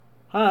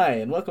Hi,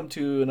 and welcome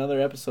to another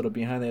episode of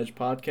Behind the Edge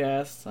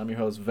podcast. I'm your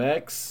host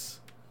Vex,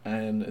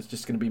 and it's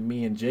just gonna be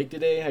me and Jake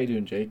today. How you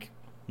doing, Jake?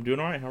 I'm doing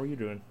all right. How are you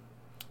doing?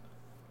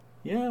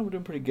 Yeah, we're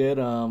doing pretty good.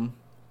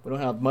 We don't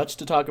have much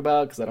to talk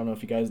about because I don't know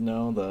if you guys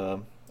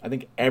know I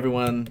think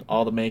everyone,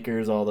 all the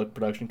makers, all the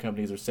production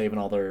companies are saving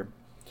all their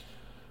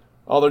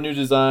new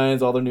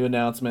designs, all their new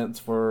announcements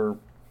for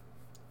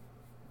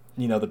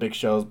the big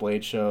shows,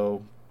 Blade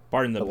Show,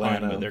 Pardon the pun, but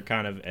Atlanta. they're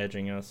kind of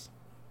edging us.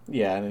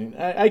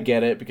 Yeah, I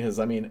get it because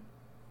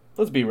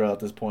let's be real at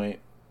this point.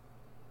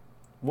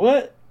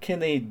 What can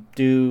they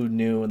do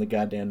new in the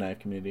goddamn knife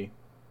community?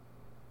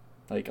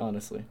 Like,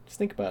 honestly, just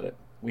think about it.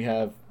 We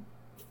have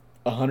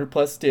 100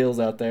 plus steels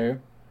out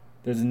there.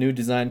 There's a new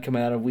design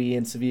coming out of WE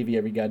and Civivi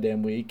every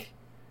goddamn week.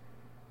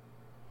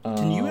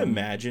 Can you Um,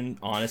 imagine,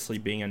 honestly,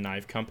 being a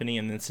knife company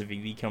and then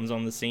Civivi comes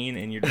on the scene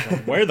and you're just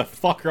like, where the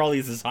fuck are all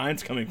these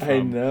designs coming from? I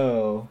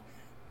know.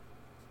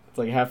 It's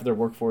like half of their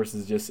workforce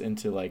is just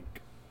into like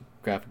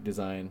graphic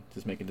design,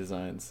 just making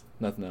designs,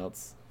 nothing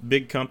else.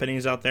 Big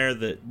companies out there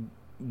that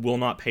will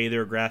not pay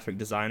their graphic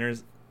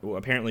designers. Well,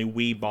 apparently,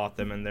 we bought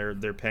them and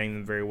they're paying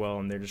them very well,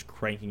 and they're just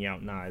cranking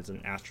out knives at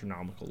an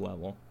astronomical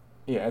level.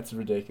 Yeah, it's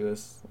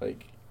ridiculous.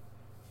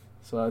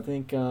 So I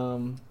think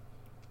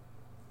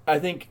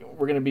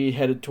we're gonna be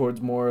headed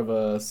towards more of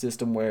a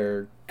system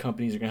where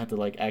companies are gonna have to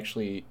like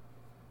actually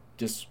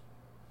just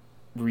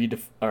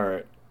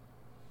or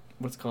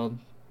what's it called,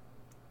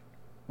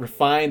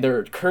 refine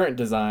their current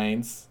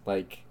designs.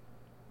 Like,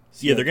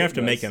 so Yeah, you they're gonna have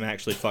to make less. them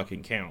actually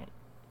fucking count.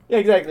 Yeah,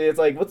 exactly. It's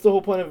like, what's the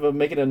whole point of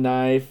making a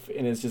knife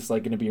and it's just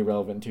like gonna be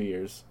irrelevant in 2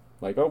 years?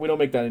 Like, oh, we don't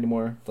make that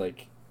anymore.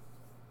 Like,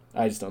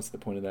 I just don't see the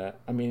point of that.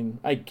 I mean,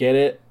 I get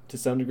it to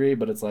some degree,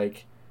 but it's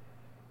like,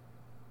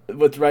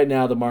 with right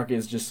now the market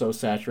is just so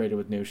saturated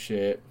with new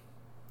shit,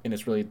 and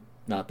it's really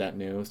not that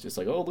new. It's just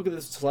like, oh, look at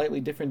this slightly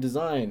different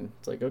design.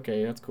 It's like,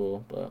 okay, that's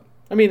cool, but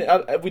I mean,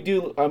 we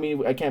do. I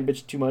mean, I can't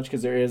bitch too much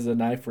because there is a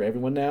knife for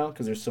everyone now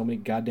because there's so many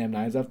goddamn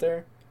knives out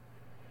there.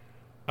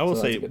 I will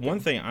So that's say a good one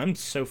thing. thing. I'm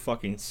so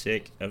fucking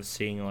sick of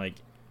seeing like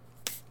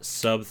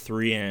sub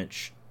 3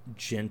 inch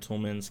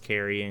gentlemen's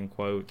carry in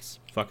quotes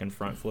fucking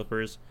front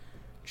flippers.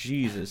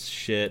 Jesus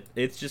shit.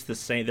 It's just the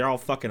same. They're all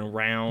fucking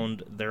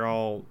round. They're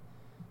all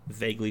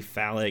vaguely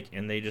phallic,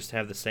 and they just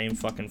have the same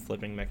fucking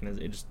flipping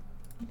mechanism. It just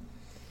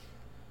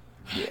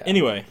Yeah.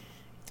 anyway.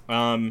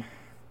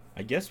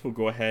 I guess we'll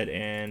go ahead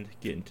and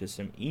get into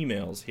some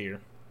emails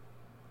here.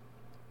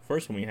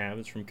 First one we have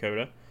is from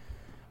Coda.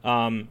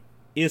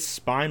 Is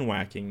spine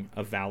whacking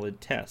a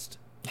valid test?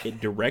 It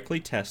directly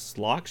tests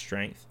lock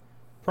strength.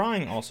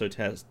 Prying also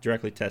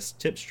directly tests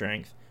tip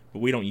strength, but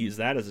we don't use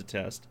that as a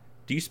test.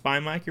 Do you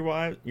spine whack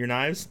your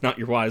knives? Not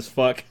your wives,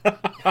 fuck.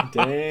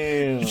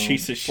 Damn.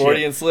 Piece of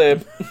Freudian shit.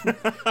 slip.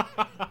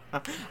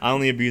 I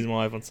only abuse my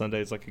wife on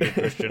Sundays like a good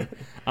Christian.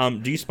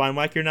 Do you spine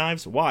whack your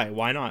knives? Why?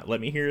 Why not?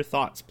 Let me hear your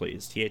thoughts,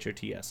 please.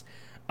 THOTS.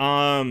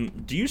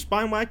 Do you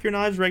spine whack your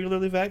knives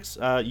regularly, Vex?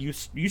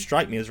 You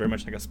strike me as very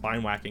much like a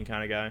spine whacking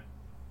kind of guy.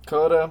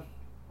 Coda,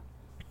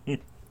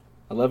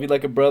 I love you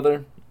like a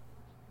brother,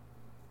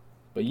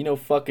 but you know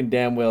fucking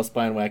damn well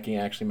spine whacking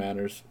actually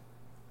matters.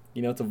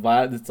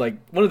 It's like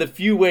one of the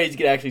few ways you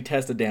could actually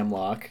test a damn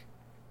lock.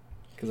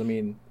 Because I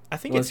mean, I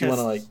think it unless you want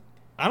tests. to like,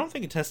 I don't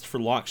think it tests for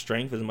lock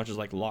strength as much as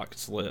like lock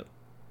slip.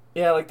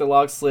 yeah, like the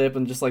lock slip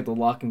and just like the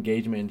lock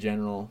engagement in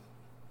general.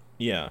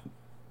 Yeah.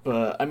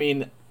 But I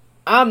mean,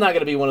 I'm not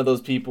gonna be one of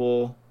those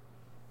people.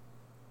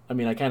 I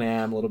mean, I kind of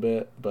am a little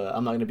bit, but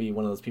I'm not gonna be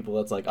one of those people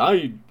that's like,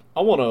 I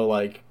want to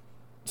like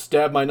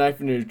stab my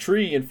knife into a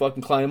tree and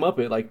fucking climb up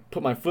it, like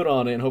put my foot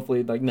on it and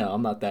hopefully like, no,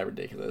 I'm not that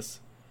ridiculous.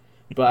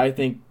 But I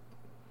think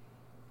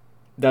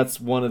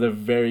that's one of the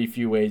very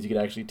few ways you could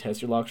actually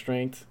test your lock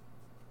strength.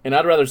 And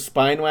I'd rather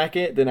spine whack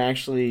it than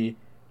actually.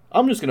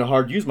 I'm just gonna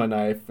hard use my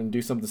knife and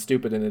do something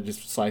stupid and it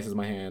just slices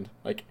my hand.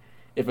 Like,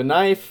 if a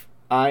knife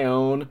I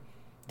own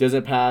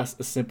doesn't pass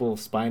a simple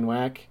spine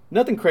whack,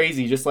 nothing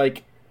crazy, just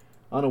like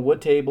on a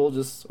wood table,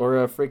 just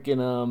or a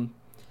freaking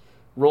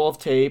roll of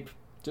tape,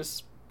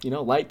 just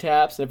light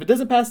taps. And if it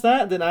doesn't pass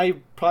that, then I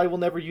probably will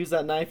never use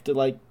that knife to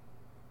like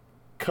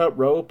cut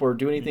rope or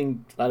do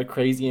anything at a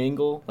crazy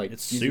angle. Like,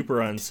 It's using,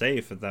 super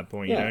unsafe at that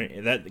point. yeah, You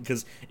know that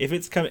because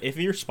if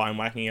you're spine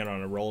whacking it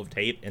on a roll of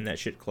tape and that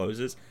shit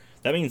closes,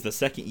 that means the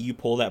second you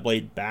pull that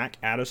blade back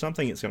out of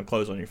something, it's gonna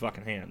close on your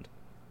fucking hand.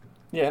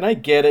 yeah, and I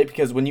get it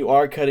because when you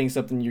are cutting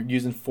something, you're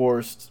using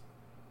force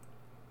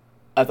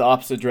at the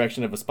opposite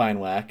direction of a spine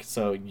whack,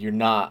 so you're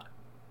not.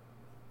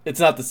 It's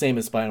not the same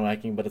as spine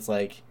whacking, but it's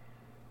like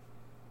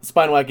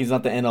spine whacking is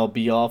not the end all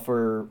be all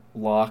for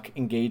lock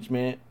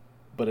engagement,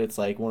 but it's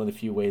like one of the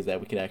few ways that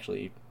we could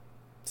actually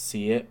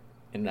see it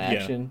in Yeah,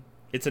 action.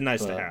 it's a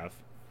nice to But have.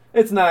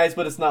 it's nice,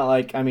 but it's not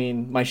like, I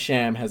mean, my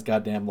sham has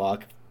goddamn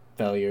lock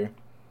failure,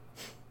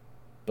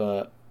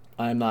 but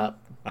I'm not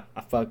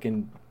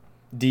fucking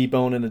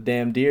deboning a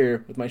damn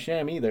deer with my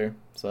sham either,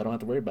 so I don't have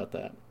to worry about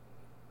that.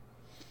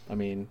 I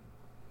mean,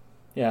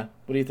 yeah.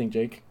 What do you think,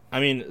 Jake? I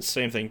mean,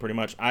 same thing pretty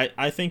much.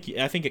 I think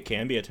it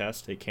can be a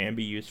test. It can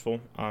be useful.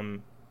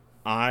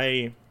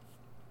 I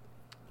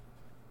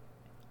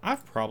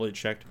I've probably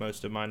checked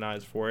most of my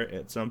knives for it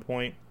at some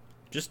point,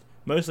 just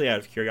mostly out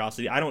of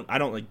curiosity. I don't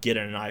like get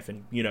a knife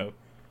and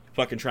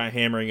fucking try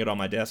hammering it on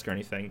my desk or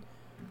anything.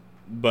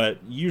 But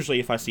usually,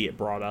 if I see it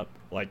brought up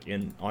like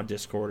on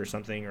Discord or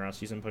something, or I'll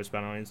see some post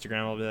about it on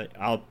Instagram, I'll be like,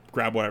 I'll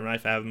grab whatever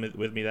knife I have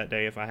with me that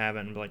day if I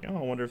haven't, and be like, oh,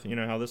 I wonder if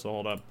how this will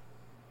hold up.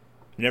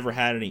 Never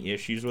had any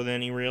issues with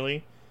any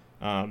really,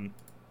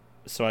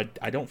 so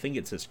I don't think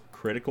it's as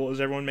critical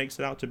as everyone makes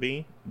it out to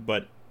be.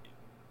 But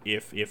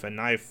if a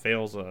knife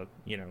fails a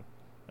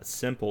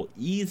simple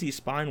easy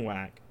spine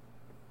whack,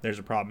 there's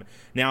a problem.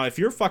 Now, if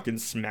you're fucking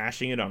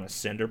smashing it on a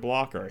cinder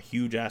block or a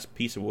huge ass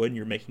piece of wood and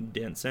you're making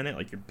dents in it,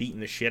 like you're beating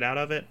the shit out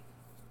of it,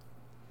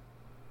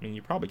 I mean,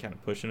 you're probably kind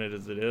of pushing it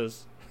as it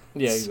is.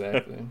 Yeah,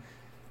 exactly.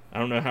 I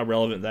don't know how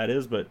relevant that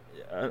is, but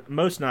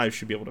most knives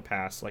should be able to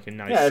pass like a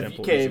nice,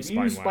 simple, easy spine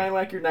you whack. spine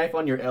whack your knife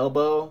on your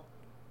elbow,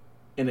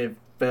 and it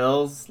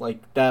fails,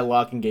 like that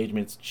lock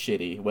engagement's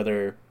shitty.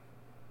 Whether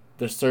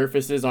the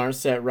surfaces aren't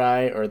set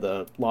right or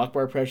the lock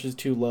bar pressure's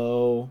too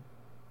low.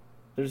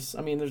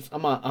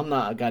 I'm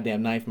not a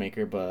goddamn knife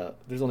maker, but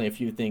there's only a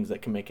few things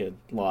that can make a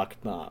lock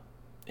not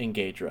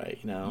engage right,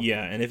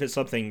 Yeah, and if it's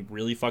something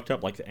really fucked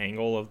up, like the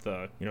angle of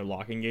the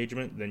lock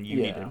engagement, then you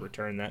need to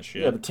return that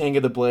shit. Yeah, the tang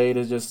of the blade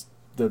is just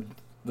the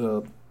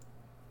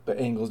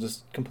angle's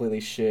just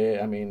completely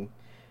shit. I mean,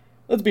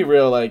 let's be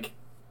real. Like,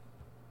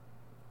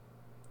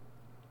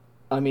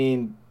 I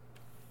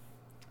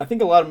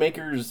think a lot of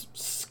makers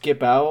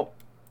skip out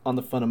on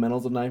the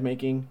fundamentals of knife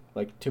making.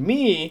 Like, to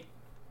me,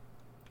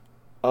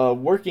 a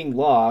working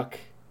lock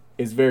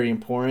is very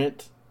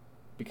important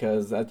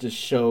because that just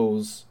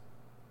shows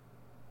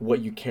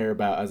what you care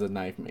about as a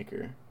knife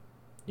maker.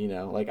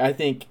 Like, I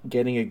think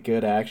getting a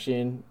good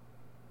action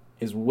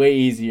is way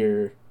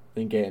easier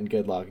than getting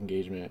good lock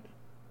engagement.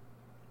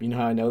 You know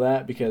how I know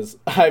that? Because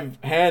I've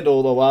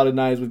handled a lot of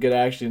knives with good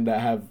action that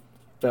have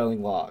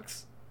failing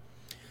locks.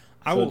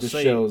 I will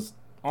say,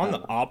 on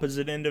the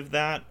opposite end of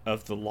that,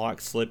 of the lock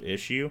slip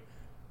issue,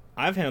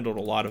 I've handled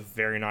a lot of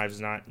very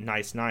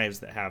nice knives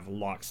that have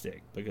lock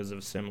stick because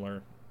of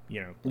similar,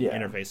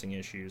 interfacing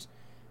issues.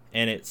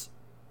 And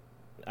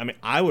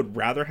I would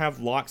rather have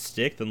lock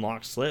stick than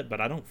lock slip,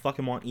 but I don't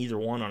fucking want either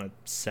one on a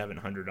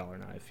 $700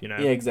 knife, Yeah,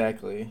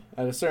 exactly.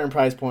 At a certain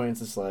price point, it's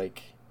just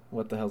like,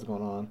 what the hell's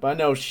going on? But I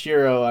know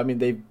Shiro,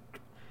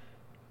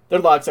 their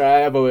locks are,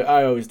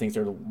 I always think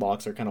their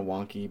locks are kind of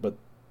wonky, but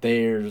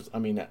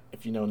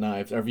if you know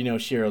knives, or if you know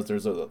Shiros,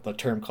 there's a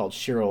term called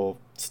Shiro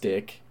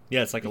stick.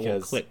 Yeah, it's like a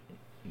little click.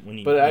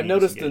 But I've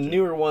noticed the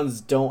newer ones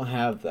don't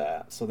have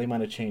that, so they might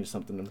have changed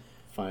something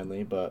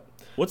finally. But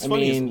what's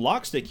funny is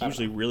lock stick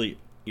usually really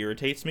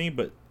irritates me,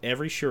 but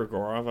every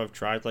Shirogorov I've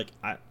tried, like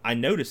I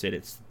notice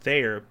it's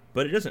there,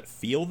 but it doesn't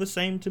feel the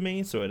same to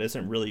me, so it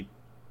doesn't really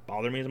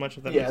bother me as much.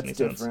 If that makes any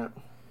sense. Different.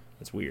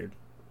 It's weird.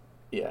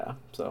 Yeah.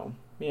 So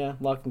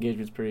lock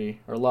engagement's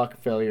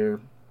lock failure.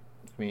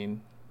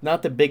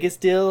 Not the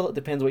biggest deal. It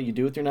depends what you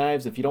do with your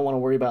knives. If you don't want to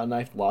worry about a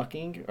knife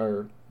locking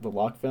or the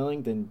lock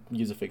failing, then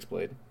use a fixed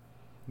blade.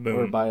 Boom.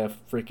 Or buy a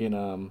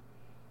freaking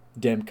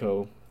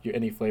Demko,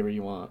 any flavor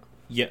you want.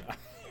 Yeah.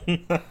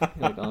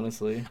 Like,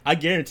 honestly, I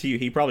guarantee you,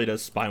 he probably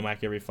does spine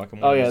whack every fucking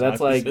one. Oh yeah, that's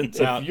like if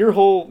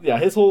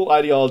his whole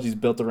ideology is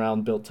built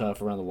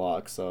tough around the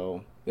lock.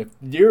 So if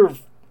a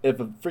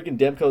freaking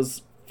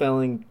Demko's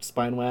failing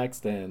spine wax,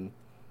 then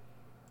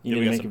you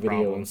need to make a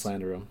video and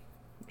slander him.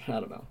 I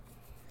don't know.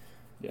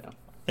 Yeah.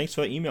 Thanks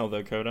for the email,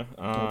 though, Coda.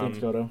 Thanks,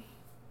 Coda.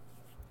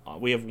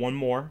 We have one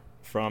more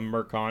from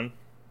Mercon.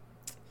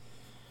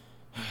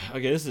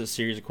 Okay, this is a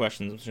series of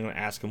questions. I'm just going to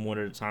ask them one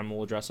at a time.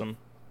 We'll address them.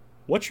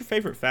 What's your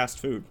favorite fast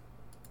food?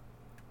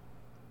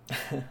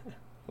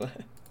 What?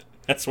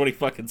 That's what he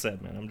fucking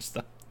said, man. I'm just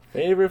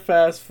favorite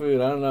fast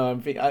food. I don't know.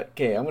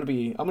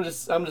 I'm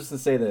just gonna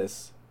say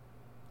this.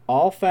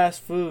 All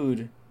fast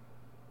food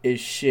is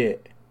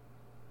shit.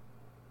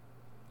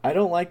 I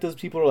don't like those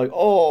people who are like,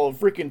 oh,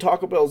 freaking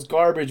Taco Bell's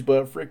garbage,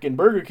 but freaking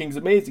Burger King's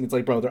amazing. It's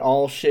like, bro, they're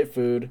all shit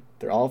food.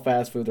 They're all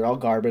fast food. They're all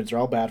garbage. They're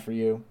all bad for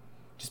you.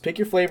 Just pick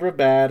your flavor of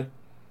bad,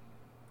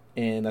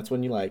 and that's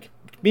one you like.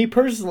 Me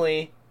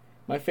personally,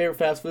 my favorite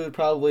fast food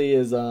probably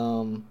is,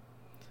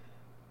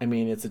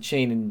 it's a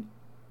chain in,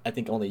 I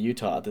think, only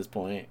Utah at this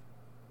point.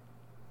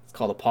 It's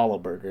called Apollo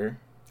Burger.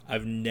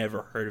 I've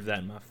never heard of that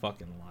in my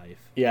fucking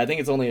life. Yeah, I think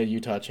it's only a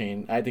Utah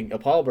chain. I think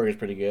Apollo Burger is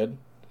pretty good.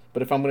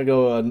 But if I'm going to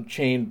go a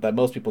chain that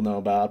most people know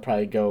about, I'd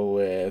probably go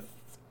with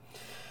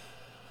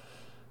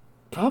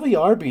probably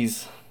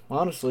Arby's,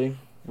 honestly.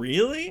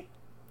 Really?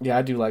 Yeah,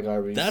 I do like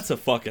Arby's. That's a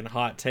fucking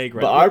hot take,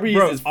 right? But Arby's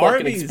is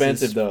fucking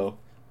expensive, though.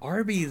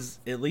 Arby's,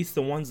 at least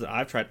the ones that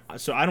I've tried.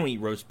 So I don't eat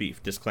roast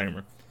beef,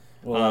 disclaimer.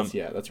 Well, that's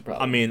your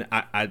problem.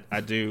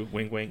 I do,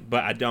 wink, wink,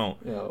 but I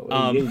don't. No,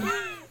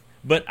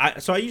 but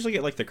I usually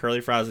get like the curly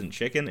fries and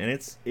chicken, and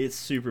it's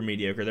super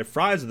mediocre. Their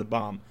fries are the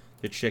bomb.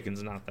 The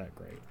chicken's not that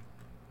great.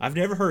 I've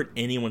never heard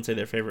anyone say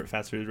their favorite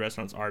fast food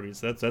restaurant's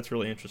Arby's. That's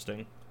really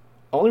interesting.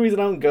 Only reason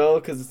I don't go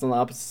because it's on the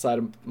opposite side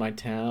of my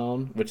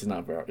town, which is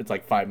not very. It's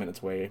like 5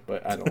 minutes away,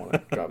 but I don't want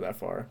to drive that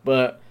far.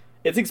 But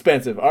it's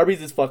expensive. Arby's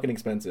is fucking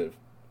expensive.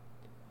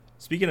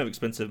 Speaking of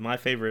expensive, my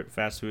favorite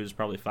fast food is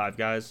probably Five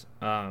Guys.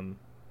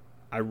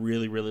 I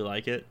really, really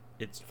like it.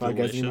 It's Five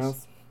Guys delicious. in your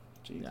mouth?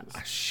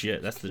 Jesus.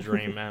 Shit, that's the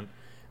dream, man.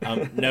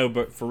 No,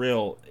 but for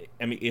real,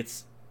 I mean,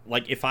 it's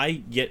like if I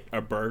get a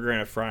burger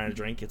and a fry and a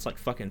drink, it's like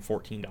fucking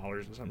 $14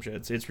 or some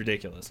shit. It's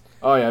ridiculous.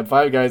 Oh yeah,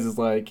 Five Guys is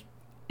like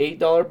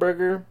 $8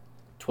 burger,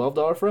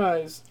 $12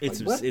 fries. Like,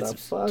 what the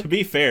fuck? To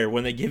be fair,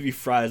 when they give you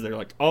fries, they're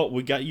like, "Oh,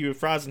 we got you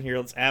fries in here.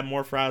 Let's add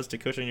more fries to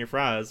cushion your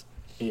fries."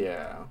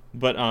 Yeah.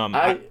 But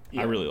I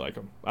really like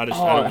them. I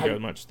don't go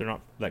much. They're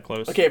not that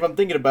close. Okay, if I'm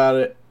thinking about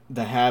it,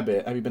 The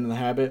Habit. Have you been in The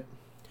Habit?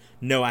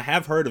 No, I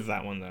have heard of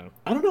that one though.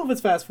 I don't know if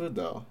it's fast food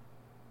though.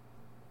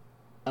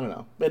 I don't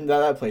know. But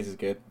that place is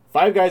good.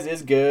 Five Guys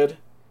is good,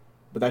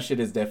 but that shit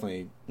is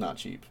definitely not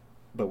cheap.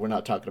 But we're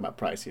not talking about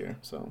price here,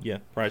 so. Yeah,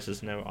 price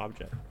is no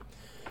object.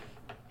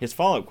 His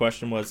follow-up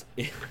question was,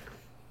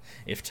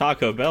 if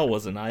Taco Bell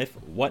was a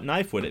knife, what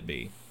knife would it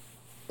be?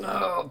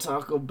 Oh,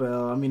 Taco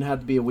Bell. I mean, it had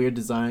to be a weird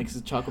design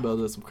because Taco Bell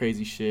does some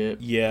crazy shit.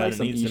 Yeah, it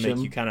needs to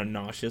make you kind of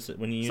nauseous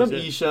when you use it. Some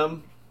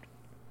Isham.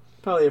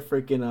 Probably a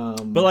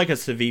freaking But like a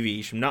Civivi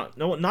Isham, not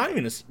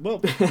even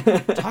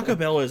Taco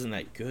Bell isn't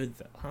that good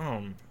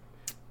though.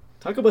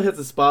 Taco Bell hits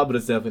a spot, but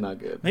it's definitely not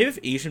good. Maybe if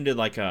Isham did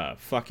like a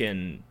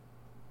fucking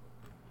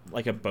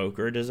like a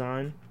Boker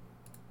design.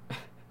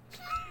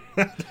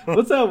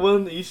 What's that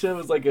one? Isham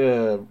is like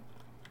a.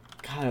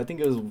 God, I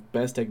think it was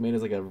Best Tech made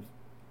as like a.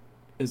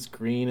 His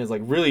screen is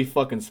like really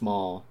fucking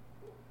small.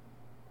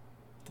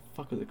 What the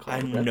fuck was it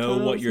called? I know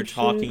what you're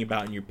talking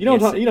about, and you know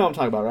what I'm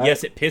talking about, right?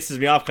 Yes, it pisses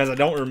me off because I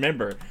don't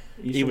remember.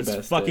 It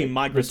was fucking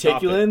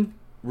microscopic.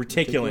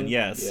 Reticulin,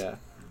 yes. Yeah,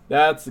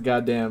 that's the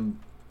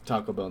goddamn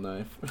Taco Bell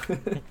knife.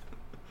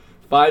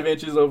 5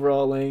 inches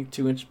overall length,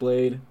 2-inch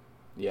blade.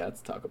 Yeah,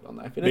 it's Taco Bell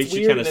knife. And makes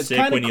you kind of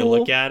sick when you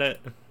look at it.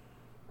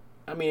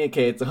 I mean,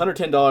 okay, it's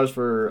 $110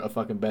 for a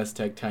fucking Best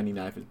Tech tiny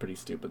knife. Is pretty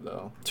stupid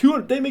though.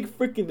 They make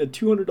freaking the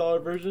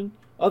 $200 version.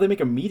 Oh, they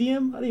make a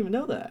medium? I didn't even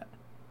know that.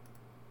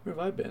 Where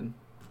have I been?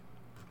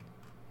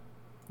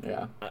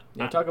 Yeah.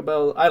 Taco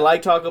Bell. I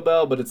like Taco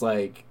Bell, but it's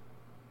like,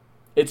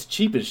 it's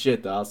cheap as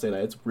shit though. I'll say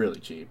that. It's really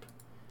cheap.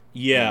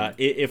 Yeah,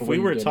 if we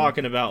were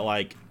talking about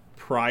like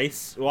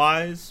price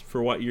wise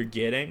for what you're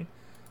getting,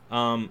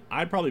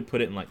 I'd probably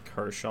put it in like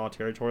Kershaw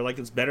territory. Like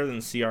it's better than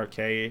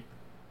CRK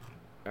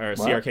or what?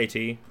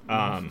 CRKT,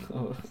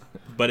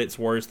 but it's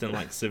worse than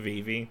like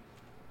Civivi.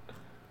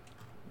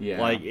 Yeah,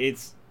 like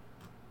it's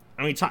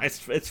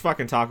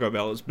fucking Taco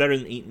Bell. It's better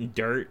than eating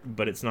dirt,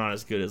 but it's not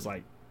as good as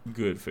like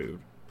good food.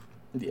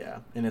 Yeah,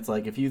 and it's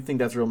like if you think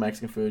that's real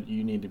Mexican food,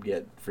 you need to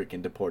get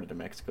freaking deported to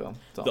Mexico.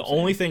 The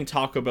only thing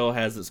Taco Bell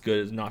has that's good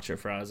is nacho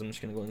fries. I'm just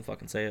gonna go and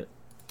fucking say it.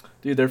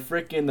 Dude, their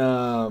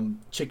freaking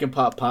chicken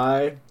pot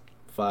pie,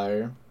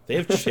 fire. They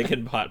have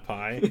chicken pot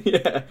pie.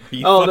 Yeah.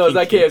 Oh no, is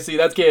that KFC?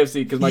 That's KFC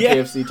because my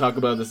KFC Taco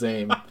Bell the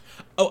same.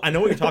 Oh, I know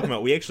what you're talking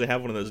about. We actually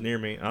have one of those near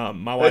me.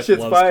 My wife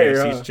loves fire,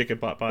 KFC's chicken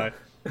pot pie.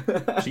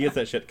 She gets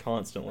that shit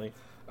constantly.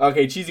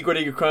 Okay, cheesy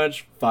gordita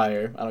crunch,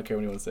 fire. I don't care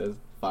what anyone says,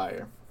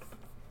 fire.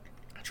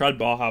 I tried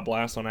Baja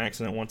Blast on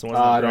accident once. It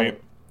wasn't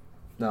great.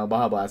 No,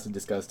 Baja Blast is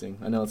disgusting.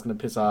 I know it's gonna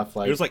piss off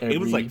like. It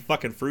was like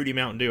fucking fruity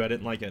Mountain Dew. I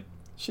didn't like it.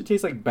 Shit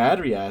tastes like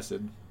battery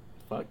acid.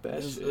 Fuck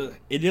that shit.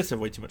 It does have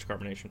way too much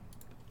carbonation.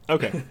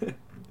 Okay.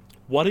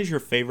 What is your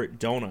favorite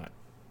donut?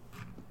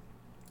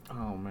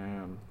 Oh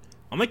man.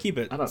 I'm gonna keep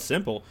it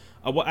simple.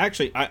 Well,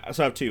 actually, I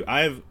have two.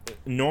 I have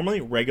normally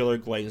regular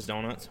glazed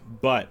donuts,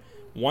 but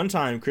one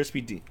time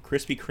Krispy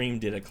Kreme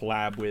did a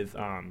collab with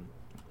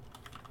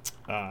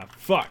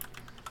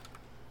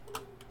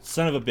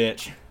son of a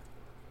bitch.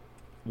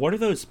 What are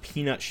those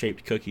peanut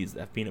shaped cookies that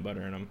have peanut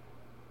butter in them?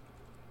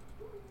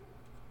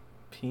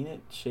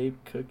 Peanut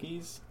shaped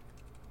cookies?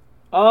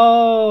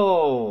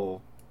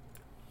 Oh.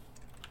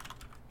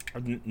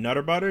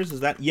 Nutter Butters? Is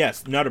that?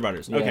 Yes, Nutter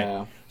Butters. Okay.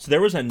 Yeah. So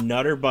there was a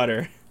Nutter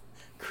Butter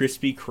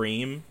Krispy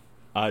Kreme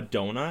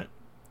donut.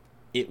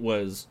 It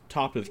was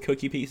topped with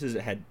cookie pieces.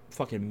 It had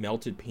fucking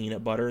melted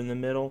peanut butter in the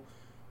middle.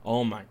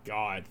 Oh my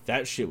god,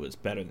 that shit was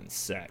better than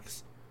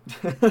sex.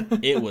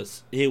 It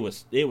was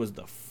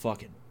the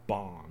fucking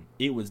bomb.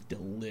 It was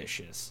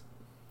delicious.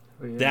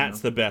 Oh, yeah.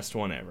 That's the best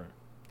one ever.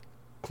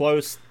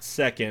 Close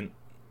second,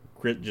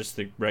 just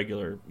the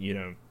regular,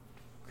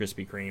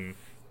 Krispy Kreme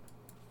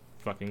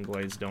fucking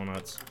glazed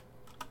donuts.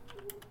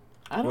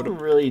 I don't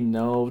really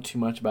know too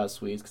much about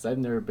sweets because I've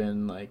never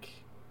been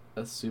like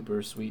a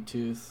super sweet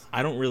tooth.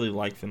 I don't really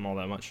like them all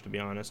that much, to be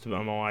honest.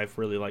 But my wife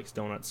really likes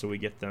donuts, so we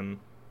get them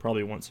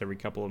probably once every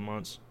couple of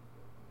months.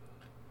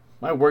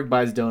 My work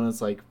buys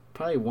donuts like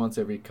probably once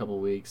every couple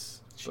of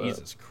weeks.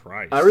 Jesus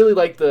Christ. I really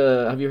like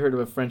have you heard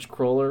of a French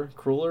cruller?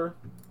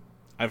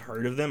 I've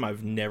heard of them.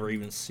 I've never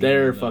even seen them.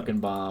 They're them. fucking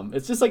bomb.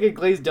 It's just like a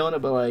glazed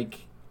donut, but like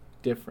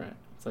different.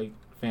 It's like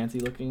fancy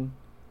looking.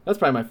 That's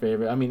probably my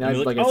favorite. I mean,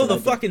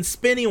 the fucking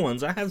spinny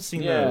ones. I have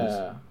seen those.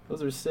 Yeah,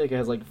 those are sick. It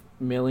has like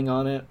milling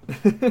on it.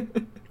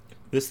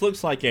 This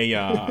looks like a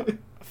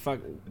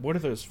what are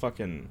those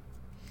fucking?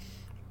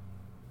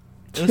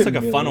 It looks like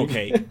a funnel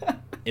cake.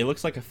 It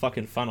looks like a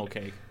fucking funnel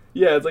cake.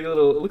 Yeah, it's like a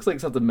little. It looks like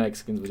something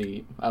Mexicans would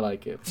eat. I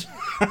like it.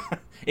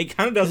 It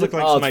kind of does look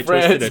like Oh, somebody it's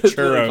French. twisted a It's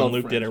literally churro and called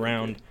looped French. it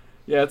around.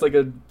 Yeah, it's like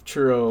a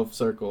churro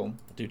circle.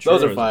 Dude,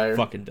 Those are churros fire.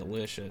 fucking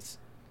delicious.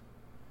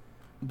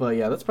 But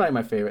yeah, that's probably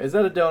my favorite. Is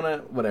that a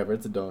donut? Whatever,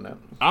 it's a donut.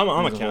 I'm There's a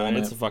hole accounting.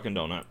 in It's it. a fucking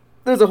donut.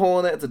 There's a hole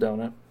in it. It's a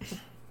donut.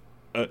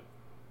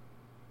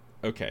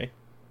 Okay.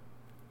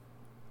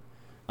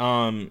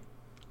 Why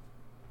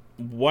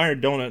are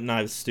donut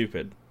knives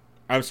stupid?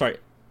 I'm sorry.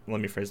 Let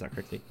me phrase that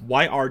correctly.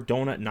 Why are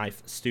donut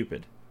knife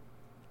stupid?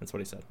 That's what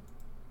he said.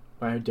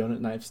 Why are donut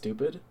knives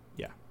stupid?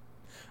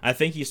 I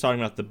think he's talking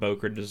about the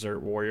Boker Dessert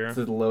Warrior. It's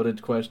a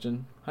loaded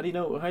question. How do you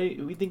know?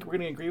 We think we're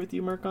gonna agree with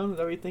you, Mercon? Is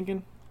that what you're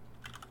thinking?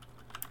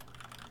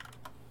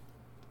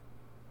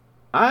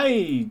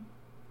 I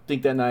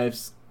think that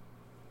knife's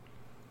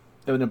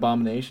an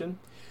abomination.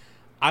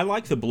 I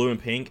like the blue and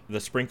pink. The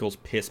sprinkles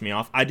piss me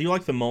off. I do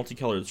like the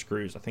multicolored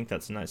screws. I think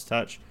that's a nice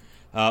touch.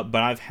 But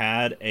I've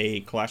had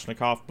a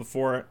Kalashnikov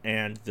before,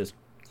 and the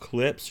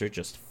clips are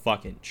just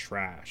fucking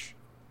trash.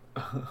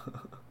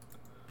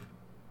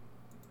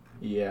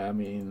 Yeah, I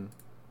mean,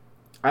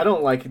 I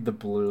don't like the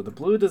blue. The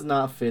blue does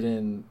not fit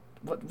in.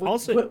 What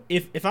Also,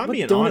 if I'm what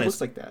being donut honest,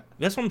 looks like that,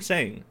 that's what I'm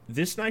saying.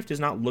 This knife does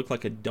not look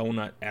like a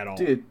donut at all.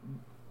 dude.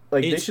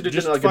 Like they It's should have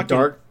just done like fucking- a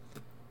dark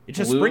It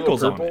just blue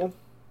sprinkles or on purple it.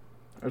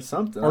 or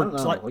something. Or I don't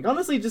know. like- Like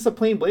honestly, just a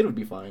plain blade would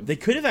be fine. They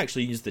could have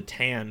actually used the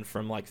tan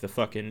from like the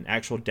fucking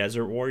actual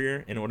Desert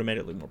Warrior, and it would have made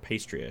it look more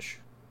pastry-ish.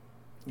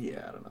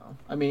 Yeah, I don't know.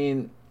 I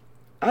mean,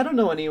 I don't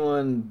know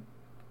anyone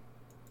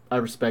I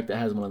respect that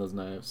has one of those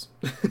knives.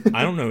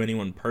 I don't know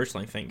anyone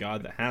personally, thank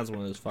God, that has one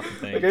of those fucking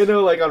things. Like I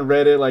know, like on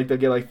Reddit, like they'll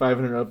get like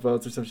 500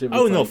 upvotes or some shit. but Oh,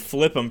 it's and they'll like,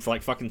 flip them for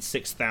like fucking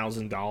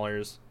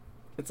 $6,000.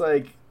 it's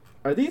like,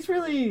 are these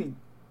really?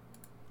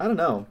 I don't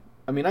know.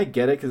 I mean, I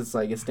get it because it's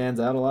like it stands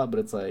out a lot, but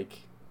it's like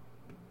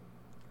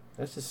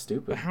that's just But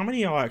stupid. how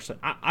many of y'all actually?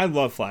 I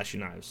love flashy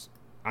knives.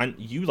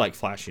 You like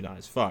flashy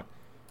knives? Fuck.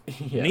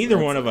 Yeah, Neither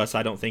that's one of like- us,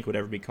 I don't think, would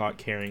ever be caught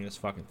carrying this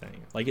fucking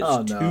thing. Like it's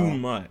Oh, no. too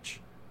much.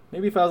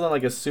 Maybe if I was on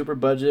like a super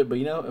budget, but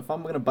you know, if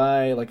I'm gonna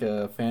buy like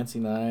a fancy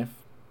knife,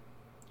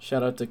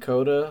 shout out to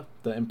Coda,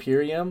 the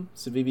Imperium,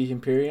 Civivi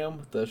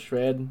Imperium, the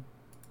shred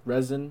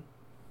resin.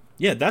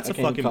 Yeah, that's I a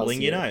can't fucking even call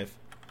blingy it. knife.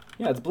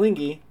 Yeah, it's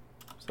blingy.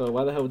 So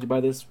why the hell would you buy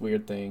this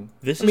weird thing?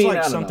 This I is mean, I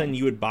like don't something know.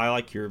 you would buy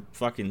like your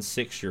fucking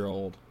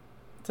 6-year-old.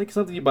 It's like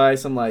something you buy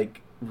some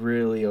like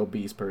really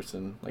obese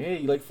person. Like, hey,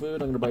 you like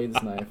food? I'm gonna buy you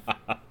this knife.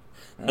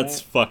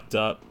 That's fucked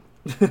up.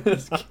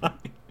 Alright.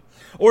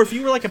 Or if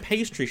you were like a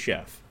pastry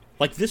chef,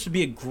 like this would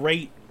be a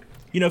great,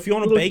 if you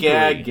own a Little bakery,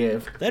 gag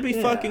gift. that'd be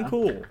Yeah. fucking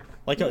cool.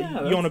 Like Yeah, you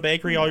that's- own a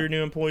bakery, all your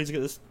new employees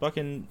get this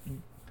fucking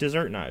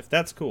dessert knife.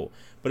 That's cool.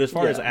 But as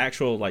far as Yeah.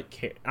 actual I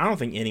don't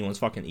think anyone's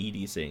fucking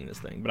EDCing this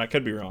thing. But I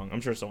could be wrong.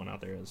 I'm sure someone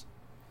out there is.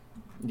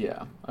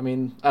 Yeah, I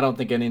mean, I don't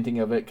think anything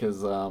of it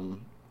because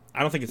I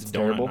don't think it's a It's donut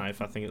terrible.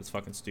 knife. I think it's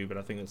fucking stupid.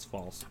 I think it's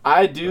false.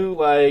 I do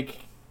like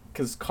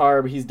because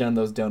Carb he's done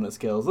those donut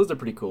scales. Those are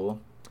pretty cool.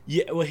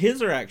 Yeah, well,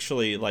 his are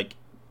actually like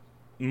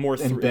more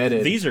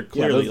Embedded. These are Yeah,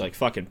 clearly those- like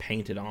fucking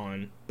painted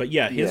on, but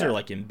yeah, his Yeah. are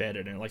like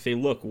embedded in. Like they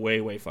look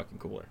way fucking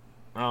cooler.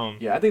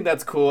 Yeah, I think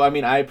that's cool. I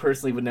mean, I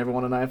personally would never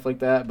want a knife like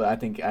that, but I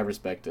think I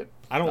respect it.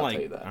 I don't I'll like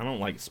tell you that. I don't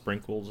like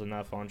sprinkles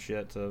enough on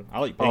shit. I like pink,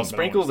 Oh, but I don't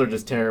sprinkles like are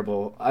just sprinkles.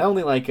 terrible. I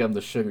only like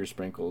the sugar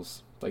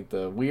sprinkles, like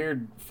the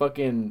weird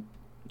fucking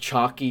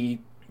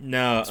chalky.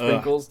 No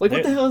Sprinkles? Like, what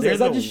the they're- hell is that? they're Is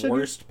that the just sugar?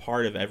 worst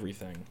part of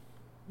everything.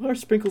 What are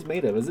sprinkles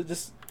made of? Is it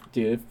just,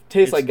 dude? It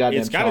tastes like goddamn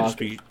It's gotta chalk. just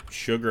be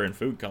sugar and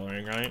food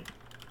coloring, right?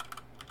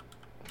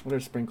 What are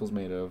sprinkles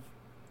made of?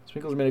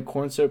 Sprinkles are made of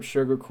corn syrup,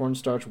 sugar,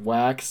 cornstarch,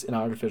 wax, and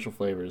artificial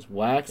flavors.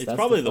 Wax. It's that's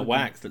probably the fucking-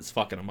 wax that's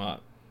fucking them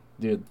up.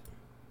 dude.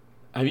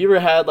 Have you ever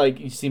had like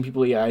you've seen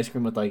people eat ice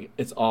cream with like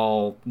it's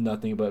all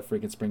nothing but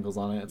freaking sprinkles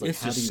on it? It's like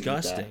It's how do you eat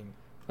that? disgusting.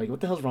 Like what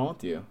the hell's wrong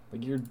with you?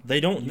 Like you're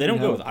They don't You go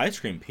know. with ice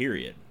cream.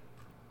 Period.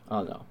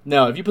 oh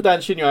no if you put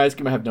that shit in your ice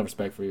cream I have no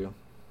respect for you.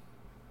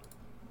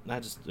 I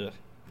just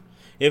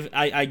if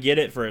I get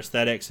it for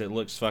aesthetics, it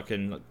looks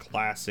fucking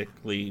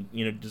classically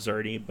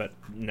desserty, but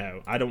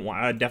no, I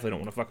definitely don't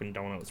want a fucking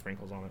donut with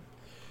sprinkles on it.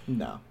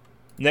 No.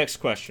 Next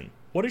question: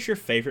 what is your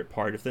favorite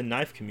part of the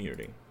knife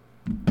community?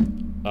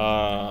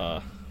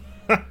 I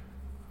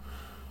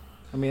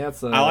mean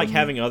that's I like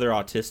having other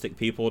autistic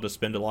people to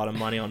spend a lot of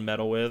money on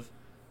metal with.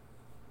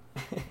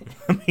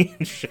 I mean,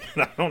 shit,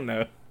 I don't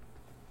know.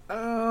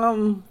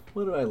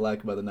 what do I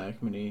like about the knife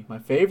community? My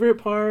favorite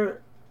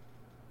part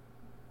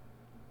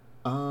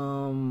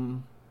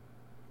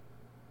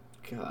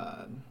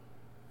God.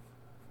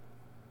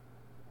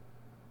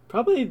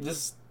 Probably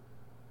just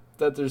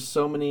that there's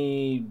so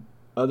many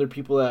other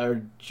people that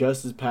are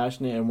just as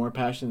passionate and more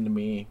passionate than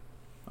me,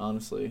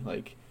 honestly.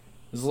 Like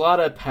there's a lot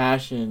of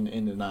passion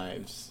in the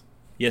knives.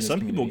 Yeah, in this some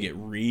people community. get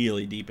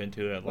really deep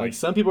into it. Like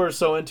some people are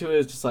so into it,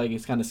 it's just like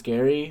it's kind of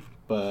scary,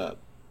 but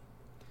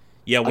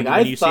yeah, when, like, I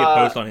when you see a thought-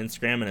 post on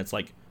Instagram and it's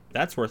like,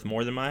 that's worth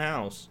more than my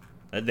house.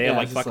 They have yeah,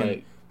 like it's just fucking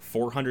like-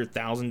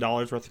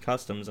 $400,000 worth of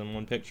customs in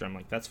one picture. I'm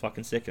like, that's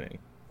fucking sickening.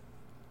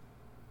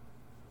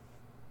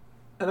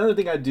 Another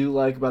thing I do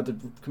like about the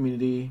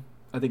community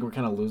I think we're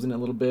kind of losing it a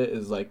little bit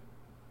is like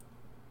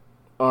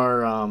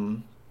our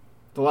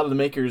a lot of the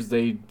makers,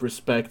 they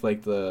respect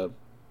like the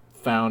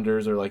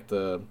founders or like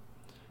the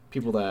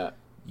people that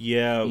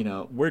Yeah,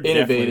 we're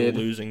innovated. definitely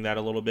losing that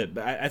a little bit,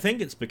 but I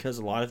think it's because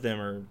a lot of them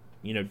are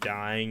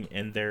dying,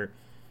 and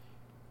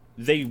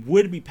they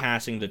would be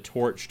passing the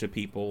torch to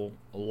people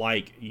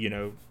like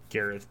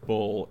Gareth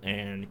Bull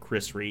and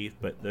Chris Reeve,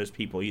 but those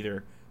people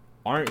either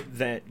aren't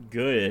that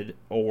good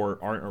or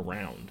aren't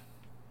around.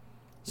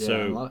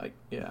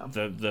 Yeah,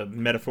 So the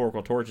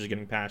metaphorical torch is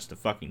getting passed to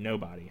fucking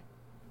nobody.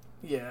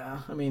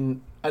 Yeah, I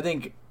mean, I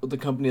think the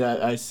company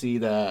that I see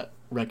that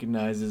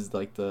recognizes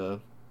like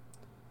I'm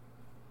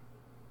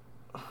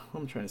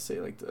trying to say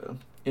like the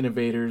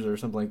innovators or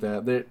something like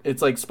that.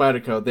 It's like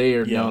Spyderco. They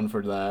are known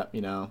for that,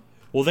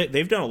 Well,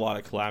 they've done a lot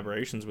of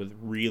collaborations with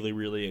really,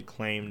 really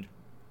acclaimed,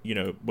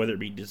 whether it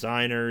be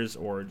designers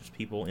or just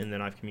people in the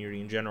knife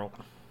community in general.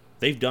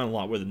 They've done a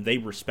lot with them.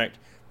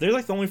 They're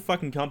like the only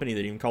fucking company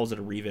that even calls it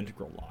a Reeve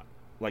Integral lot.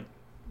 Like,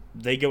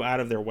 they go out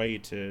of their way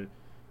to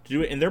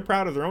do it, and they're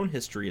proud of their own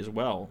history as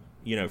well.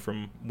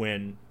 From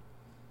when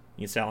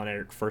Sal and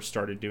Eric first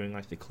started doing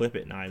like the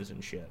Clip-It knives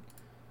and shit.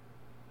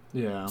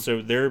 Yeah.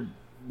 So they're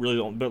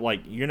really, but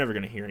like you're never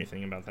gonna hear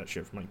anything about that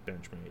shit from like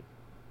Benchmade.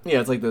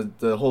 Yeah, it's like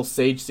the whole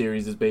Sage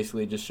series is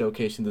basically just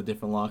showcasing the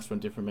different locks from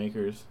different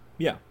makers.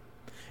 Yeah,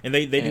 and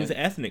they do the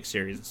ethnic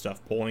series and stuff,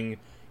 pulling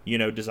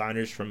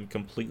designers from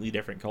completely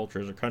different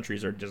cultures or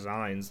countries or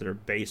designs that are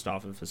based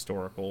off of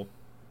historical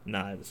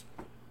knives.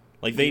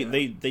 Like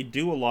they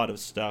do a lot of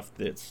stuff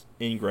that's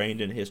ingrained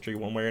in history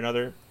one way or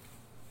another.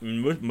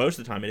 Most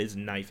of the time, it is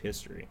knife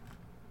history.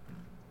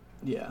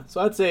 Yeah, so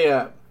I'd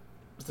say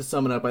to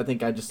sum it up, I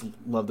think I just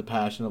love the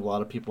passion of a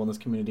lot of people in this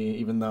community,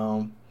 even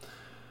though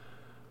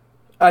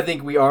I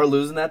think we are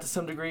losing that to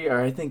some degree, or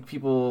I think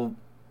people,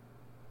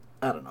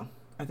 I don't know.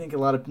 I think a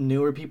lot of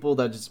newer people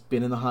that just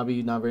been in the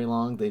hobby not very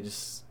long, they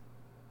just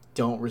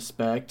don't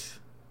respect,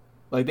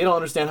 like they don't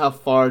understand how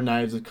far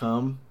knives have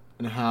come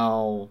and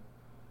how,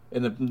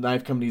 in the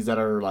knife companies that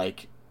are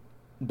like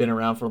been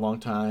around for a long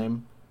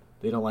time,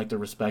 they don't like to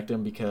respect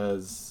them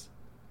because,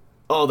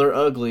 oh, they're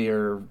ugly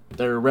or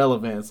they're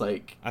irrelevant. It's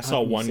like, I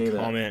saw one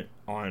comment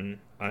on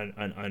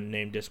an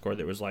unnamed Discord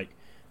that was like,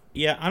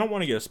 yeah, I don't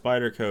want to get a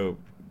Spyderco,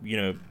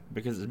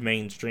 because it's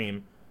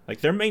mainstream.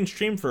 Like, they're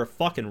mainstream for a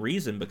fucking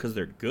reason, because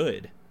they're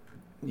good.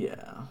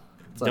 Yeah.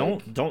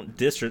 Don't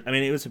disrespect. I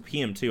mean, it was a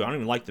PM2. I don't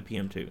even like the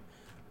PM2.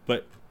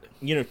 But,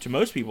 to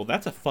most people,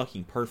 that's a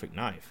fucking perfect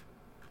knife.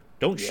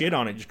 Don't shit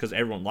on it just because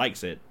everyone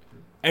likes it.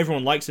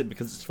 Everyone likes it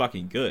because it's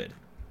fucking good.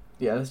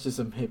 Yeah, that's just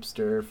some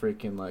hipster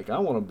freaking, like, I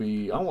want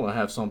to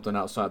have something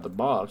outside the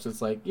box.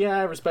 It's like, yeah,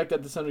 I respect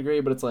that to some degree,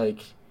 but it's like,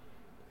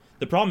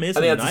 the problem is,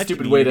 I think that's a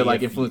stupid way to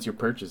like influence your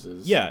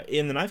purchases. Yeah,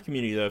 in the knife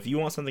community though, if you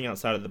want something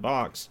outside of the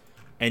box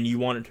and you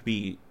want it to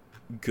be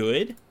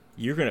good,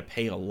 you're going to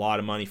pay a lot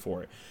of money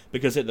for it,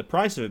 because at the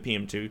price of a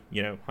PM2,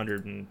 $150,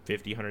 $160,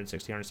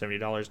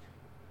 $170,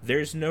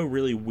 there's no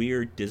really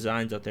weird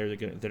designs out there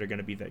that are going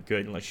to be that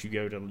good unless you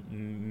go to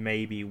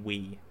maybe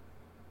Wii.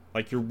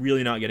 Like, you're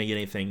really not going to get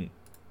anything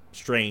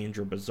strange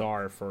or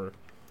bizarre for,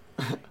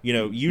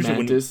 usually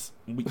Mantis.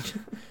 when we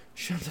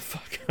shut the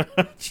fuck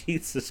up.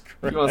 Jesus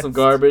Christ. You want some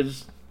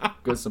garbage?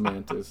 Go some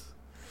Mantis.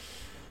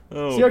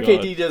 Oh,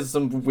 CRKD does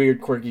some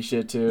weird quirky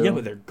shit too. Yeah,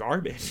 but they're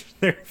garbage.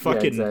 They're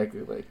fucking,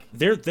 exactly. Like,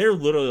 they're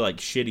literally like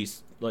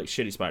shitty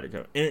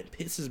Spyderco, and it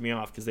pisses me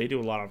off because they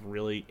do a lot of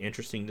really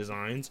interesting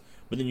designs,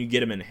 but then you get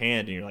them in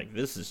hand and you're like,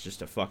 this is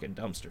just a fucking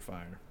dumpster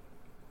fire.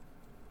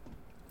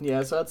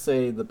 Yeah, so I'd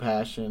say the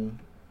passion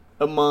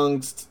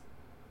amongst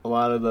a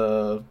lot of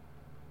the,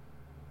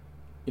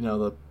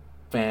 the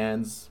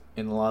fans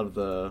and a lot of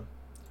the,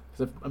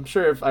 because I'm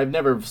sure if I've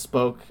never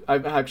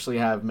I've actually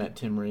have met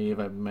Tim Reeve,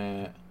 I've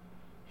met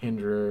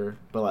Hinderer,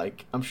 but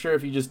like I'm sure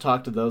if you just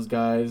talk to those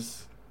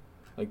guys,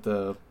 like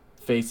the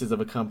faces of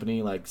a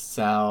company like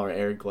Sal or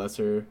Eric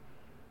Glesser,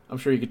 I'm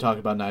sure you could talk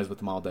about knives with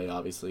them all day,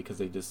 obviously,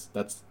 because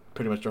that's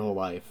pretty much their whole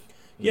life.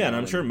 Yeah, and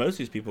I'm sure most of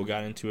these people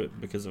got into it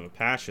because of a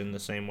passion, the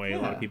same way a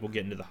lot of people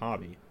get into the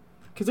hobby.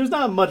 Because there's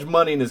not much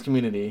money in this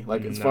community,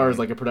 like as far as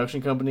like a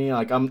production company.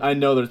 Like I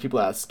know there's people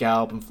that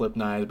scalp and flip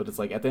knives, but it's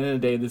like at the end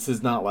of the day, this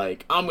is not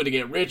like I'm gonna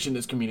get rich in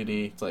this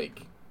community. It's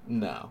like,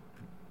 no.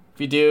 If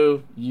you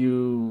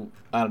do,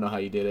 I don't know how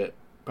you did it.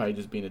 Probably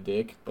just being a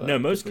dick. But no,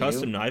 most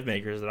custom knife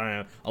makers that I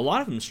know, a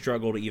lot of them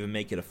struggle to even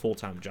make it a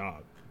full-time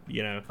job.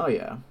 Oh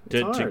yeah.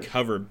 To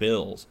cover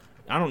bills.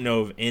 I don't know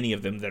of any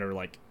of them that are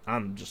like,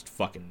 I'm just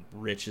fucking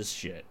rich as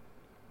shit.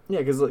 Yeah,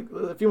 because like,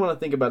 if you want to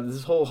think about it,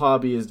 this whole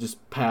hobby is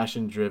just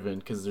passion-driven,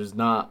 because there's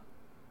not...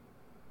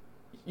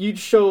 You'd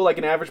show, like,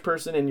 an average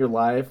person in your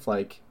life,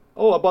 like,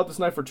 oh, I bought this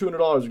knife for $200, you're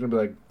going to be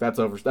like,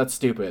 that's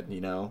stupid,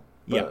 But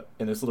yeah.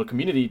 In this little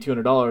community,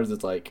 $200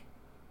 is, like,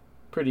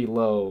 pretty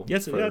low.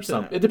 Yes, it depends.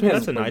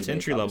 That's a nice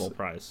entry-level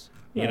price.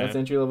 Yeah, that's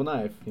an entry-level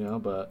knife,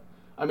 but...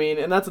 I mean,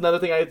 and that's another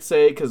thing I'd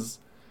say, because...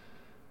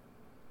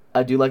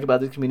 I do like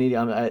about this community,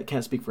 I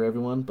can't speak for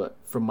everyone, but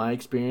from my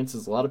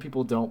experiences, a lot of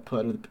people don't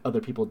put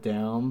other people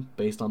down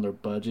based on their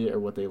budget or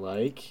what they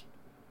like.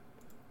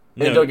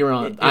 And No, don't get me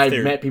wrong, I've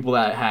they're- met people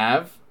that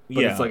have,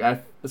 but Yeah. it's like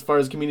as far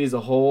as community as a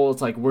whole,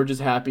 it's like we're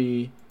just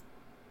happy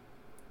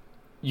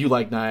you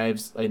like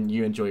knives and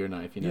you enjoy your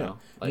knife, you know. Yeah.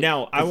 Like,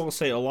 Now, I will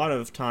say a lot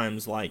of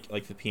times, like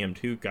the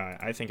PM2 guy,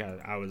 I think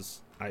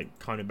I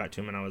commented back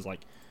to him and I was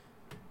like,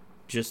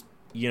 just,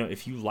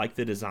 if you like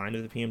the design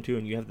of the PM2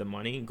 and you have the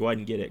money, go ahead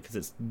and get it because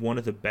it's one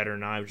of the better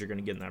knives you're going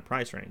to get in that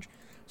price range.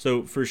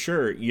 So for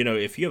sure,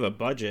 if you have a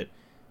budget,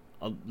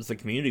 the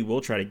community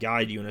will try to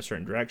guide you in a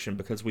certain direction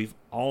because we've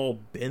all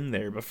been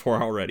there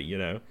before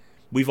already.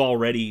 We've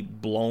already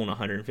blown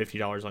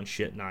 $150 on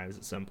shit knives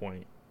at some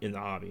point in the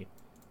hobby.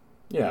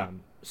 yeah.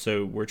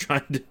 So we're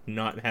trying to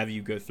not have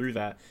you go through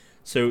that.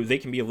 So they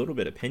can be a little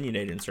bit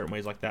opinionated in certain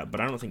ways like that, but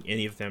I don't think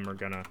any of them are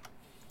gonna.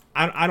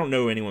 I don't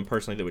know anyone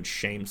personally that would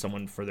shame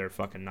someone for their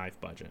fucking knife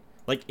budget.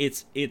 Like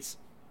it's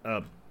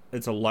a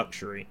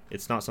luxury.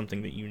 It's not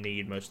something that you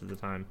need most of the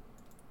time.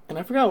 And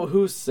I forgot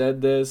who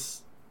said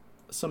this.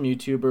 Some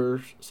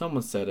YouTuber,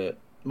 someone said it.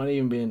 Might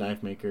even be a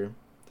knife maker.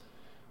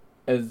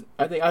 As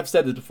I think I've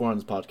said this before on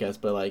this podcast,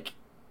 but like,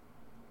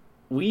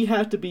 we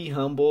have to be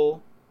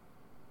humble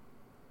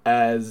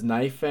as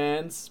knife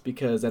fans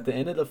because at the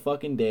end of the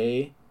fucking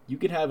day, you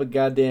could have a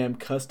goddamn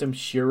custom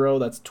Shiro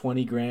that's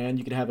 20 grand.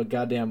 You could have a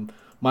goddamn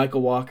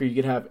Michael Walker. You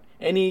could have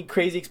any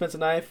crazy expensive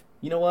knife.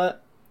 You know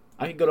what?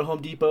 I could go to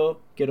Home Depot,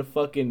 get a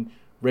fucking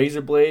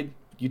razor blade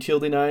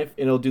utility knife,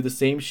 and it'll do the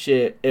same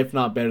shit, if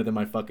not better than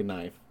my fucking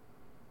knife.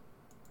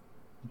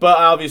 But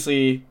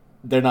obviously,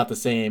 they're not the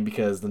same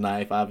because the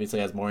knife obviously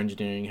has more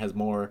engineering, has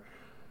more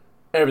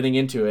everything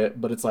into it.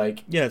 But it's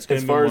like, Yeah, it's going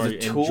as to be far more as a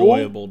tool,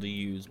 enjoyable to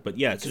use. But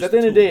yeah, it's because just at the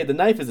end a of the day, tool. the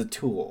knife is a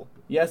tool.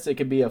 Yes, it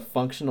could be a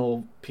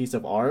functional piece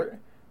of art,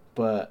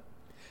 but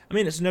I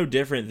mean, it's no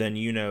different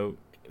than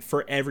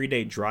for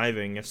everyday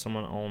driving. If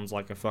someone owns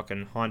like a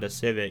fucking Honda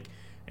Civic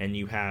and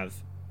you have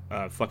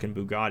a fucking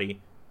Bugatti,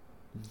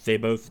 they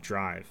both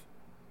drive.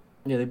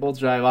 yeah, they both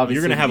drive. Obviously,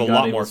 You're gonna have a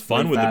lot Bugatti more was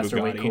fun way with the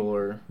faster, way Bugatti.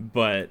 cooler.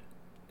 But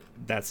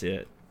that's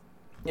it.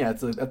 Yeah, at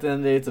the end of the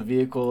day, it's a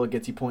vehicle. It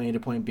gets you point A to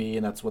point B,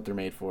 and that's what they're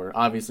made for.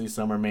 Obviously,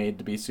 some are made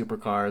to be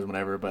supercars,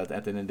 whatever. But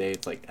at the end of the day,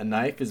 it's like a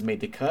knife is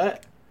made to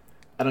cut.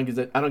 I don't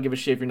give a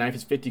shit if your knife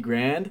is 50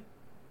 grand.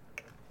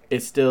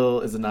 It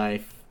still is a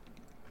knife,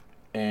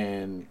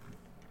 and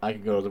I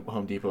could go to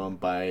Home Depot and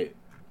buy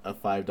a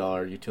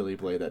 $5 utility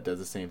blade that does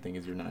the same thing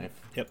as your knife.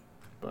 Yep.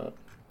 But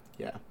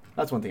yeah,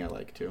 that's one thing I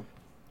like too.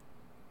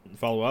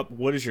 Follow up.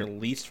 What is your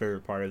least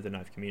favorite part of the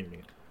knife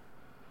community?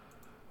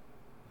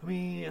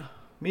 Me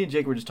and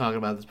Jake were just talking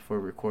about this before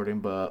recording,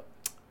 but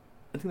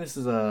I think this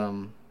is I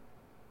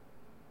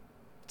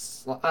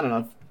don't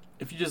know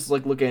if you just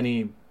like look at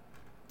any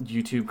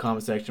YouTube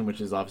comment section,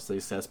 which is obviously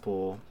a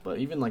cesspool, but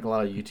even like a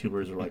lot of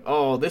YouTubers are like,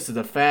 "Oh, this is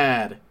a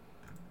fad."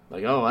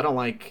 Like, "Oh, I don't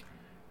like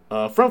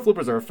front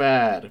flippers are a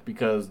fad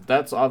because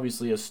that's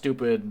obviously a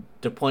stupid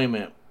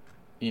deployment,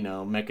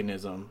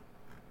 mechanism."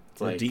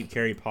 It's Or like deep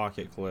carry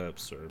pocket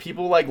clips, or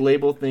people like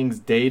label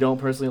things they don't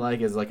personally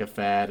like as like a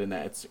fad and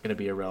that it's gonna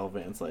be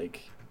irrelevant. It's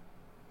like,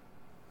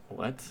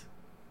 what?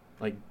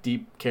 Like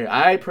deep carry.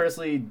 I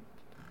personally,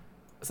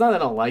 it's not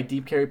that I don't like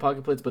deep carry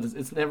pocket plates, but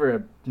it's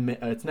never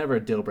a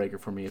deal breaker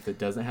for me if it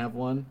doesn't have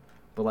one.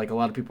 But like a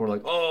lot of people are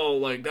like, oh,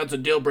 like that's a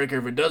deal breaker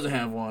if it doesn't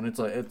have one. It's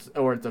like it's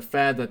a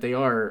fad that they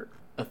are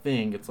a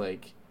thing. It's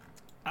like,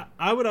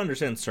 I would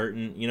understand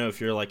certain, if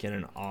you're like in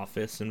an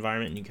office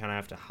environment and you kind of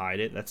have to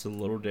hide it, that's a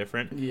little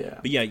different. yeah,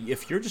 But yeah,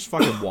 if you're just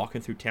fucking walking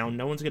through town,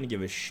 no one's gonna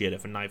give a shit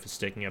if a knife is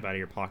sticking up out of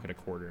your pocket a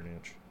quarter an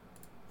inch.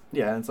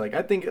 yeah. It's like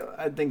I think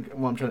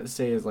what I'm trying to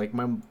say is like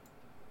my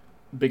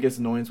biggest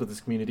annoyance with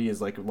this community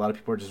is like a lot of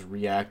people are just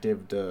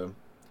reactive to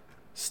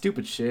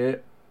stupid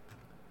shit,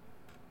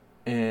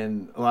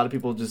 and a lot of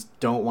people just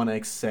don't want to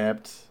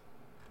accept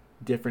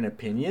different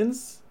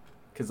opinions.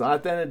 Because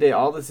at the end of the day,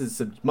 all this is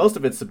most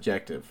of it's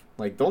subjective.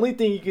 Like the only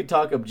thing you could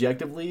talk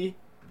objectively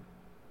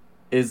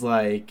is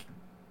like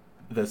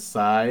the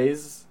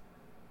size,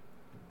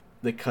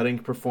 the cutting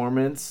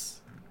performance.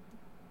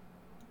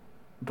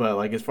 But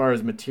like as far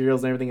as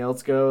materials and everything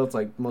else go, it's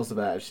like most of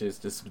that shit is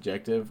just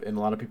subjective, and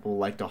a lot of people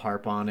like to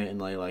harp on it and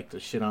they like to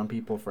shit on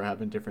people for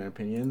having different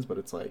opinions. But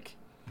it's like,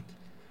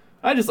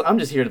 I'm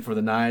just here for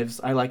the knives.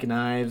 I like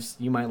knives.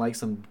 You might like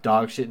some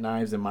dog shit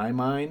knives in my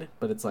mind,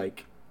 but it's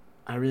like,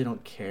 I really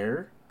don't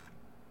care.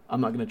 I'm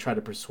not gonna try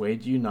to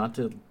persuade you not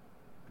to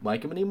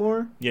like them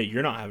anymore. Yeah,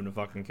 you're not having to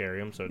fucking carry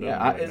them, so it doesn't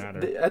Yeah, really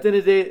matter. at the end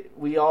of the day,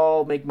 we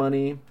all make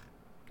money.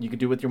 You could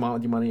do with your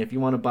money. If you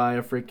want to buy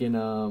a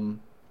freaking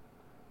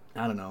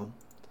I don't know,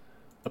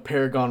 a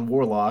Paragon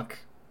Warlock,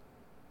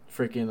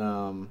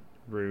 freaking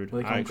Rude. what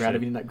do they call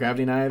them?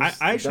 Gravity knives.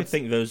 I actually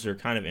think those are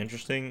kind of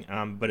interesting.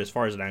 But as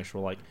far as an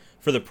actual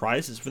for the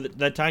prices,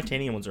 the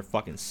titanium ones are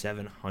fucking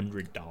 $700.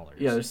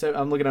 Yeah,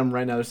 I'm looking at them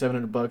right now. They're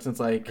 $700, and it's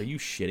like, Are you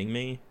shitting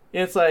me?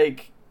 it's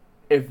like,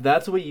 if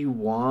that's what you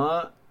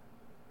want,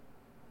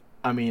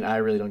 I mean, I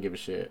really don't give a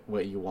shit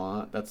what you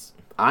want.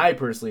 I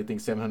personally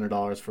think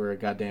 $700 for a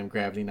goddamn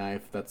gravity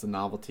knife that's a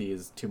novelty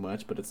is too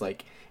much. But it's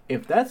like,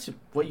 if that's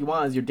what you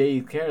want as your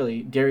daily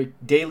carry,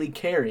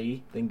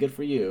 then good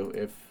for you.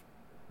 If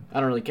I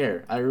don't really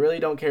care. I really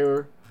don't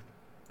care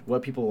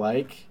what people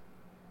like.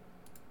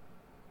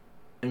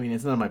 I mean,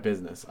 it's none of my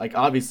business. Like,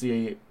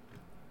 obviously,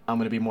 I'm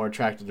going to be more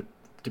attracted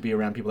to be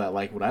around people that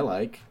like what I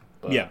like.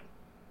 But Yeah.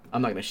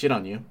 I'm not going to shit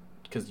on you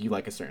because you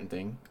like a certain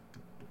thing.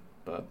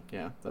 But,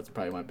 yeah, that's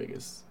probably my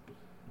biggest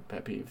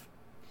pet peeve.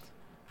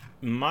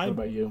 My What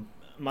about you?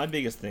 my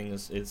biggest thing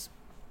is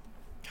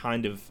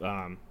kind of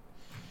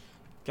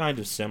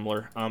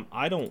similar.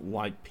 I don't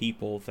like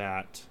people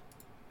that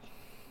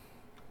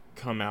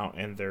come out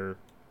and they're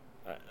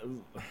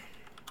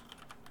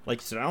like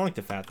you said. I don't like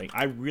the fat thing.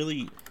 I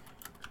really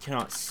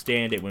cannot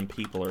stand it when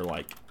people are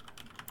like,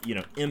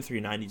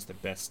 M390 is the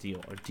best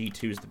steel or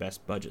D2 is the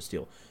best budget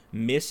steel.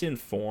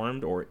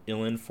 Misinformed or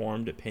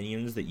ill-informed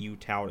opinions that you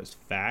tout as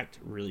fact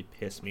really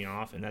piss me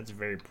off, and that's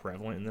very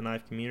prevalent in the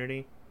knife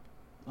community.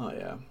 Oh,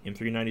 yeah.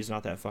 M390 is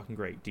not that fucking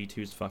great. D2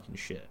 is fucking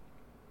shit.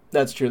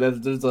 That's true.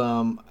 There's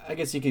I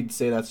guess you could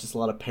say that's just a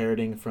lot of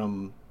parroting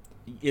from...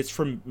 It's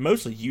from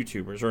mostly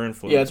YouTubers or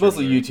influencers. Yeah, it's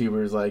mostly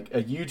YouTubers. Like,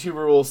 a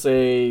YouTuber will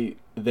say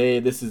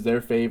this is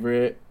their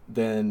favorite,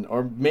 then...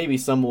 Or maybe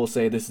some will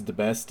say this is the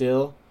best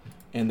still,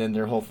 and then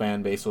their whole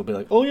fan base will be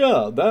like, oh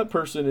yeah, that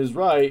person is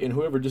right, and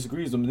whoever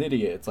disagrees with them is an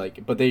idiot. It's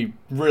like... But they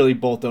really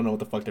both don't know what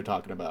the fuck they're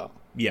talking about.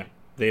 Yeah,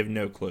 they have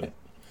no clue.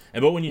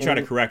 But when you try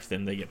to correct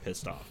them, they get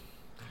pissed off.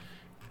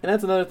 And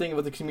that's another thing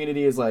with the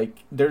community is,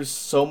 like, there's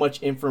so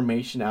much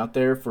information out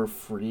there for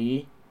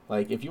free.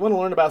 Like, if you want to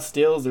learn about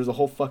stills, there's a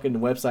whole fucking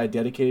website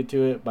dedicated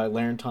to it by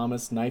Laren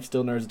Thomas,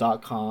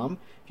 knifestillnerds.com.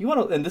 If you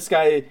want to, and this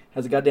guy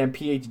has a goddamn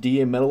PhD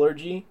in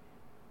metallurgy.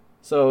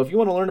 So if you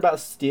want to learn about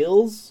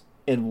stills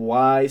and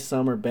why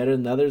some are better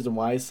than others and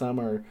why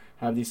some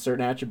have these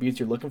certain attributes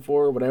you're looking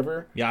for or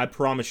whatever. Yeah, I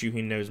promise you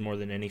he knows more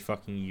than any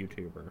fucking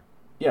YouTuber.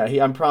 Yeah,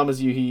 I promise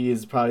you he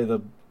is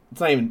probably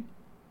it's not even...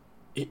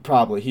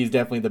 He's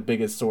definitely the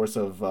biggest source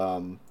of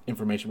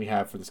information we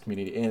have for this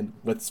community, and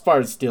as far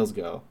as stills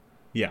go.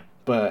 Yeah.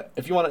 But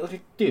if you want to,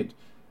 dude,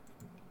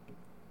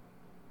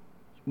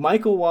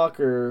 Michael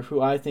Walker, who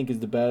I think is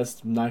the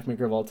best knife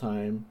maker of all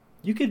time,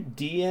 you could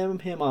DM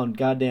him on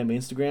goddamn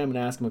Instagram and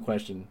ask him a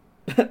question,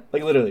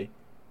 like literally,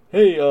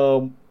 hey,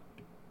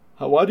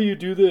 why do you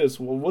do this?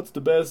 Well, what's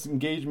the best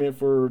engagement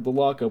for the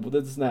lockup? Well,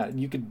 this and that. And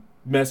you could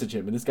message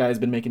him, and this guy has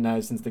been making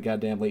knives since the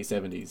goddamn late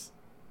 70s.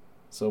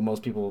 So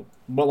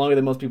longer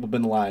than most people have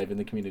been alive in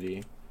the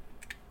community.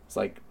 It's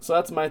like, so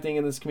that's my thing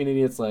in this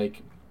community. It's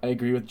like, I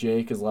agree with Jay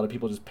because a lot of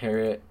people just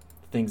parrot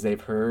things they've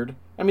heard.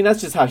 I mean,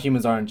 that's just how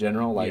humans are in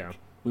general. Like,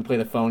 we play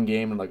the phone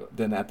game and like,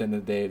 then at the end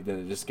of the day, then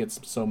it just gets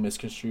so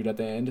misconstrued at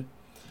the end.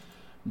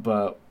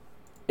 But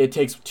it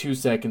takes 2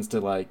 seconds to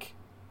like,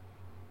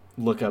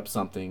 look up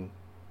something,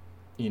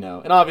 And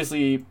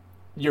obviously,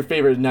 your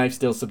favorite knife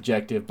still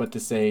subjective, but to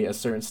say a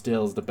certain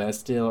still is the best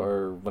still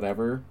or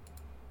whatever,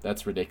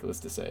 that's ridiculous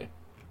to say.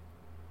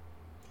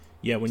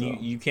 Yeah, when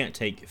you can't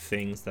take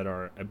things that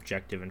are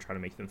objective and try to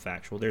make them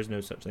factual. There's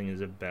no such thing as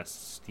a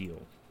best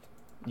steel.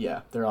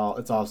 Yeah,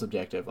 it's all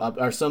subjective.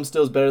 Are some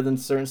stills better than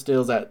certain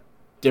stills at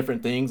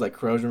different things like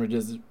corrosion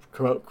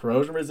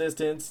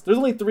resistance? There's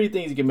only 3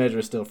 things you can measure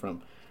a still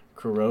from: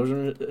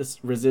 corrosion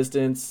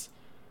resistance,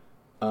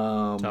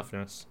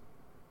 toughness,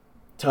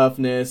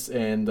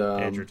 and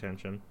edge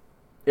retention.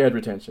 Edge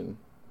retention.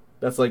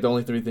 That's like the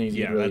only 3 things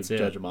you can really that's it.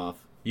 Judge them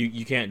off.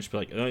 You can't just be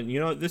like,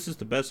 this is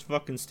the best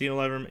fucking steel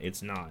ever.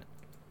 It's not.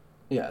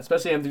 Yeah,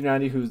 especially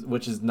M390,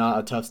 which is not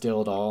a tough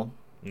steel at all.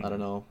 Mm-hmm. I don't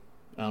know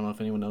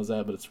if anyone knows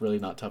that, but it's really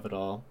not tough at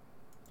all.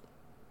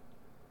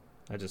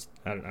 I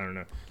don't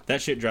know.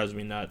 That shit drives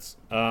me nuts.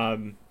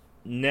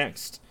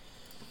 Next,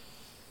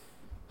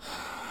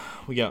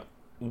 we got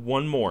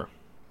one more.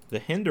 The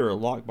Hinder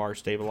lock bar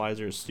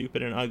stabilizer is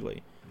stupid and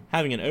ugly.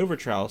 Having an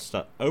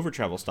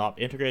overtravel stop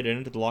integrated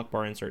into the lock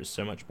bar insert is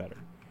so much better.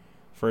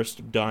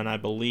 First done, I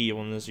believe,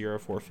 on the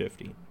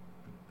 0450.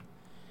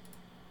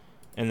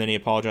 And then he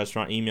apologized for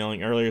not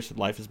emailing earlier, said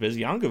life is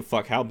busy. I don't give a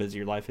fuck how busy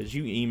your life is.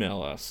 You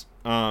email us.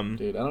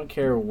 Dude, I don't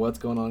care what's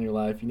going on in your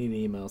life. You need to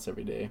email us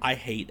every day. I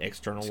hate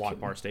external lock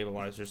bar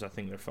stabilizers. I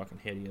think they're fucking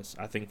hideous.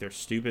 I think they're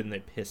stupid and they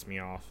piss me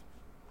off.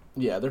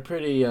 Yeah, they're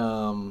pretty, they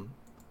don't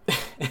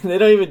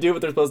even do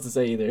what they're supposed to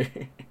say either.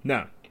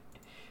 No.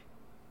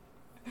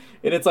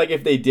 And it's like,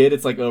 if they did,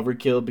 it's like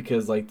overkill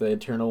because like the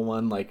internal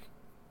one like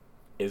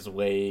is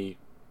way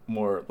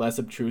less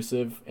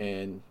obtrusive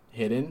and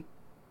hidden.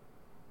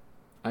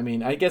 I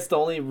mean, I guess the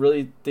only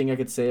really thing I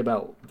could say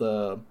about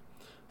the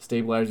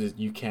stabilizers is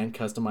you can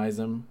customize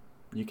them.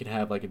 You can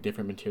have like a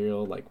different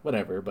material, like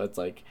whatever. But it's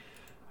like,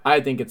 I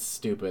think it's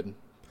stupid.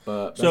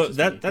 But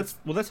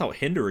that's how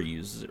Hinder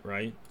uses it,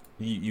 right?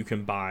 You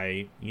can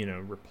buy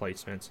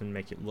replacements and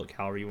make it look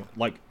however you want.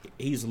 Like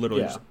he's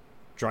literally just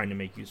trying to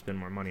make you spend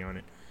more money on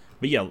it.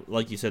 But yeah,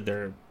 like you said,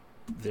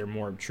 they're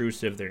more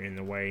obtrusive. They're in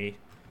the way.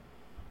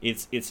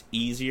 It's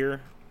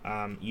easier.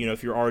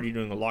 If you're already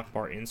doing a lock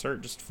bar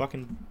insert, just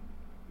fucking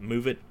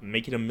move it,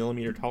 make it a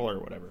millimeter taller or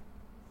whatever.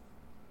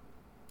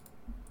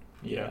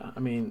 Yeah,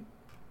 I mean,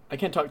 I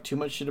can't talk too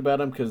much shit about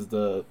them because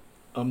the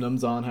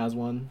Umnumzon has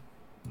one,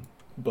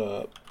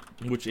 but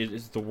which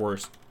is the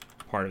worst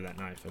part of that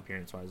knife,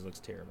 appearance-wise, looks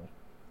terrible.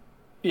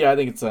 Yeah, I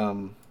think it's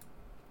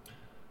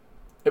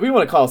if we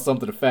want to call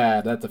something a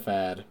fad, that's a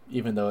fad,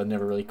 even though it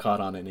never really caught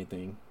on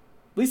anything.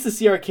 At least the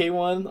CRK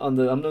one on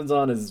the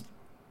Ununzon is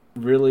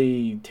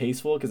really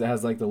tasteful because it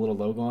has like the little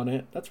logo on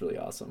it. That's really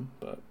awesome.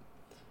 But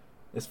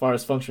as far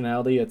as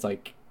functionality, it's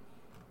like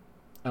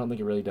I don't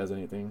think it really does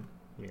anything.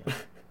 Yeah.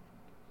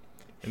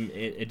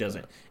 It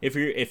doesn't.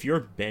 If you're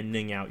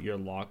bending out your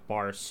lock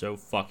bar so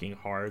fucking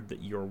hard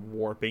that you're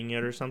warping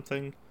it or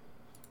something,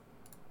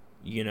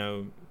 you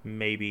know,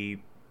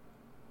 maybe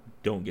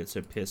don't get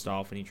so pissed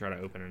off when you try to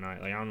open a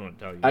knife. Like, I don't know what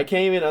to tell you. I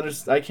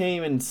can't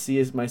even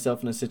see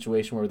myself in a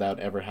situation where that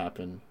would ever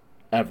happen,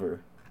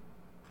 ever.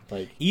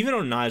 Like, even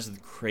on knives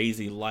with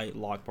crazy light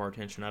lock bar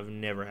tension, I've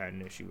never had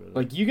an issue with it.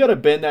 Like, you gotta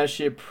bend that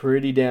shit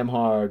pretty damn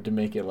hard to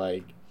make it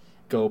like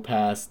go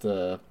past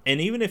the.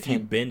 And even if you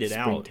bend it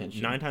out,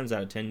 tension. 9 times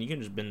out of 10, you can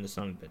just bend the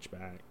son of a bitch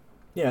back.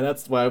 Yeah,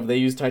 that's why they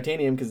use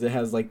titanium, because it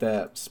has like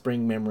that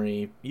spring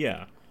memory.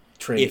 Yeah.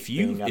 Trait if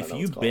you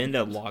thing, bend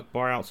a lock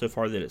bar out so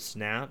far that it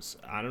snaps,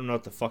 I don't know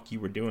what the fuck you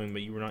were doing,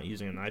 but you were not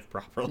using a knife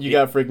properly. You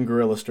got freaking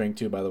gorilla strength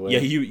too, by the way. Yeah,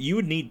 you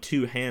would need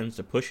 2 hands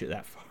to push it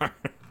that far.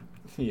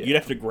 Yeah. You'd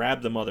have to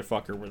grab the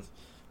motherfucker with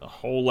the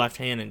whole left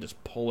hand and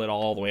just pull it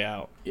all the way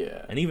out.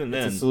 Yeah. And even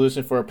then, it's a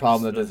solution for a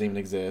problem that doesn't even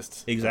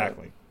exist.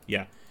 Exactly.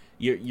 Yeah.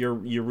 You're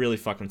really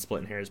fucking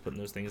splitting hairs putting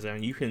those things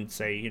down. You can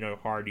say, you know,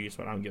 hard use,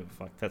 but I don't give a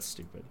fuck. That's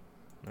stupid.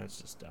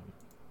 That's just dumb.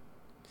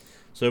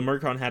 So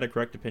Mercon had a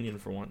correct opinion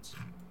for once.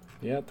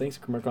 Yeah, thanks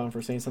Mercon for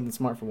saying something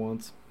smart for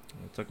once.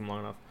 It took him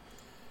long enough.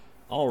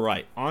 All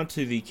right, on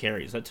to the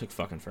carries. That took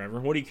fucking forever.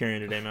 What are you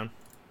carrying today, man?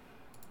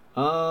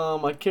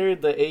 I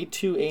carried the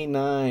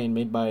A2A9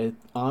 made by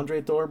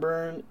Andre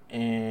Thorburn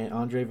and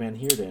Andre Van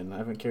Heerden. I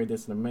haven't carried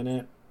this in a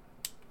minute.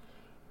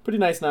 Pretty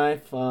nice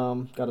knife.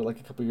 Got it like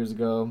a couple years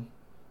ago.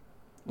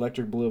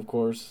 Electric blue, of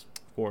course.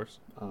 Of course.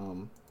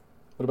 What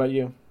about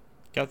you?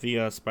 Got the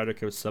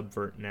Spyderco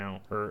Subvert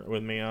now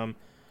with me.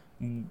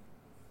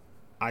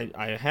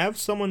 I have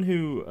someone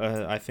who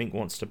I think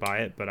wants to buy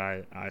it, but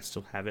I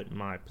still have it in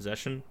my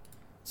possession.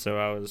 So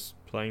I was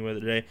playing with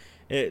it today.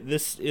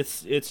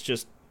 It's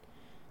just,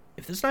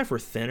 if this knife were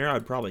thinner,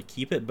 I'd probably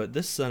keep it. But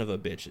this son of a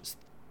bitch is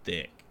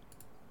thick.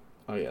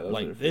 Oh yeah,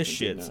 like this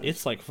shit's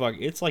it's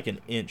like an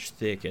inch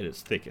thick at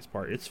its thickest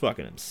part. It's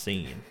fucking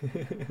obscene.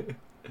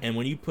 And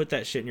when you put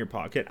that shit in your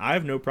pocket, I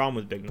have no problem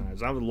with big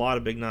knives. I have a lot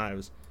of big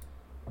knives,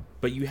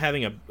 but you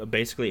having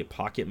basically a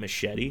pocket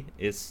machete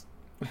is,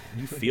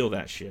 you feel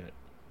that shit.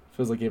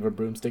 Feels like you have a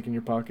broomstick in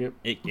your pocket.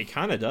 It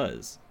kind of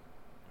does.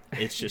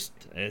 It's too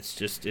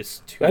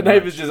that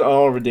knife is just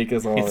all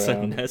ridiculous all it's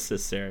around.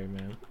 Unnecessary,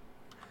 man.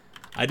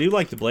 I do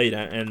like the blade,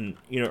 and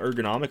you know,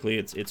 ergonomically,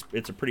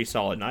 it's a pretty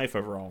solid knife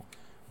overall.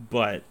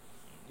 But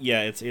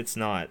yeah, it's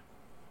not.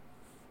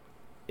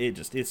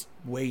 It's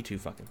way too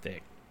fucking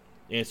thick.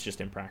 It's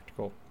just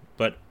impractical.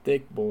 But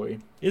thick boy.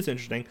 It's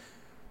interesting.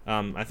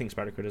 I think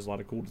Spyderco does a lot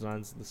of cool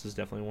designs. This is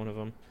definitely one of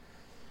them.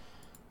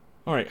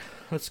 All right,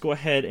 let's go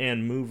ahead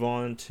and move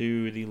on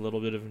to the little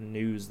bit of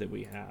news that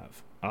we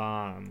have.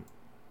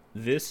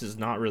 This is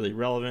not really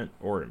relevant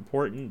or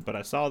important, but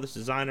I saw this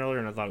design earlier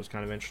and I thought it was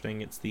kind of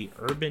interesting. It's the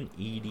Urban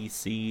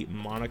EDC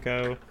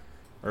Monaco.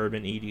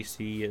 Urban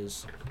EDC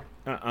is,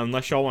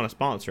 unless y'all want to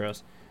sponsor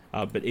us,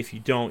 but if you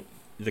don't,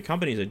 the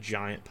company's a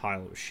giant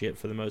pile of shit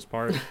for the most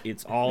part.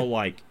 It's all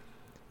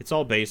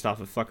based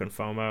off of fucking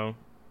FOMO.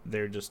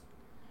 They're just,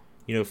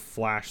 you know,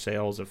 flash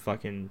sales of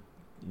fucking.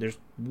 There's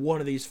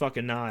one of these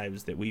fucking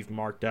knives that we've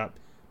marked up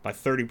by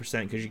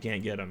 30% because you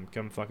can't get them.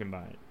 Come fucking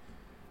buy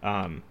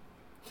it.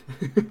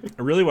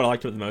 Really, what I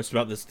liked the most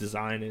about this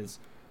design is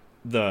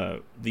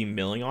the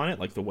milling on it,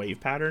 like the wave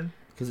pattern,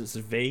 because it's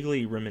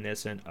vaguely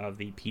reminiscent of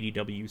the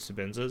PDW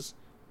Sabenzas,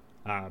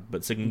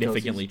 but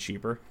significantly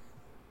cheaper.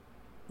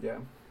 Yeah.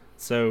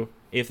 So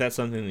if that's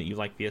something that you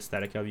like the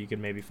aesthetic of, you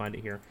can maybe find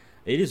it here.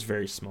 It is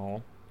very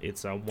small.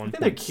 It's a 1.7. I think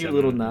they're cute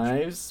little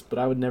knives, but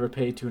I would never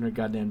pay $200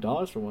 goddamn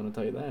for one. I'll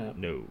tell you that.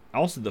 No.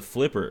 Also, the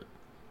flipper,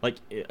 like,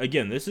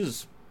 again, this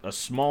is a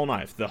small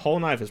knife. The whole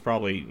knife is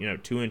probably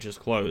 2 inches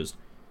closed.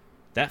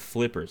 That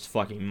flipper is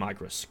fucking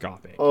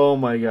microscopic. Oh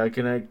my god!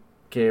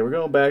 Okay, we're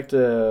going back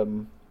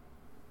to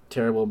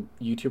terrible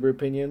YouTuber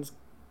opinions.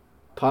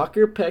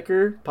 Pocket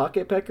Pecker Fuck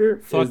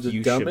is the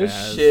you, dumbest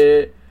Shabazz.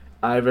 shit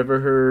I've ever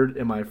heard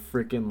in my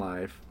freaking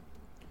life.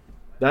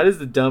 That is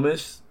the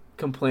dumbest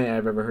complaint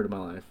I've ever heard in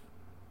my life.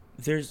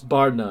 There's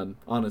bar none,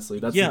 honestly.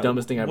 That's the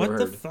dumbest thing I've ever heard.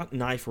 What the fuck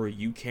knife were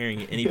you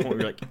carrying at any point where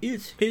you're like,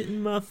 it's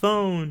hitting my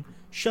phone?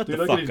 Shut Dude,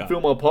 the I fuck can up.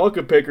 feel my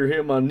pocket pecker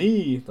hit my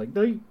knee. Like,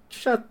 no,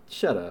 shut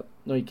up.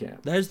 No, you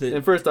can't. That is the.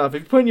 And first off,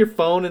 if you're putting your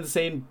phone in the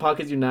same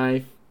pocket as your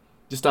knife,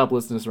 just stop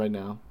listening to this right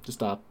now. Just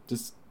stop.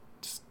 Just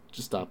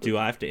stop. Do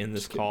I have to end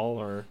this call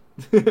or?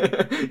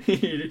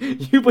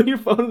 You put your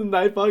phone in the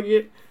knife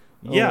pocket?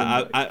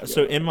 Yeah, Oh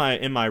so in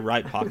my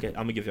right pocket,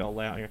 I'm gonna give you all a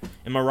layout here.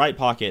 In my right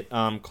pocket,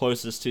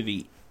 closest to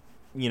the,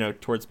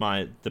 towards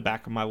the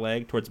back of my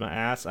leg, towards my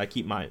ass, I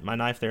keep my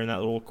knife there in that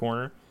little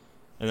corner,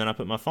 and then I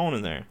put my phone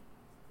in there.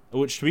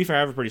 which to be fair, I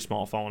have a pretty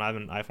small phone. I have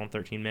an iPhone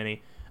 13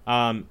 mini.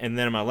 And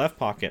then in my left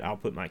pocket, I'll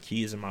put my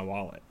keys in my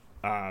wallet.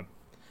 I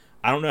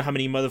don't know how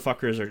many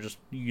motherfuckers are just,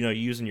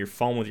 using your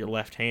phone with your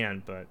left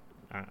hand, but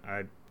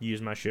I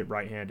use my shit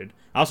right-handed.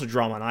 I also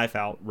draw my knife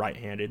out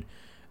right-handed.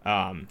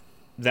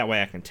 That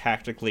way I can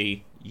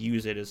tactically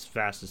use it as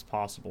fast as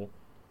possible.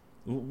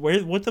 Where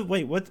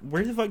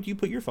the fuck do you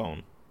put your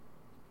phone?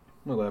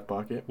 My left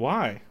pocket.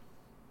 Why?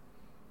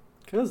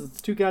 Because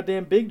it's too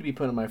goddamn big to be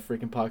put in my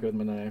freaking pocket with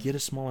my knife. Get a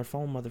smaller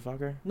phone,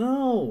 motherfucker.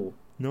 No.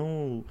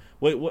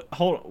 Wait, what?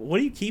 Hold on. What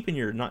do you keep in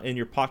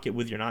your pocket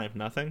with your knife?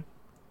 Nothing?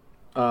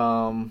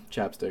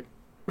 Chapstick.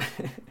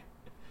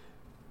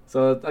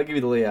 So I'll give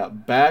you the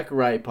layout. Back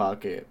right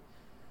pocket.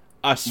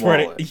 I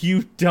swear to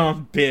you,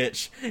 dumb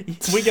bitch.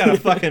 We got a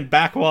fucking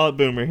back wallet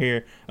boomer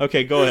here.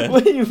 Okay, go ahead.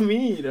 What do you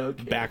mean?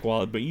 Okay. Back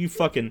wallet, but you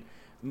fucking...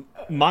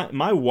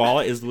 My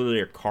wallet is literally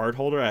a card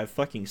holder. I have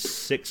fucking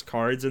 6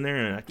 cards in there,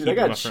 and I keep I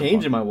got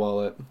change in my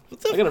wallet.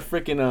 I got a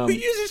freaking Who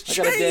uses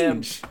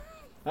change?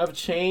 I have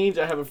change.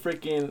 I have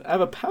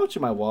a pouch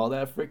in my wallet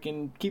that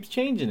freaking keeps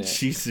changing it.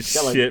 Jesus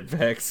shit,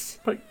 Vex.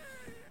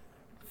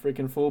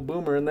 Freaking full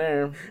boomer in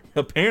there.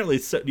 Apparently,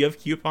 do you have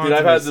coupons? Dude,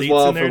 I've had this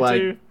wallet for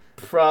too?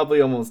 Probably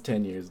almost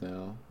 10 years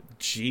now.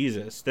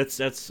 Jesus,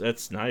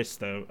 that's nice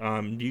though.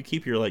 Do you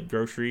keep your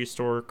grocery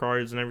store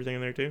cards and everything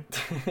in there too?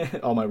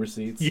 All my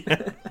receipts.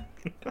 Yeah.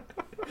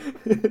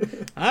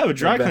 I have a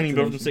dry cleaning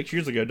bill from 6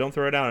 years ago. Don't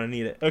throw it out. I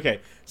need it.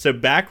 Okay, so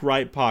back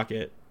right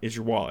pocket is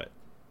your wallet.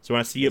 So when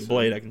I see a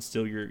blade, I can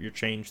steal your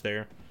change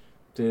there.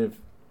 Dude,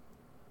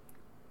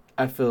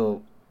 I could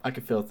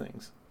feel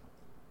things.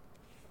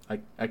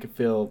 I could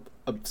feel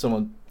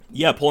someone.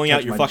 Yeah, pulling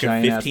out your fucking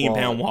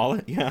 15-pound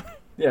wallet. Yeah.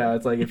 Yeah,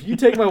 it's like, if you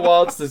take my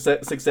wallet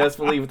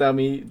successfully without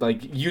me,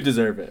 you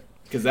deserve it.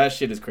 Because that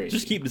shit is crazy.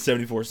 Just keep the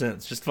 74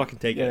 cents. Just fucking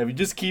take it. Yeah, you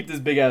just keep this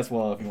big-ass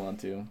wallet if you want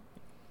to.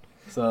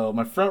 So,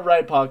 my front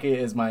right pocket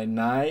is my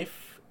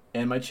knife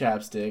and my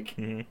chapstick.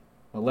 Mm-hmm.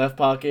 My left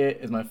pocket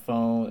is my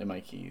phone and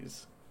my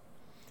keys.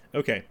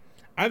 Okay.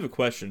 I have a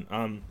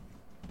question.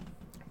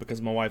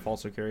 Because my wife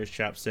also carries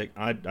chapstick.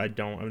 I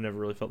don't. I've never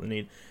really felt the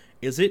need.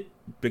 Is it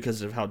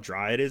because of how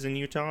dry it is in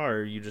Utah,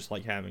 or you just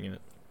like having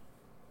it?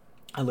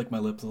 I lick my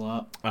lips a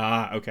lot.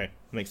 Okay.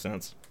 Makes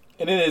sense.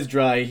 And it is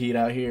dry heat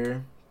out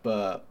here,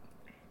 but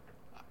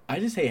I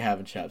just hate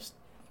having chapped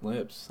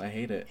lips. I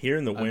hate it. Here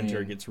in the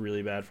winter, it gets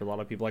really bad for a lot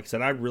of people. Like I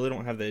said, I really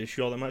don't have the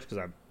issue all that much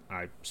because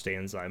I stay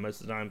inside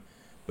most of the time.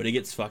 But it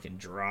gets fucking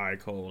dry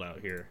cold out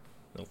here.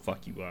 They'll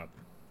fuck you up.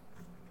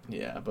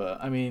 Yeah, but,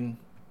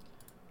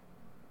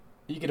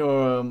 you could,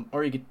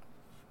 or you could,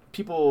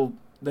 people,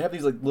 they have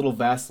these, little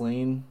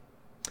Vaseline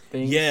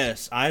things.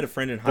 Yes, I had a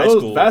friend in high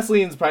school.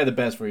 Vaseline's probably the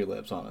best for your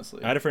lips,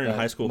 honestly. I had a friend in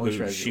high school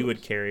who she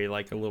would carry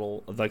the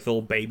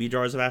little baby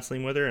jars of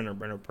Vaseline with her in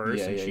her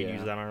purse, and she'd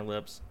use that on her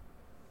lips.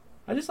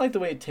 I just like the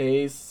way it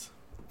tastes.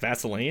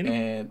 Vaseline?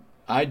 And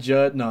I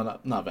judge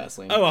not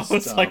Vaseline. Oh, I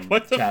was like,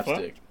 what the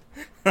chapstick.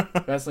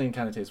 Fuck? Vaseline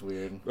kind of tastes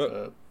weird.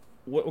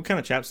 What kind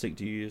of chapstick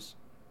do you use?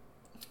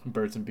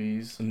 Burt's and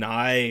Bees.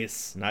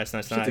 Nice.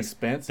 It's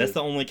expensive. That's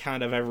the only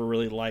kind I've ever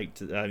really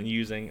liked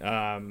using.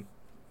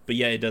 But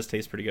yeah, it does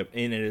taste pretty good,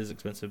 and it is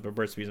expensive. But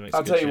Burt's Bees makes.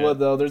 I'll tell you what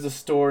though, there's a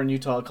store in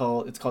Utah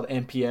called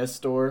MPS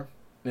store,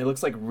 and it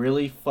looks like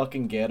really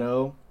fucking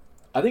ghetto.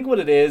 I think what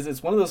it is,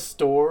 it's one of those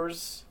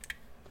stores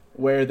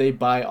where they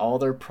buy all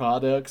their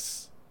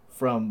products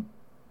from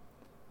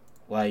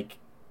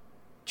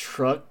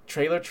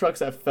trailer trucks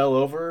that fell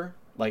over.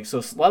 So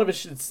a lot of it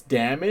shit's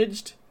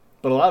damaged,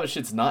 but a lot of it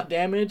shit's not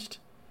damaged.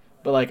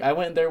 But I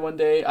went there one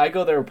day. I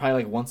go there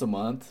probably once a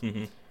month.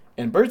 Mm-hmm.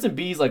 And Burt's and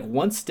Bees,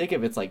 one stick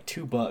of it's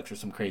 $2 or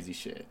some crazy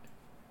shit.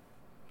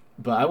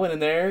 But I went in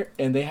there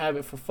and they have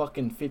it for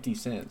fucking 50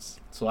 cents.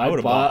 So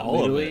I bought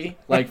literally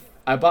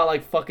I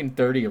bought fucking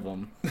 30 of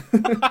them.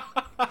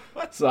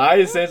 So I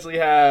essentially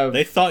have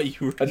they thought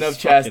you were enough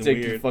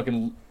chapstick to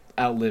fucking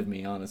outlive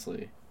me,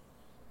 honestly.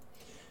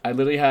 I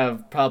literally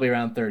have probably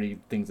around 30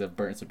 things of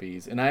Burt's and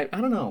Bees. And I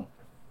don't know.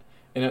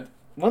 And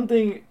one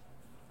thing,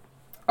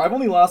 I've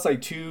only lost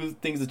 2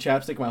 things of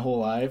chapstick my whole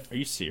life. Are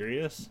you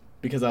serious?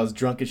 Because I was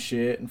drunk as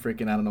shit and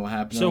freaking I don't know what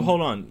happened. So hold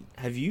on,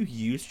 have you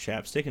used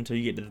chapstick until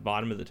you get to the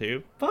bottom of the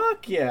tube?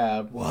 Fuck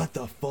yeah! What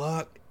the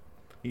fuck?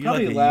 You're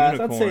probably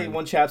I'd say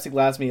one chapstick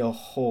lasts me a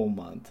whole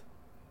month.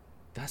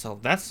 That's a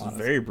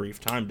very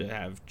brief time to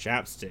have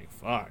chapstick.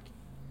 Fuck.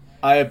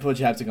 I put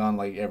chapstick on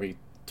every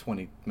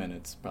 20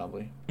 minutes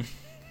probably.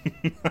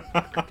 You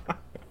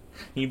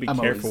need to be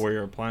careful where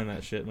you're applying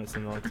that shit. It might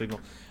send the wrong signal.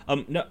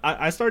 No,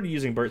 I started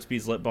using Burt's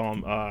Bees lip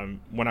balm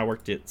when I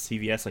worked at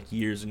CVS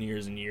years and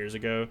years and years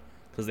ago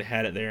because they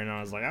had it there, and I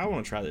was like, I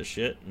want to try this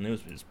shit, and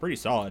it's pretty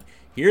solid.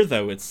 Here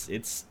though,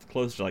 it's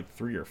close to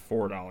 $3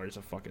 or $4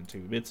 a fucking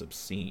tube. It's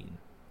obscene.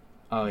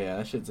 Oh yeah,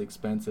 that shit's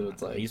expensive.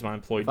 It's he's my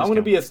employee. If I'm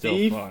gonna be a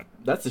thief,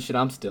 that's the shit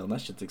I'm stealing.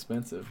 That shit's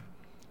expensive.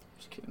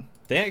 Just kidding.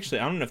 They actually,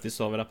 I don't know if they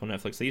still have it up on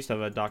Netflix. They used to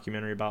have a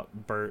documentary about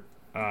Burt.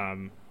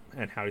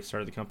 And how he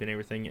started the company and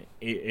everything.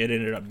 It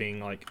ended up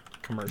being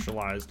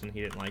commercialized, and he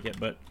didn't like it.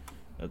 But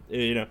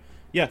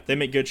yeah, they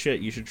make good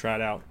shit. You should try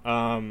it out.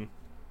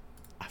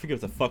 I forget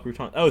what the fuck we were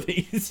talking. Oh,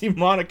 the Easy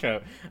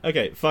Monaco.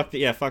 Okay, fuck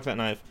that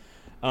knife.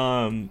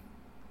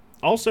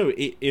 Also,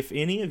 if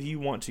any of you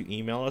want to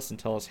email us and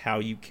tell us how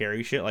you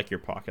carry shit, like your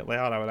pocket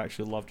layout, I would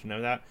actually love to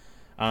know that.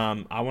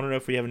 I want to know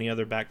if we have any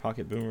other back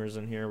pocket boomers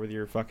in here with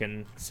your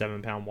fucking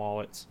 7-pound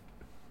wallets.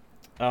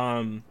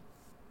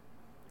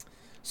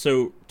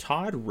 So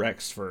Todd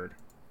Rexford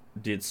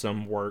did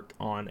some work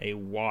on a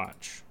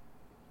watch.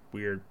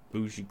 Weird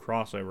bougie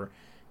crossover.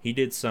 He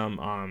did some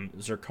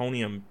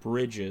zirconium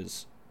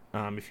bridges.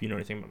 If you know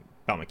anything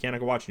about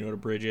mechanical watch, you know what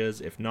a bridge is.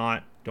 If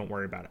not, don't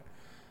worry about it.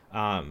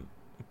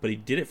 But he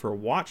did it for a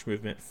watch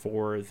movement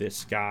for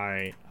this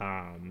guy,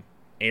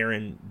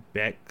 Aaron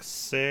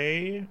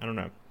Bexay. I don't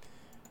know.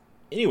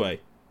 Anyway,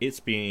 it's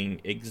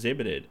being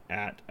exhibited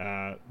at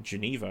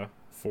Geneva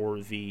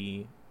for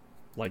the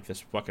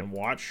this fucking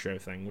watch show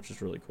thing, which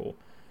is really cool.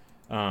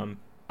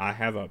 I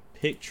have a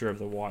picture of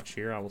the watch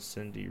here. I will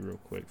send to you real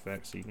quick,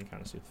 Vex, so you can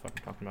kind of see what the fuck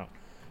I'm talking about.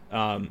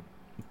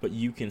 But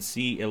you can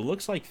see it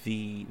looks like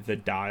the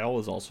dial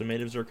is also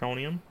made of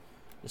zirconium.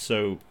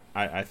 So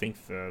I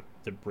think the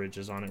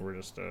bridges on it were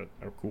just a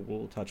cool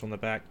little touch on the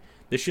back.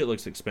 This shit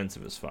looks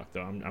expensive as fuck,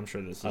 though. I'm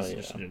sure this is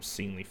just an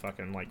obscenely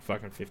fucking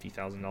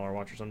 $50,000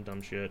 watch or some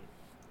dumb shit.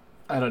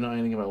 I don't know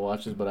anything about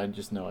watches, but I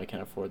just know I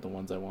can't afford the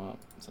ones I want.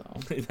 So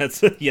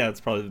that's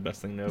probably the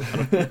best thing to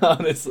know.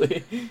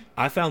 Honestly,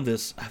 I found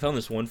this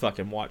one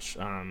fucking watch.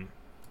 I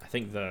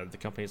think the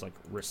company is like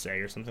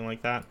Resay or something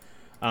like that.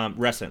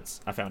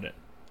 Resence. I found it.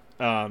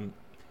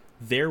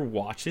 Their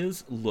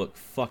watches look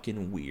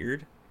fucking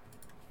weird.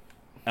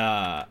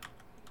 Let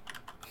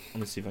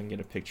me see if I can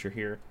get a picture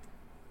here.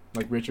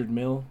 Like Richard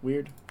Mille,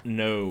 weird?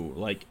 No,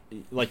 like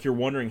you're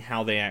wondering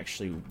how they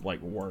actually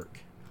work.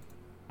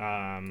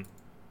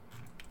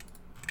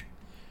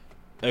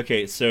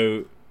 Okay,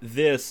 so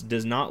this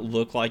does not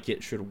look like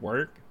it should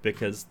work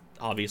because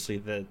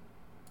obviously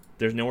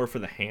there's nowhere for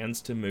the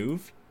hands to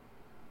move.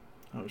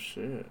 Oh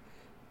shit.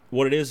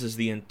 What it is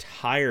the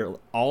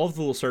all of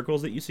the little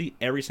circles that you see,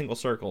 every single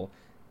circle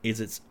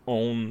is its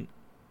own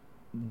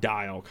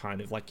dial,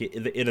 kind of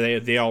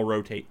they all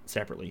rotate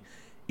separately.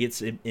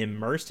 It's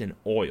immersed in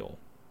oil.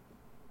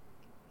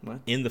 What?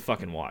 In the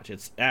fucking watch.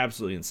 It's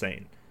absolutely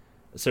insane.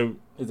 So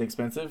is it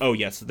expensive? Oh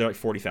yes, they're like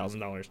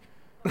 $40,000.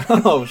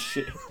 Oh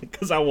shit.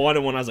 Because I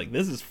wanted one. I was like,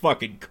 this is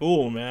fucking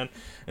cool, man.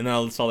 And then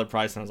I saw the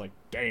price and I was like,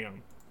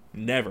 damn,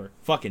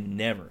 fucking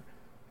never.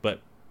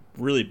 But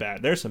really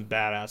bad. There's some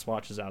badass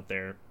watches out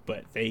there,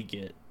 but they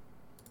get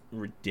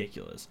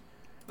ridiculous.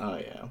 Oh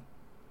yeah.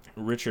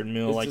 Richard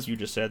Mille, you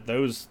just said,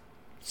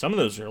 some of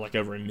those are like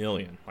over $1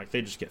 million. Like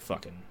they just get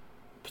fucking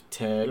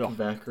Patek,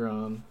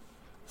 Vacheron.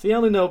 See, I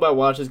only know about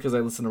watches because I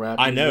listen to rap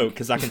music. I know,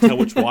 because I can tell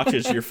which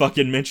watches you're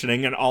fucking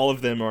mentioning, and all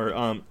of them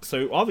are.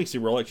 So obviously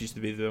Rolex used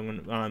to be the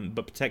one,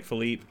 but Patek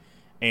Philippe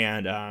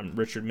and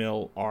Richard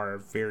Mille are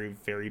very,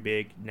 very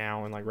big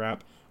now in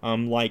rap.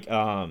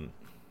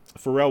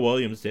 Pharrell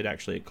Williams did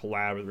actually a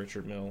collab with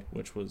Richard Mille,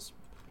 which was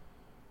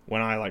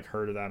when I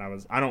heard of that.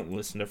 I don't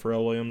listen to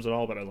Pharrell Williams at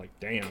all, but I was like,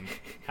 damn,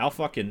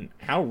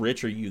 how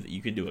rich are you that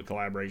you can do a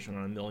collaboration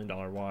on $1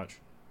 million watch?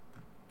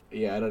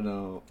 Yeah, I don't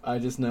know. I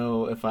just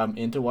know if I'm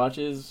into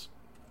watches,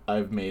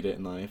 I've made it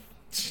in life.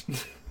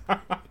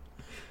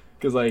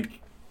 Because,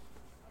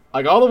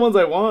 all the ones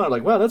I want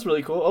are wow, that's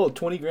really cool. Oh,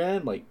 20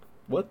 grand?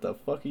 What the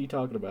fuck are you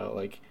talking about?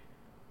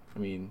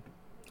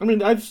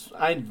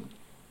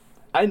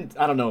 I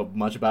don't know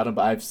much about them,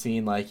 but I've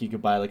seen, you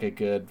could buy, a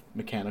good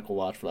mechanical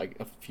watch for,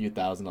 a few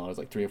 $1,000s,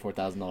 $3,000 or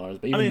 $4,000.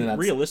 But even then,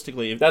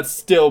 realistically... that's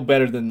still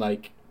better than,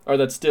 or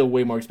that's still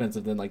way more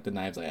expensive than the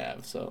knives I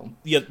have. So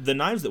yeah, the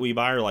knives that we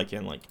buy are in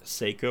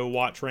Seiko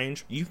watch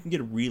range. You can get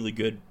a really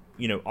good,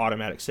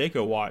 automatic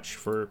Seiko watch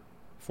for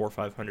 $400 or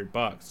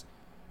 $500,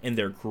 and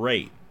they're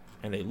great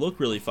and they look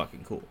really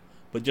fucking cool.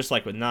 But just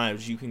like with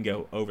knives, you can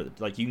go over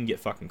you can get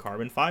fucking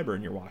carbon fiber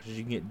in your watches.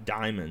 You can get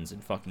diamonds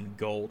and fucking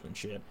gold and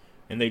shit,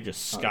 and they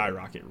just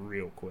skyrocket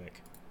real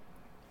quick.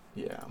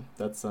 Yeah,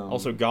 that's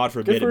also God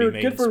forbid it be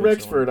made good for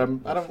Rexford. I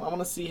want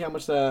to see how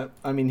much that.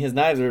 I mean, his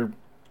knives are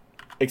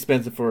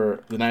expensive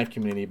for the knife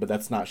community, but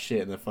that's not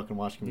shit in the fucking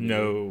watch community.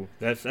 No,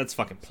 that's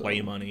fucking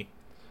play money.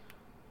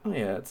 Oh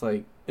yeah,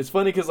 it's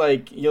funny because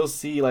you'll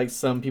see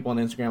some people on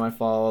Instagram I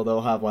follow,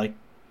 they'll have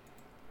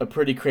a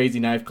pretty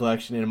crazy knife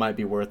collection and it might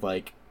be worth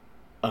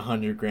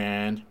 $100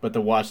 grand, but the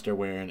watch they're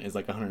wearing is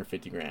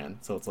 $150 grand.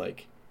 So it's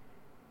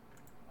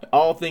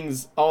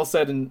all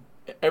said and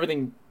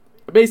everything.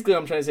 Basically, what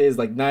I'm trying to say is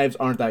knives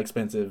aren't that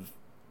expensive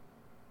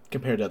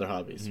compared to other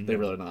hobbies. No. They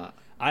really are not.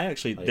 I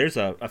actually there's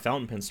a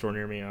fountain pen store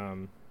near me,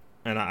 and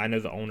I know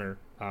the owner.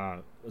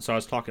 So I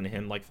was talking to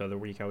him the other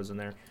week I was in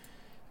there,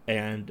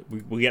 and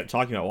we got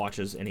talking about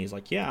watches, and he's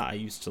like, yeah, I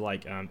used to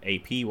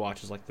AP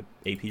watches,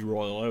 the AP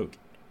Royal Oak.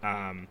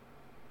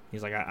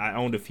 He's like, I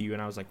owned a few,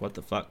 and I was like, what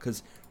the fuck?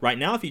 Because right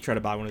now, if you try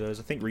to buy one of those,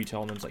 I think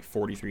retail them's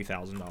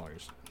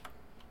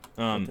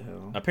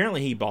 $43,000.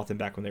 Apparently he bought them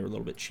back when they were a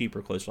little bit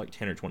cheaper, close to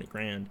 10 or 20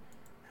 grand.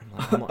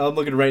 I'm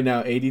looking right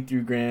now.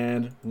 83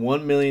 grand,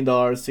 $1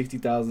 million,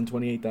 60,000,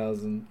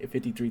 28,000,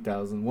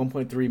 53,000,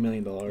 $1.3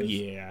 million.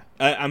 Yeah,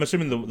 I'm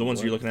assuming the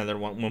ones you're looking at, they're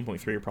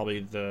 1.3 are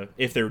probably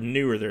if they're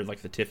newer, they're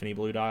like the Tiffany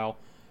blue dial.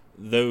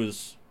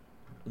 Those,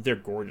 they're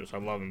gorgeous. I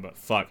love them, but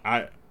fuck,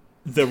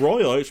 the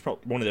Royal Oak's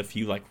probably one of the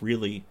few like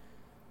really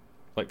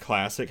like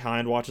classic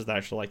high-end watches that I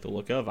actually like the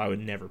look of. I would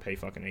never pay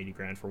fucking 80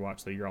 grand for a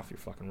watch, so you're off your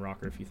fucking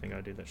rocker if you think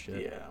I do that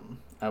shit. Yeah,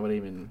 I would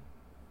even.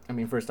 I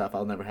mean, first off,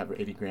 I'll never have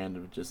 80 grand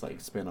to just like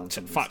spend on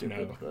something Fuck stupid.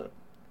 no. But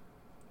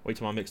Wait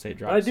till my mixtape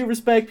drops. I do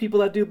respect people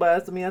that do buy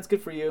it. I mean, that's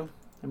good for you.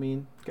 I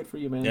mean, good for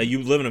you, man. Yeah,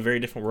 you live in a very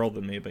different world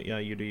than me, but yeah,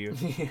 you do you.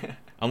 Yeah.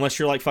 Unless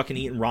you're like fucking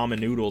eating ramen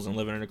noodles and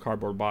living in a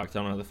cardboard box, I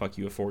don't know how the fuck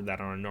you afford that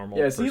on a normal.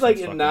 Yeah, see, like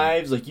in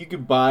knives, like you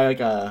could buy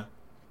like a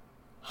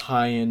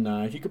high-end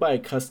knife. You could buy a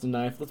custom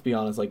knife. Let's be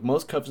honest, like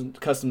most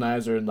custom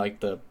knives are in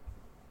like the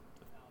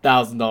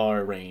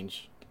 $1,000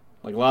 range.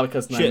 Like a lot of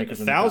custom knife shit, makers.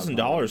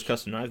 $1,000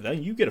 custom knife.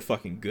 Then you get a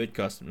fucking good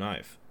custom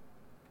knife.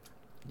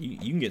 You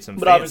can get some.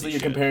 But fancy obviously, you're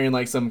shit. comparing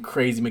like some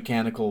crazy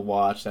mechanical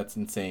watch that's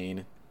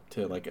insane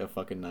to like a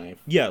fucking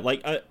knife. Yeah,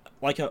 like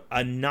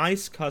a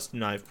nice custom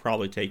knife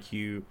probably take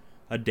you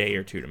a day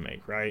or two to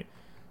make, right?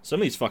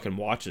 Some of these fucking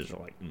watches are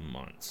like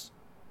months.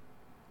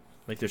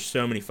 Like there's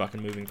so many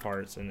fucking moving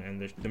parts,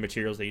 and the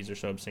materials they use are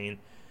so obscene.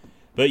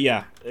 But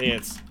yeah,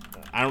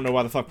 I don't know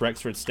why the fuck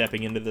Rexford's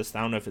stepping into this.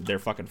 I don't know if they're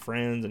fucking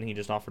friends and he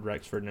just offered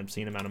Rexford an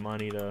obscene amount of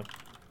money to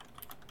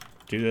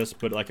do this.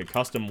 But like a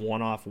custom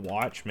one-off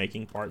watch,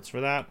 making parts for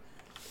that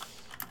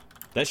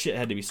shit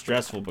had to be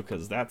stressful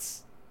because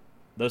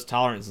those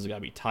tolerances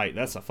gotta be tight.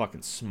 That's a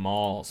fucking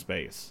small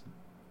space.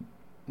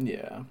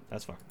 Yeah.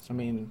 That's fucking I small.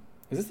 mean,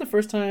 is this the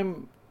first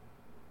time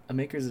a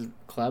maker's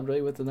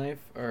collaborated with a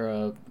knife or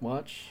a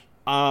watch?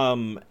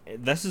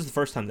 This is the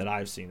first time that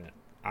I've seen it.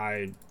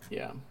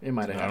 Yeah, it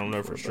might have. I don't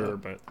know before, for sure,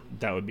 but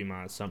that would be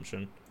my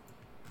assumption.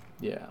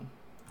 Yeah,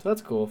 so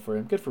that's cool for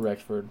him. Good for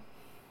Rexford.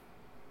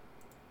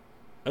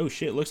 Oh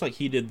shit! Looks like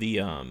he did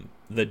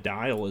the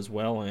dial as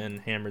well in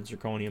hammered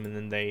zirconium, and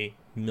then they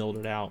milled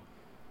it out.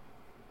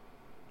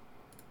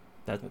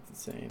 That's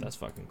insane. That's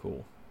fucking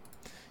cool.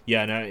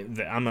 Yeah,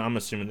 no, I'm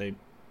assuming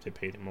they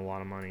paid him a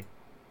lot of money.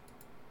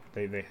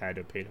 They had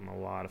to have paid him a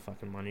lot of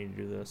fucking money to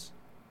do this.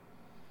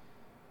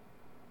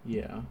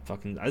 Yeah.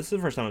 Fucking, this is the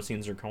first time I've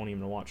seen zirconium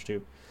in a watch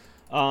too.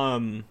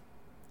 Last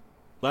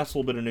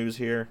little bit of news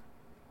here.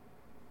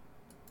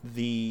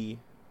 You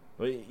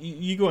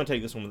go and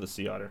take this one with the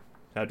Sea Otter.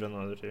 How'd you on the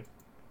other two?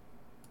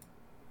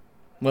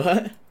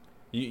 What?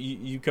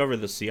 You cover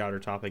the Sea Otter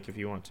topic if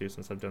you want to,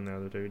 since I've done the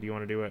other two. Do you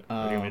want to do it?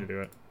 Or do you want me to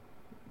do it?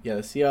 Yeah,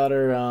 the Sea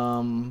Otter.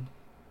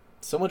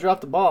 Someone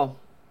dropped the ball.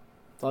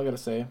 That's all I gotta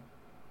say.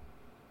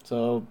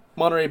 So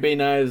Monterey Bay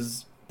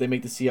Knives, they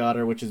make the Sea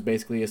Otter, which is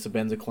basically a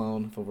Sebenza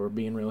clone. If we're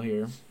being real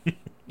here,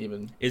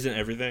 even isn't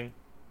everything?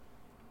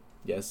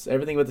 Yes,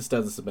 everything with the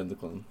studs is a Sebenza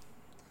clone.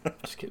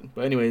 Just kidding.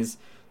 But anyways,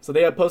 so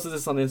they have posted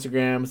this on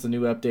Instagram. It's a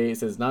new update. It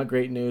says, not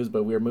great news,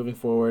 but we are moving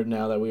forward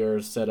now that we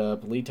are set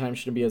up. Lead time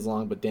shouldn't be as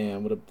long, but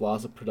damn, what a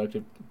loss of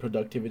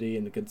productivity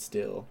and the good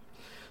still.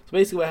 So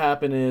basically what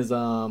happened is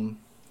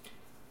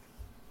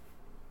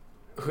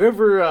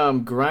whoever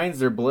grinds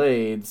their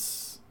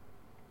blades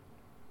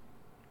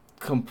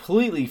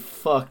completely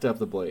fucked up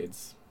the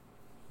blades.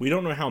 We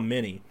don't know how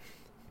many,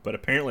 but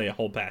apparently a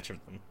whole batch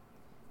of them.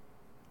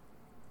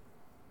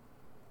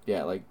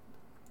 Yeah, like,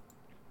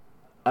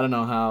 I don't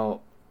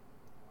know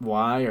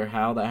why or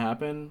how that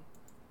happened.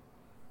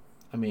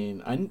 I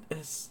mean,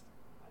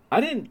 I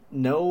didn't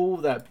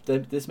know that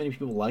this many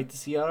people like the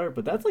Sea Otter,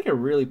 but that's like a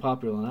really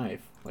popular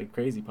knife, like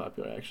crazy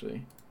popular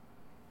actually.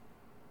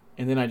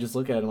 And then I just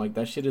look at it and like,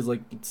 that shit is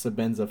like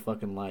Sebenza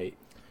fucking light.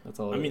 That's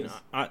all.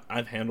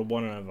 I've handled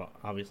one, and I've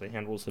obviously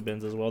handled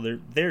Sebenza as well.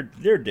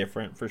 They're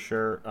different for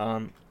sure.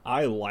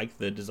 I like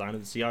the design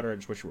of the Sea Otter. I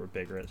just wish it were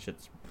bigger. That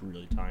shit's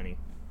really tiny.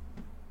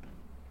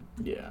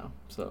 Yeah,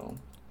 so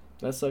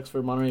that sucks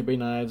for Monterey Bay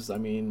Knives. I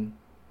mean,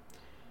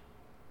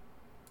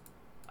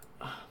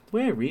 the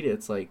way I read it,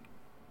 it's like,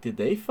 did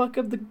they fuck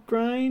up the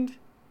grind?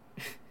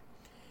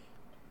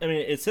 I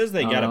mean, it says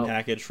they got a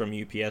package from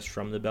UPS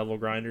from the bevel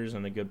grinders,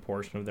 and a good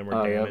portion of them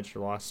were damaged or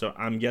lost. So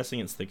I'm guessing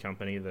it's the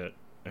company that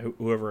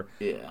whoever.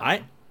 Yeah.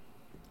 I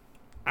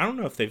don't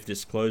know if they've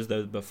disclosed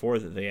those before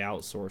that they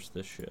outsourced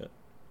this shit.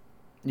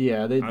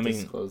 Yeah, they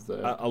disclosed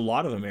that. A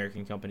lot of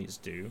American companies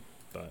do,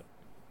 but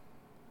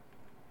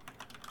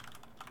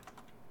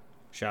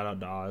shout out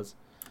to Oz.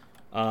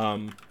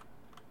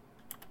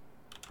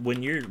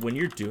 When you're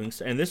doing,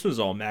 and this was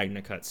all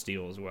Magna Cut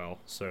steel as well,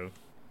 so.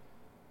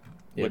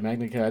 Yeah,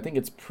 Magna Cut, I think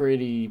it's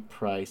pretty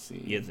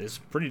pricey. Yeah, it's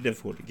pretty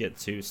difficult to get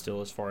to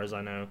still, as far as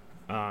I know.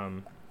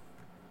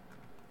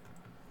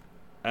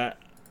 I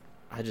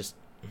just...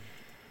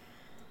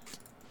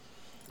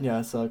 Yeah,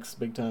 it sucks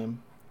big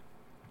time.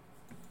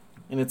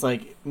 And it's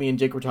like, me and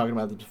Jake were talking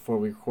about this before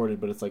we recorded,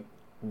 but it's like,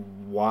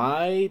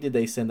 why did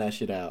they send that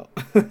shit out?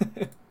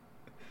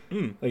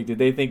 Like, did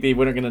they think they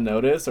weren't going to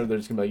notice, or they're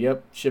just going to be like,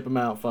 yep, ship them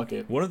out, fuck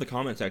it? One of the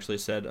comments actually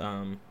said,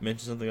 mentioned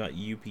something about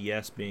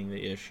UPS being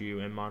the issue,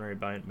 and Monterey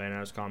Bay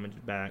Knives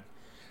commented back,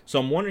 So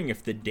I'm wondering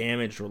if the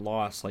damage or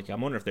loss, like,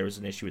 I'm wondering if there was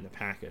an issue with the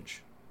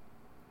package.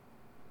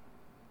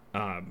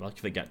 Like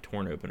if it got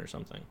torn open or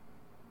something.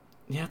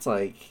 Yeah, it's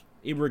like...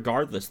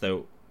 Regardless,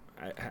 though,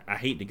 I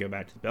hate to go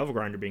back to the bevel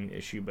grinder being the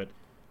issue, but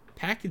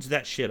package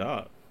that shit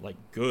up, like,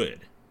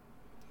 good.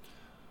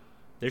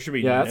 There should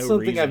be Yeah, that's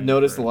something I've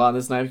noticed a lot in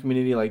this knife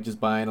community, like, just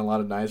buying a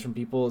lot of knives from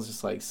people. It's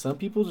just, like, some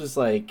people just,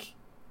 like,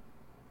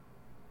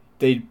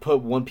 they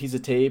put one piece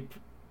of tape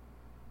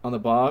on the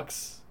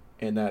box,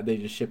 and that they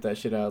just ship that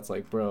shit out. It's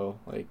like, bro,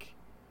 like...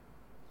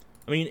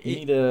 I mean,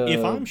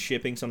 if I'm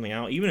shipping something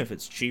out, even if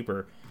it's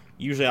cheaper,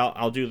 usually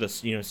I'll do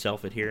this,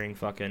 self-adhering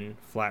fucking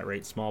flat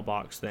rate small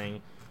box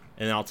thing,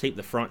 and I'll tape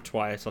the front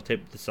twice, I'll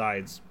tape the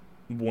sides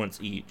once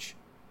each,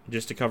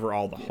 just to cover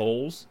all the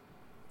holes.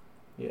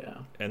 Yeah.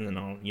 And then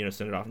I'll,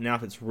 send it off. Now,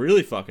 if it's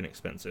really fucking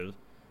expensive,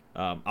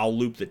 I'll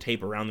loop the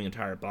tape around the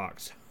entire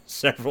box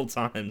several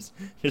times.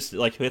 Just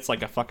like it's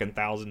like a fucking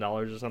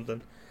 $1,000 or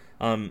something.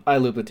 I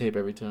loop the tape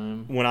every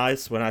time. When I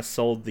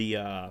sold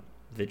the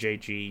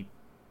JG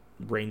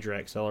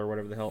Ranger XL or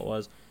whatever the hell it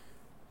was,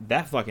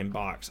 that fucking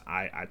box,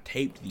 I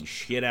taped the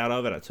shit out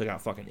of it. I took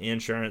out fucking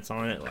insurance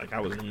on it. Like,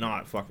 I was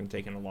not fucking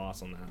taking a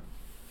loss on that.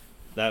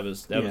 That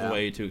was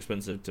way too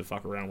expensive to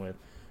fuck around with.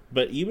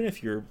 But even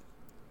if you're,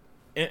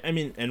 I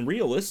mean, and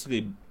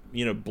realistically,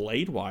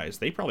 blade wise,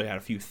 they probably had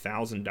a few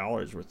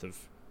 $1,000s worth of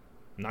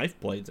knife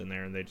blades in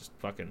there, and they just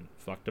fucking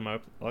fucked them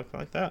up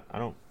like that. I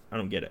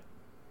don't get it.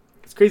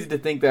 It's crazy to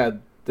think that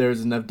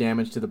there's enough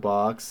damage to the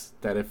box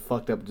that it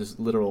fucked up just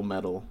literal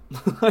metal.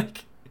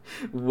 Like,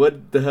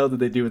 what the hell did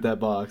they do with that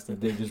box?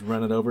 Did they just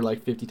run it over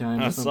like 50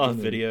 times? I saw a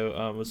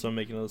video with someone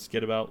making a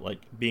skit about like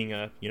being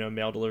a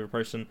mail delivery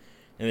person,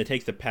 and they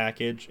take the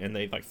package and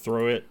they like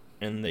throw it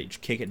and they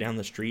kick it down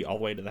the street all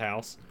the way to the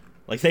house.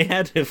 Like, they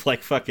had to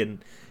like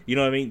fucking, you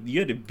know what I mean? You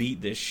had to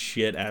beat this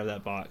shit out of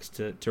that box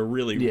to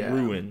really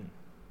ruin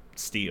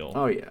steel.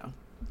 Oh yeah,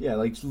 yeah,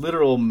 like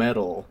literal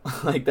metal.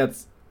 Like,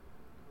 that's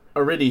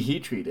already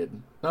heat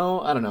treated.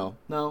 No, I don't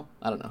know.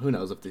 Who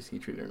knows if this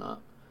heat treated or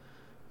not?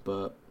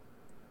 But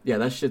yeah,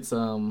 that shit's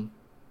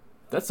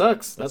that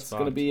sucks. That's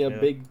gonna be a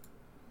big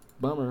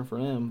bummer for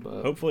him.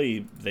 But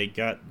hopefully they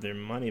got their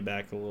money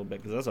back a little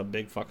bit, because that's a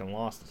big fucking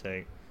loss to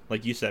take.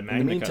 Like you said,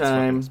 Magna Cut's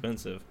fucking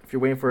expensive. If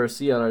you're waiting for a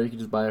CLR, you can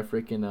just buy a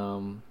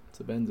freaking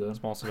Sebenza.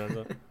 Small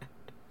Sebenza.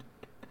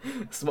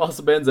 Small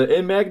Sebenza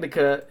in Magna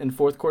Cut in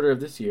fourth quarter of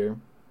this year.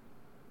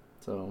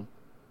 So,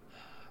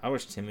 I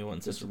wish Timmy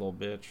wasn't such a little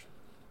bitch.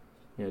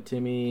 Yeah,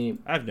 Timmy.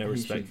 I have no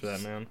respect for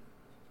that man.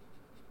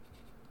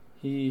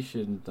 He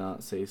should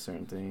not say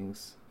certain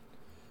things.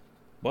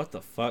 What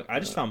the fuck? I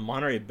just found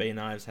Monterey Bay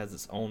Knives has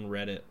its own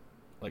Reddit,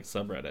 like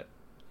subreddit.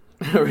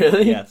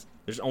 Really? Yes.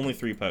 There's only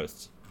 3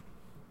 posts.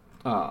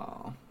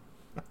 Oh.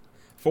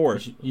 4.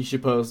 You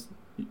should post.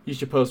 You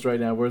should post right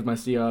now. Where's my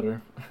sea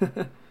otter?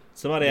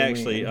 Somebody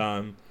actually.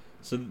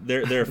 So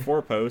there are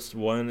 4 posts.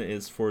 One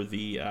is for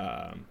the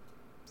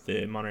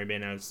Monterey Bay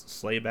Knives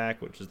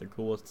slayback, which is their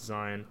coolest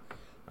design.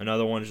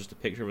 Another one is just a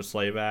picture of a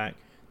slayback.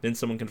 Then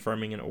someone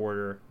confirming an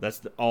order.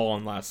 That's all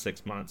in the last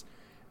 6 months.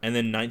 And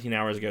then 19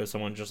 hours ago,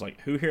 someone just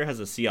like, who here has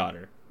a sea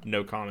otter?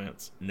 No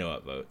comments, no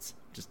upvotes,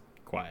 just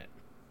quiet.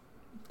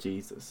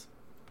 Jesus,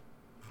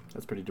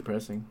 that's pretty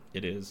depressing.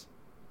 It is.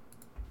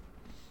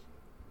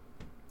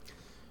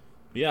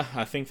 Yeah,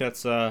 I think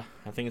that's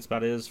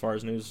about it as far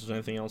as news. Is there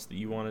anything else that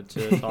you wanted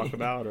to talk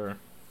about, or?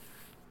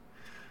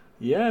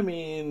 Yeah, I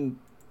mean,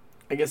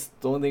 I guess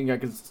the only thing I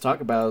could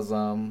talk about is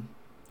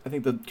I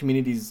think the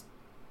community's,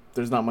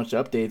 there's not much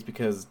updates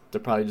because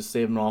they're probably just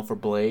saving them all for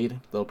Blade.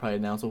 They'll probably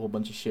announce a whole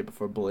bunch of shit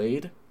before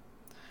Blade.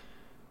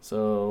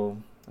 So,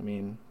 I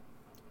mean,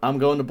 I'm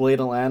going to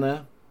Blade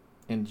Atlanta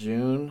in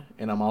June,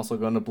 and I'm also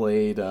going to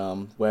Blade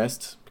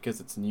West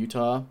because it's in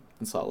Utah,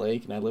 in Salt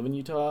Lake, and I live in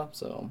Utah,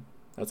 so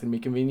that's going to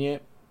be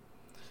convenient.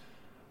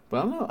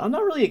 But I'm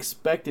not really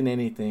expecting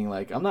anything.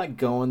 Like, I'm not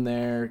going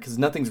there because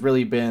nothing's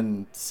really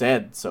been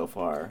said so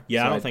far.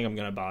 Yeah, so I don't think I'm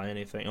going to buy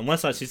anything.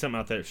 Unless I see something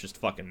out there that's just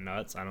fucking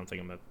nuts, I don't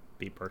think I'm going to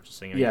be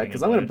purchasing anything. Yeah,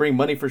 because I'm going to bring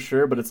money for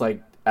sure, but it's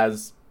like,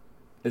 as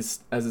it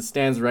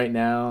stands right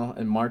now,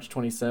 in March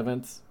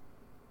 27th,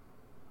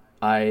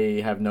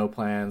 I have no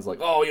plans. Like,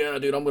 oh yeah,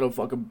 dude, I'm going to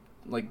fucking,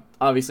 like,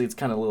 obviously it's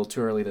kind of a little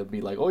too early to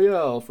be like, oh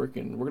yeah, we're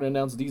going to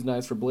announce these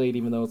knives for Blade,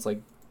 even though it's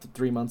like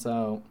 3 months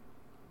out.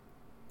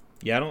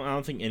 Yeah, I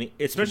don't think any,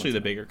 especially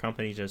the bigger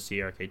companies, just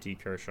CRKT,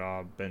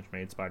 Kershaw,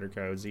 Benchmade,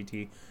 Spyderco,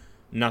 ZT.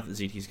 Not that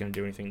ZT's going to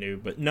do anything new,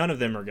 but none of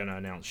them are going to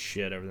announce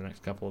shit over the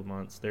next couple of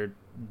months. They're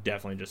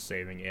definitely just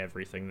saving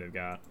everything they've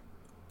got.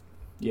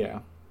 Yeah.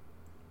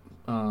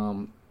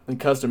 And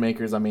custom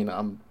makers, I mean,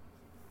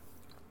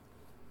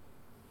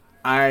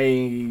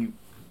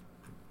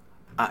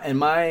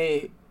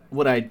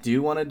 what I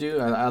do want to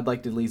do, I'd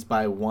like to at least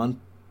buy one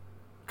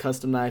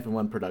custom knife and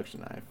one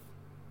production knife.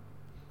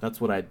 That's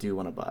what I do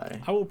want to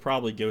buy. I will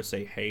probably go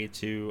say hey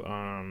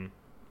to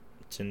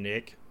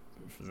Nick,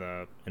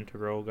 the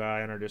Integral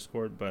guy on our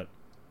Discord, but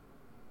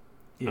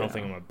I don't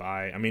think I'm gonna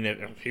buy. I mean,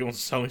 if he wants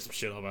to sell me some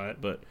shit, I'll buy it,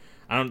 but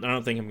I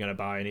don't think I'm gonna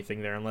buy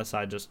anything there unless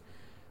I just,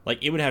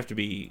 like, it would have to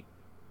be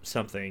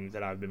something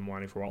that I've been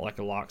wanting for a while, like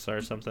a Loxa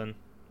or something.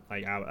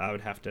 Like I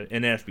would have to,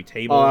 and it has to be Oh,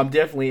 table. I'm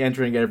definitely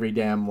entering every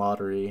damn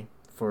lottery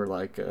for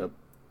like a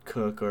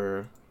Cook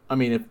or. I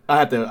mean, if I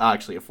have to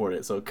actually afford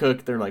it, so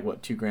Cook they're like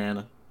what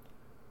 $2,000,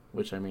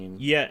 which I mean.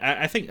 Yeah,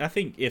 I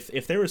think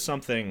if there was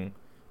something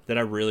that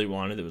I really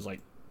wanted that was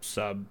like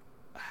sub,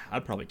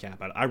 I'd probably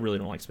cap out. I really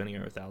don't like spending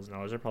over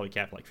 $1,000. I'd probably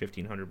cap like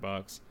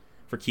 $1,500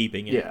 for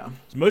keeping it. Yeah.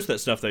 Most of that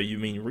stuff though, you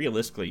mean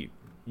realistically,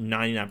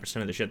 99%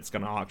 of the shit that's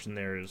gonna auction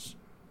there is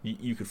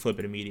you could flip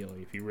it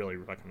immediately if you really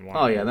fucking want.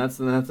 Oh yeah, that's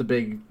a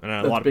big And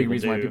that's a big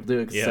reason why people do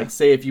it. 'Cause Yeah. it's like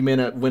say if you win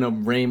a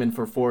Raymond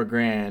for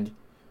 $4,000,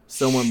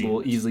 someone Shit.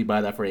 will easily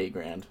buy that for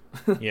 $8,000.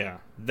 Yeah,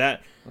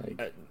 that.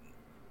 Like,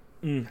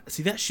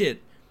 See that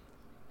shit.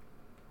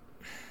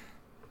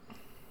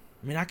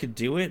 I mean, I could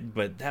do it,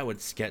 but that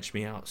would sketch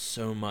me out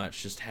so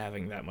much. Just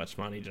having that much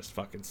money, just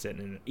fucking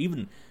sitting in it.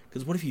 Even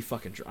because what if you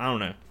fucking? I don't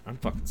know. I'm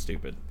fucking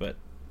stupid, but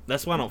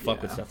that's why I don't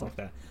fuck with Yeah. stuff like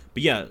that.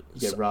 But yeah,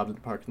 get robbed in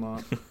the parking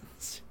lot.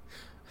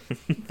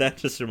 that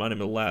just reminded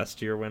me of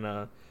last year when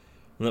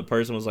that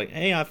person was like,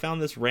 "Hey, I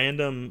found this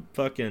random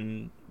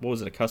fucking what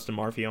was it? A custom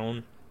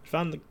Marfion.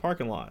 Found in the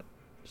parking lot.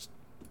 Just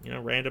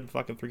random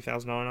fucking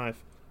 $3,000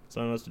 knife."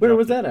 So Where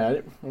was that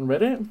at? On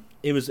Reddit?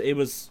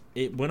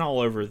 It went all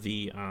over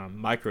the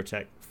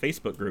Microtech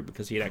Facebook group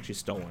because he had actually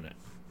stolen it.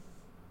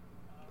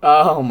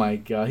 Oh my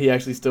god, he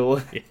actually stole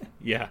it.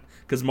 Yeah,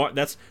 because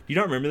you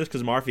don't remember this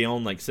because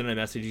Marfion like sent a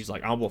message. He's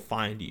like, "I will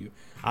find you.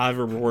 I have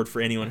a reward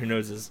for anyone who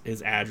knows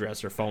his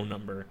address or phone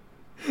number."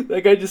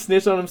 That guy just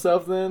snitched on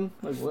himself then?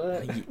 Like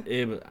what?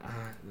 It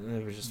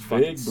was just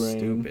fucking Big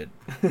brain.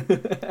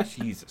 stupid.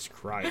 Jesus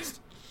Christ.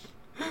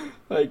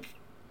 Like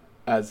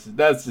that's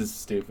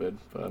just stupid.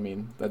 But I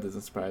mean, that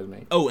doesn't surprise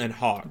me. Oh, and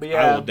Hawk. But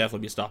yeah. I will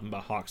definitely be stopping by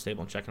Hawk's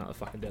table and checking out the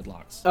fucking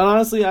deadlocks. And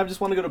honestly, I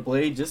just want to go to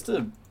Blade just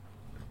to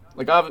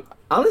like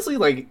honestly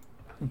like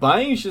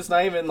buying shit's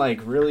not even like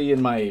really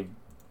in my.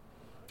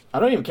 I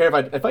don't even care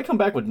if I come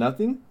back with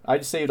nothing. I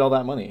just saved all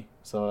that money.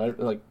 So I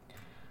like.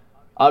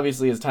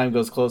 Obviously, as time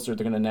goes closer,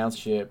 they're gonna announce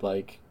shit.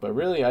 Like, but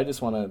really, I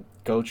just want to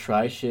go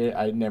try shit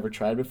I'd never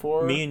tried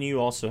before. Me and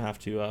you also have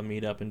to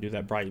meet up and do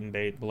that Brighton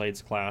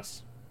Blades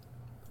class.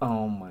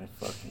 Oh my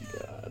fucking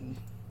god!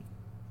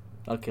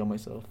 I'll kill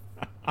myself.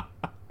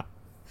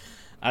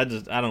 I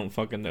don't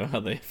fucking know how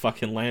they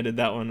fucking landed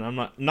that one. I'm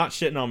not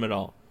shitting on them at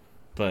all,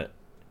 but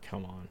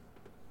come on,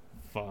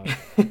 fuck.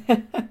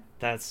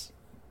 That's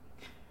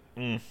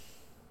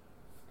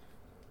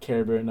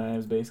Care Bear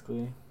knives,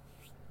 basically.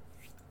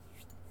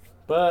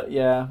 But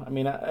yeah, I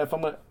mean,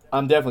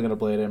 I'm definitely gonna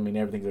Blade it. I mean,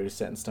 everything's already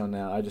set in stone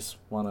now. I just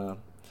wanna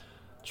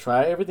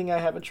try everything I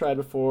haven't tried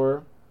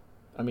before.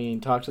 I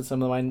mean, talk to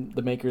some of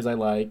the makers I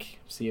like,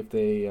 see if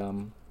they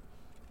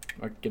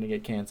are gonna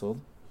get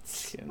canceled.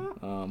 Just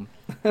kidding.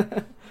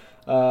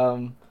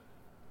 And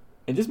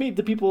just meet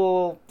the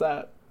people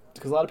because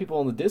a lot of people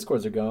on the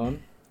Discords are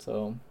going.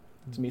 So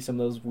to meet some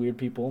of those weird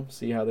people,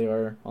 see how they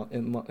are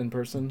in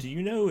person. Do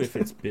you know if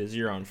it's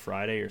busier on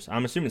Friday or?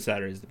 I'm assuming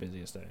Saturday is the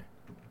busiest day,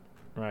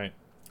 right?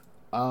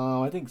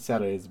 I think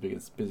Saturday is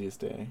the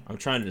busiest day. I'm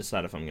trying to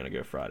decide if I'm gonna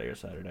go Friday or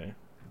Saturday.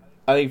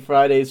 I think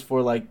Friday's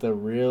for like the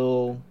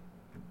real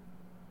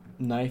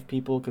knife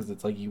people because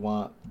it's like you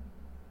want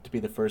to be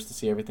the first to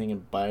see everything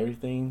and buy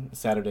everything.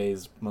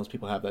 Saturdays, most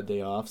people have that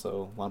day off,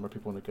 so a lot more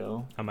people want to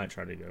go. I might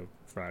try to go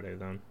Friday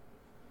then.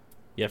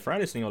 Yeah,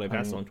 Friday's single day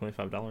pass is only $25.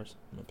 I'm gonna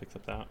pick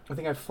up that. I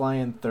think I fly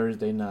in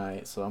Thursday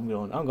night, so I'm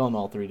going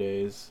all 3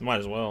 days. Might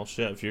as well.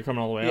 Shit, if you're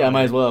coming all the way out. Yeah, I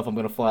might as well if I'm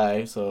gonna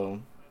fly.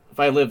 So if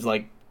I lived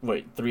like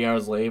 3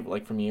 hours late,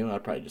 like from you,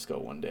 I'd probably just go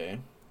one day,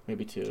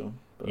 maybe 2.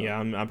 But Yeah,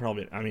 I'm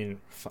probably. I mean,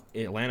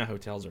 Atlanta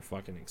hotels are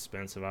fucking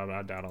expensive.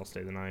 I doubt I'll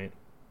stay the night.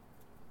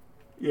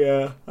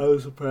 yeah, I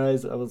was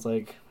surprised. I was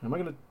like, am I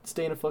gonna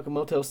stay in a fucking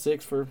Motel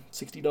 6 for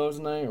 $60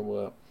 a night or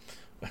what?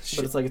 But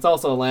it's like, it's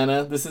also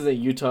Atlanta. This isn't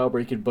Utah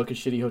where you could book a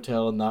shitty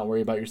hotel and not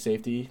worry about your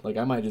safety. Like,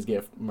 I might just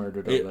get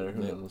murdered over there.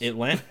 Who knows?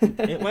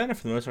 Atlanta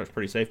for the most part is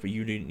pretty safe, but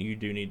you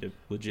do need to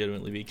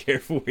legitimately be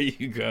careful where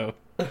you go.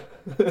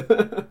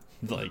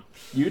 Like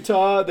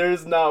Utah,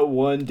 there's not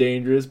one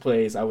dangerous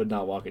place I would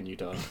not walk in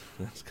Utah.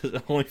 that's because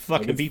the only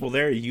fucking people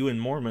there are you and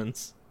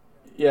Mormons.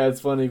 Yeah, it's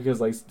funny because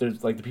like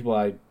there's like the people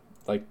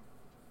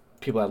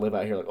that live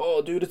out here like,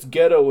 oh dude, it's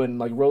ghetto in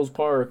like Rose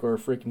Park or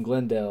freaking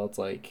Glendale. It's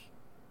like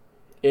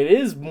it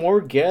is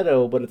more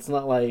ghetto, but it's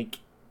not like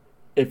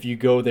if you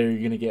go there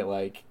you're gonna get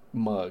like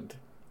mugged.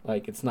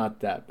 Like it's not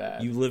that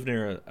bad. You live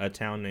near a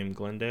town named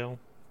Glendale?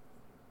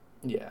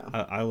 Yeah.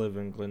 I live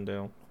in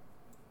Glendale.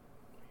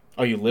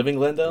 Oh, you live in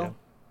Glendale? Yeah.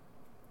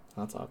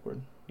 That's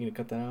awkward. You gonna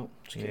cut that out?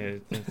 Just Yeah,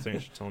 kidding.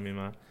 thanks for telling me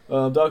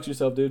my. Dox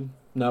yourself, dude.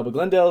 No, but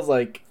Glendale's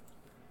like,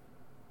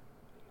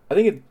 I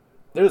think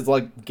there's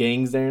like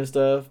gangs there and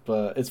stuff,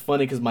 but it's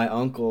funny because my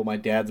uncle, my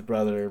dad's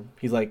brother,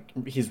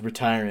 he's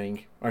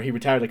retiring, or he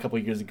retired a couple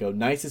of years ago.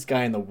 Nicest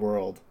guy in the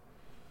world.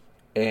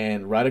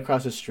 And right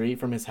across the street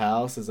from his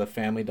house is a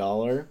Family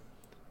Dollar.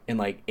 And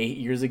like 8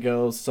 years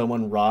ago,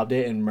 someone robbed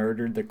it and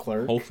murdered the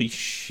clerk. Holy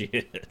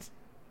shit.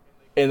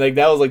 And like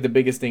that was like the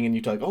biggest thing in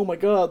Utah. Like, oh my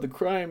god, the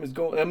crime is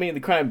going. I mean, the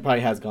crime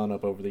probably has gone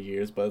up over the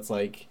years, but it's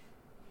like,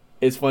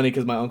 it's funny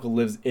because my uncle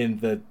lives in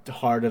the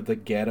heart of the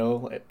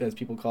ghetto, as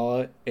people call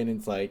it, and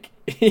it's like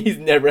he's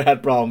never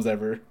had problems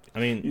ever. I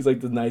mean, He's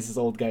like the nicest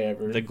old guy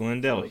ever. the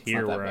Glendale So it's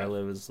here not that where I bad.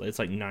 live it's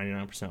like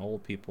 99%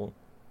 old people.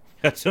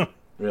 So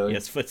Really? yeah,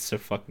 it's so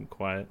fucking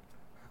quiet.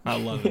 I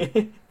love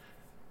it.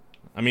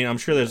 I mean, I'm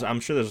sure there's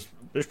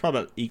probably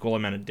about equal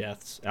amount of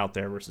deaths out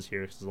there versus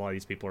here because a lot of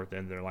these people are at the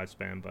end of their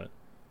lifespan, but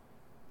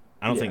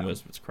I don't think Yeah.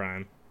 most of it's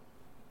crime.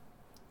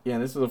 Yeah,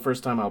 and this is the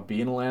first time I'll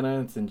be in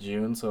Atlanta. It's in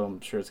June, so I'm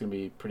sure it's gonna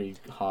be pretty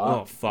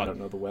hot. Oh, fuck. I don't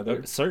know the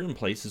weather. Certain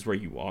places where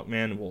you walk,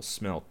 man, will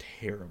smell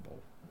terrible.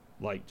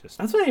 Like just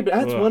That's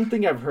ugh. one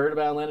thing I've heard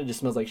about Atlanta. It just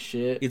smells like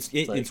shit.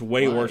 like, it's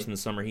way why? worse in the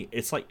summer heat.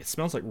 It's like it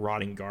smells like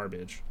rotting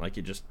garbage. Like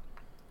it just.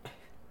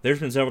 There's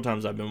been several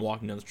times I've been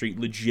walking down the street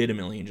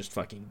legitimately and just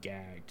fucking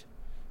gagged,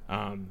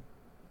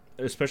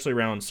 especially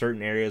around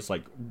certain areas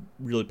like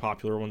really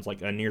popular ones like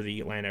near the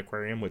Atlanta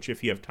Aquarium. Which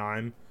if you have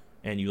time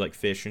and you like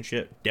fish and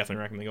shit,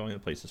 definitely recommend going. The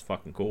place is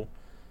fucking cool,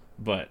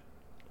 but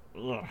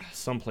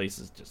some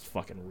places just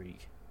fucking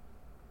reek.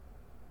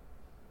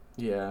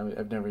 Yeah, I mean,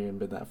 I've never even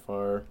been that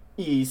far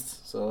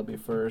east, so I'll be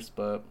first.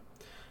 But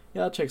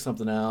yeah, I'll check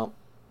something out,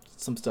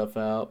 some stuff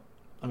out.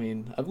 I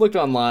mean, I've looked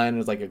online.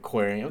 There's like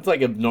aquarium. It's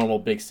like a normal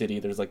big city.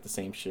 There's like the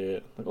same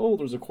shit. Like, oh,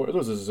 there's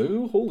a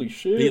zoo. Holy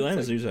shit! The Atlanta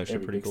It's Zoo like is actually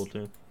every pretty big cool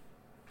too.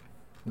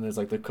 And there's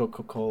like the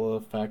Coca-Cola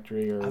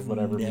factory or I've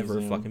whatever. never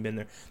museum. fucking been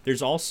there.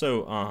 There's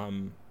also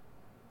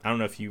I don't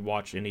know if you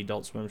watch any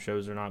Adult Swim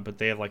shows or not, but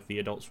they have like the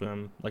Adult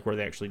Swim, like where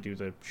they actually do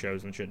the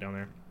shows and shit down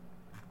there.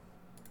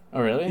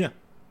 Oh really? Yeah.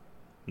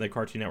 The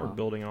Cartoon Network Oh.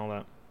 building and all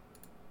that.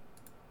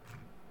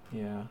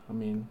 Yeah. I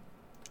mean,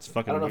 It's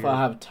fucking. I don't know weird. if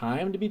I'll have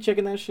time to be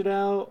checking that shit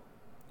out.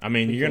 I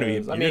mean, you're gonna be.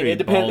 Because, You're I mean, gonna be it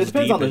depends. It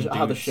balls depends on deep in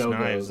how the Dude show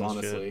Snipes goes, and shit.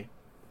 honestly.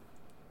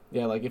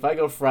 Yeah, like if I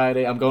go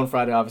Friday, I'm going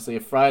Friday. Obviously,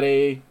 if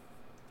Friday,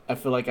 I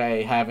feel like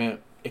I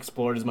haven't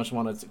explored as much as I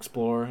want to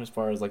explore as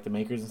far as like the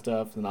makers and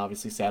stuff. Then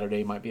obviously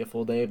Saturday might be a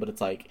full day. But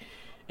it's like,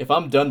 if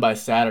I'm done by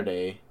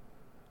Saturday,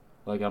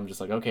 like I'm just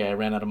like, okay, I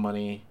ran out of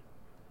money,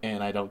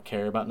 and I don't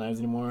care about knives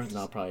anymore. Then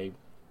I'll probably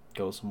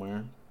go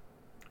somewhere.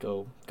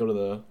 Go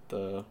to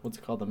the what's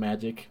it called, the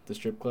Magic, the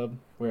strip club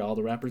where all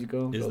the rappers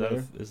go. Is go that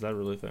there. is that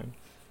really a thing?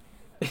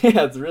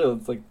 Yeah, it's real.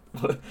 It's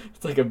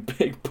like a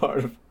big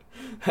part of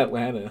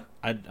Atlanta.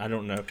 I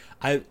don't know.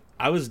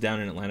 I was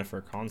down in Atlanta for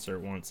a concert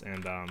once,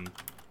 and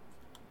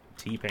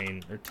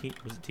T-Pain or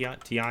was it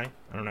T.I.?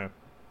 I don't know.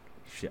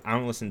 Shit, I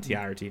don't listen to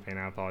T.I. or T-Pain.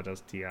 I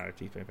apologize to T.I. or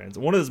T-Pain fans.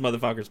 One of those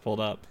motherfuckers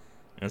pulled up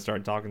and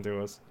started talking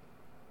to us.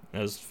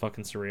 That was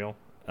fucking surreal.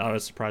 I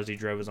was surprised he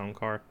drove his own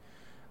car.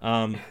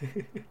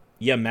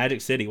 Yeah, Magic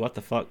City. What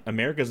the fuck?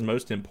 America's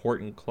most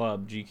important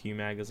club, GQ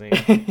magazine.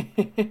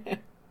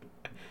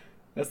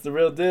 That's the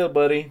real deal,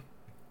 buddy.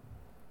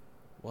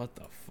 What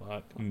the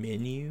fuck?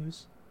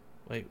 Menus?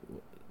 Like,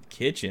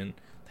 kitchen?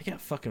 They got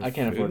fucking I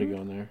can't food? afford to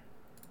go in there.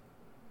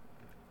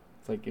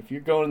 It's like if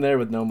you're going there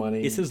with no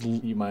money, It says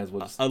you might as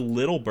well just. A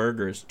little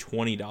burger is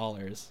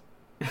 $20.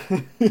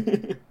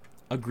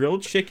 A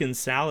grilled chicken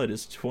salad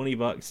is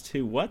 $20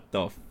 too. What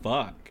the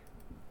fuck?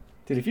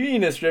 Dude, if you eat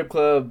in a strip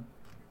club,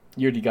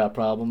 you already got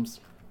problems.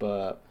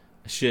 But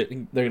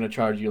Shit, they're gonna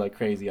charge you like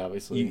crazy,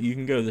 obviously. you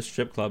can go to the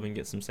strip club and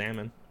get some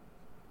salmon.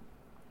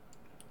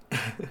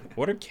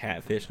 What are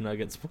catfish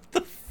nuggets? What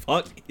the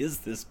fuck is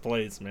this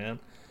place, man?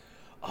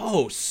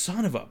 Oh,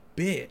 son of a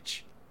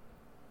bitch.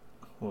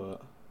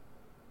 What?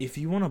 If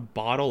you want a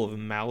bottle of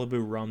Malibu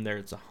rum there,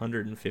 it's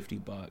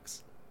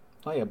 $150.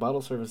 Oh yeah,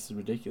 bottle service is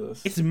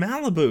ridiculous. It's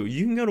Malibu.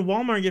 You can go to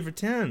Walmart and get it for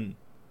 10.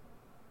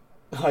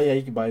 Oh yeah,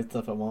 you can buy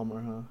stuff at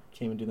Walmart, huh?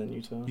 Can't even do that in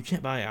Utah. You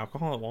can't buy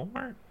alcohol at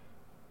Walmart?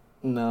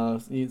 No,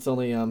 it's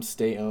only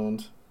state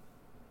owned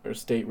or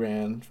state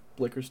ran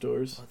liquor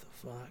stores. What the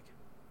fuck?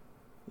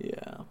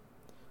 Yeah.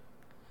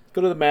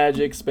 Go to the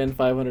Magic, spend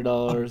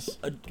 $500,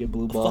 A- get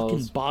blue A balls.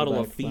 fucking go bottle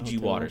back of to the Fiji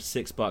hotel. water,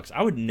 $6.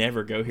 I would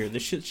never go here.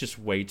 This shit's just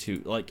way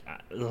too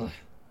ugh.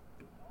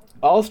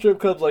 All strip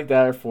clubs like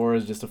that are for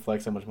is just to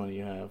flex how much money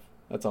you have.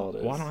 That's all it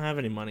is. Well, I don't have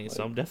any money,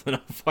 so Like- I'm definitely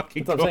not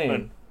fucking That's what I'm going.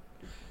 saying.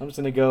 I'm just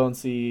gonna go and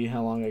see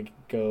how long I can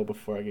go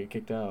before I get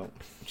kicked out.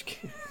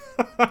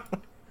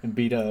 And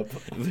beat up.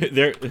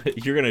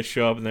 You're gonna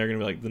show up and they're gonna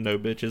be like the no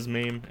bitches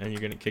meme, and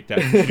you're gonna kick that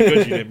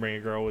because you didn't bring a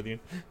girl with you.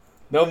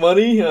 No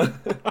money?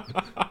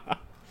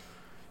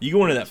 You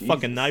go into that Jesus.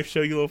 fucking knife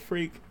show, you little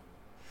freak.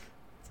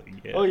 It's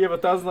like, yeah. Oh, you have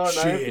 $1,000 knife?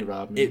 Shit. You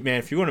robbed me. Man,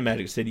 if you go to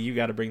Magic City, you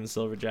got to bring the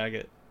silver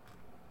jacket.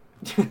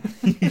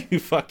 You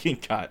fucking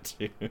got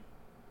to.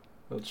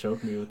 They'll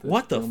choke me with this.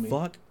 What the kill me.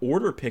 fuck?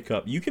 Order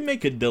pickup. You can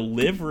make a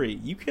delivery.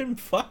 You can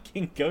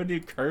fucking go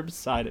do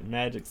curbside at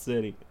Magic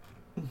City.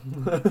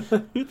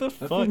 Who the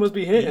fuck food must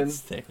be hitting.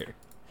 eats there?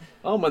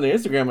 Oh, I'm on their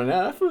Instagram right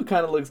now. That food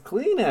kind of looks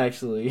clean,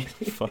 actually.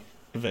 Fuck,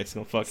 Vivek's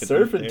gonna fucking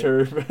Surf eat and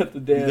there. turf at the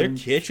damn. Their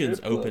kitchen's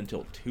strip club. open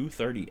till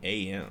 2:30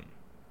 a.m.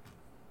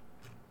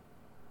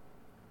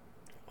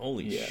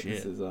 Holy Yeah,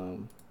 shit! this is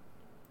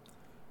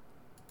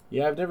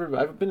Yeah,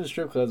 I've been to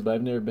strip clubs, but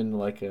I've never been to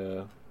like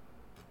a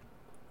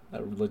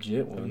A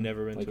legit one. I've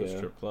never been like to a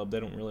strip club. They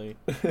don't really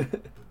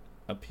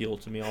appeal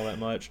to me all that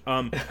much.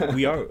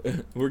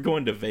 We're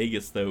going to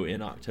Vegas though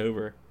in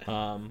October.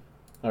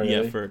 Oh, really?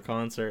 Yeah, for a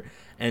concert.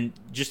 And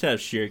just out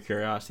of sheer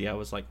curiosity, I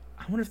was like,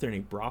 I wonder if there are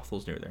any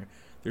brothels near there.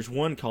 There's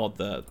one called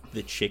the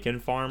Chicken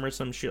Farm or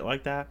some shit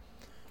like that.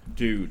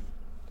 Dude,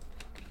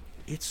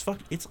 it's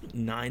like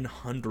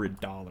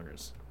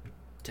 $900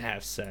 to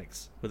have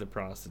sex with a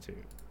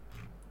prostitute.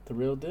 The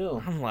real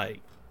deal. I'm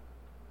like,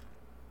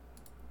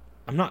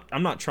 I'm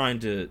not trying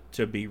to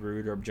be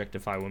rude or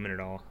objectify women at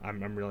all.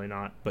 I'm really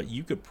not. But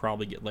you could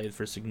probably get laid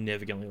for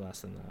significantly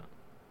less than that.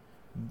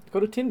 Go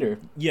to Tinder.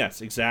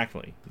 Yes,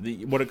 exactly.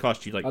 What it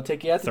cost you, like I'll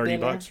take you out to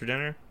dinner. $30 for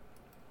dinner?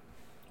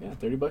 Yeah,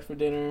 $30 for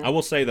dinner. I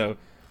will say though,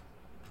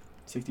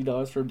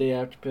 $60 for a day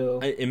after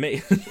pill. It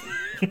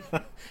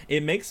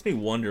makes me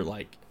wonder,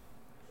 like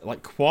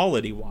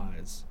quality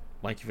wise,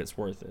 like if it's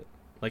worth it,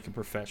 like a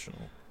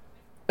professional.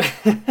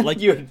 Like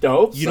you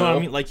dope. You know what I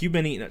mean? Like you've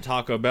been eating at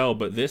Taco Bell,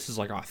 but this is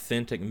like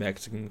authentic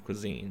Mexican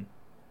cuisine.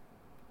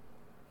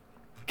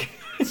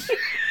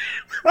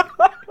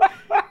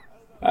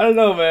 I don't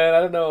know, man. I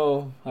don't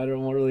know. I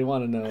don't really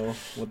want to know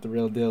what the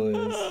real deal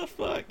is. Oh,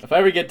 fuck. If I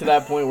ever get to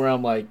that point where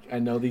I'm like, I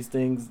know these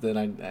things,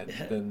 then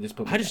then just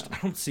put me down. I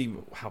don't see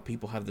how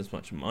people have this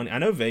much money. I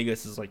know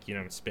Vegas is like,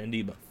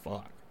 spendy, but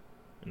fuck.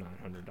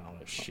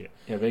 $900 shit.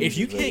 Yeah, Vegas if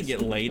you is can't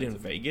get super laid in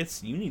expensive.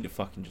 Vegas, you need to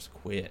fucking just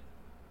quit.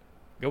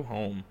 Go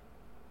home.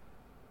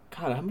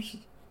 God, how much?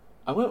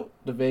 I went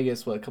to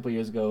Vegas a couple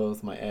years ago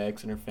with my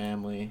ex and her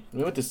family.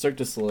 We went to Cirque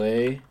du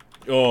Soleil.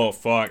 Oh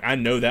fuck! I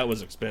know that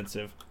was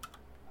expensive.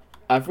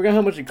 I forgot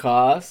how much it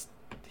cost.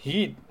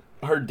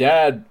 Her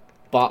dad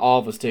bought all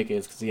of his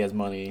tickets because he has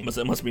money.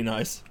 That must be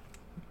nice.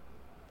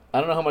 I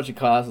don't know how much it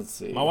costs. Let's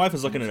see. My wife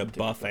is looking at a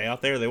buffet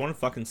out there. They want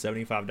fucking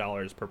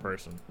 $75 per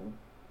person.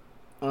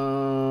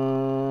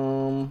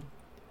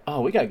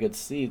 Oh, we got good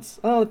seats.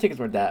 Oh, the tickets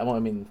weren't that. Well, I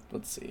mean,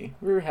 let's see.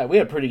 We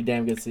had pretty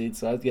damn good seats,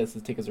 so I guess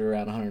the tickets were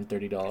around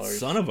 $130.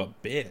 Son of a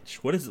bitch!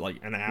 What is it, like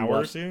an hour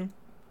or two?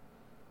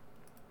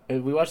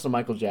 We watched the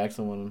Michael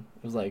Jackson one.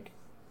 It was like,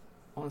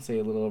 I want to say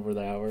a little over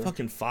the hour.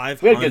 Fucking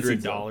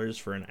 $500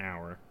 for an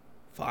hour.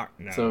 Fuck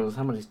no. So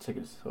how many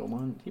tickets?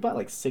 He bought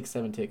like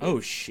 6-7 tickets. Oh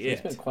So shit! he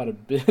spent quite a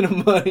bit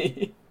of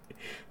money,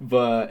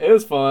 but it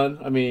was fun.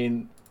 I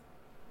mean,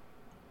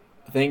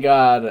 thank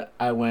God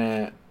I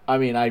went. I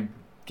mean, I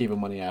gave him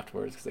money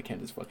afterwards because I can't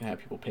just fucking have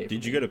people pay.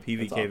 Did you go to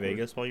PVK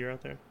Vegas while you were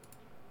out there?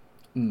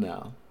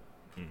 No.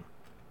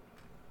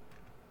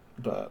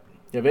 But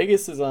yeah,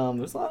 Vegas is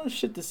there's a lot of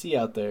shit to see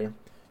out there.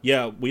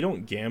 Yeah, we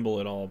don't gamble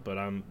at all, but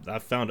I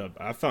found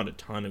a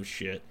ton of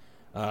shit.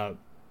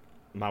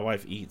 My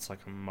wife eats like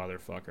a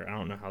motherfucker. I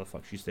don't know how the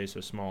fuck she stays so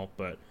small,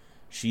 but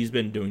she's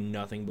been doing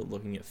nothing but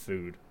looking at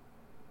food.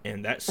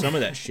 And some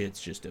of that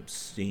shit's just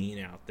obscene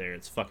out there.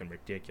 It's fucking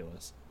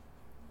ridiculous.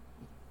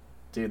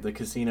 Dude, the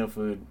casino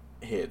food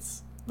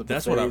hits.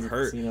 That's what I've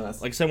heard. Casino,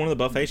 like I said, one of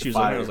the buffets she was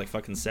on, fire. it was like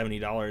fucking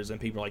 $70, and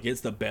people are like,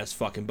 it's the best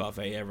fucking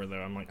buffet ever,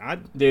 though. I'm like,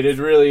 dude, it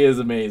really is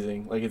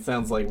amazing. Like, it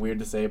sounds like weird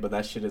to say, but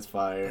that shit is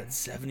fire.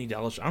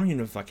 $70. I don't even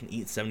know if I can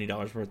eat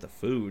 $70 worth of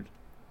food.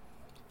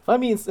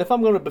 If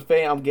I'm going to a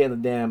buffet, I'm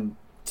getting the damn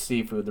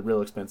seafood, the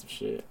real expensive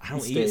shit. I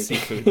don't Steak. eat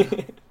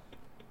seafood.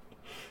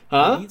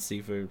 Huh? I eat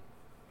seafood.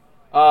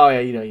 Oh yeah,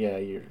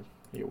 you're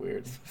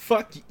weird.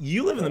 Fuck,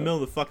 you live in the middle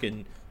of the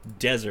fucking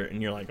desert,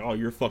 and you're like, oh,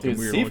 you're fucking Dude,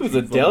 weird. seafood's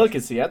a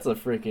delicacy. That's a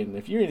freaking.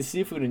 If you're into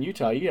seafood in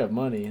Utah, you have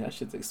money. That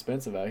shit's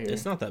expensive out here.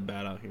 It's not that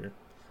bad out here.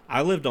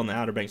 I lived on the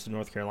Outer Banks of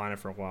North Carolina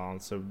for a while,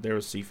 and so there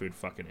was seafood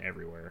fucking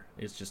everywhere.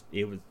 It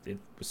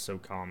was so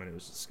common, it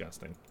was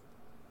disgusting.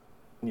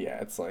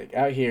 Yeah, it's like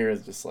out here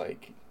is just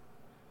like,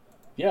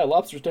 yeah,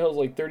 lobster tail is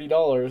like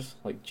 $30.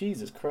 Like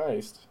Jesus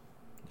Christ.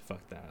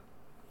 Fuck that.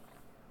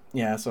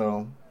 Yeah,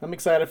 so I'm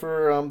excited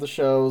for the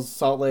shows.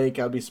 Salt Lake,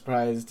 I'd be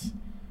surprised.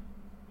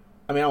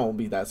 I mean, I won't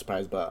be that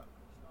surprised, but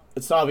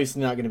it's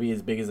obviously not going to be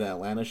as big as the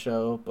Atlanta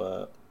show.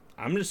 But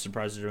I'm just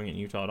surprised they're doing it in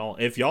Utah at all.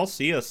 If y'all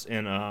see us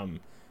in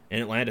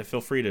Atlanta, feel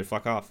free to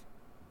fuck off.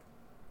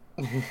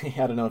 I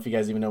don't know if you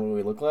guys even know what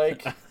we look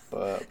like,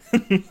 but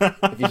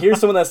if you hear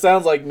someone that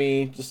sounds like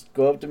me, just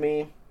go up to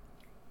me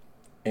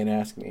and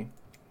ask me,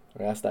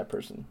 or ask that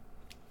person.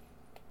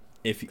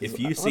 If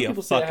you see a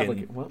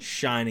fucking like,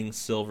 shining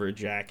silver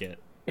jacket,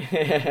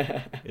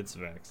 it's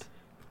Vex.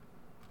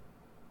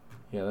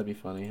 Yeah, that'd be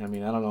funny. I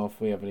mean, I don't know if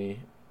we have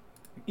any.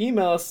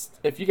 Email us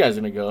if you guys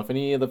are gonna go. If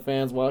any of the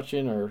fans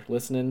watching or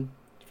listening,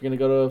 if you're gonna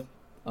go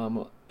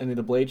to any of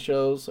the Blade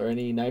shows or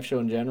any knife show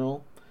in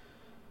general,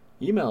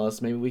 email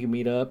us. Maybe we can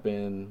meet up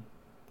and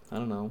I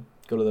don't know,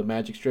 go to the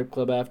Magic Strip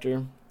Club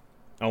after.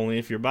 Only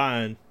if you're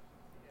buying.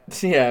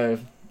 Yeah.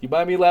 You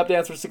buy me a lap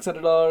dance for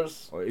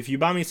 $600. If you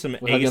buy me some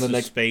Ace of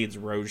Spades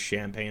Rose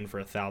champagne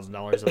for $1,000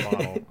 a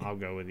bottle, I'll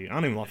go with you. I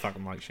don't even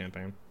fucking like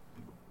champagne.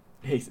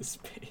 Ace of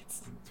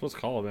Spades. That's what's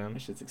called, man.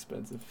 That shit's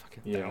expensive.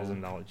 Fucking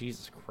 $1,000.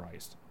 Jesus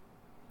Christ.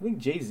 I think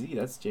Jay-Z.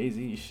 That's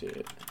Jay-Z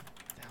shit.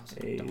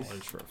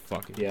 $1,000 for a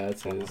fucking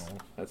that's bottle.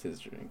 That's his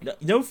drink.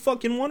 No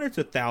fucking wonder it's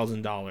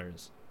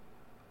 $1,000.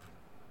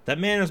 That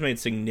man has made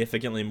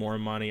significantly more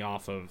money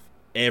off of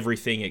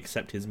everything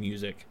except his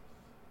music.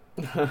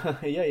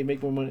 Yeah, you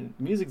make more money.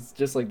 Music's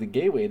just like the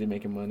gateway to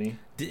making money.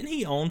 Didn't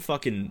he own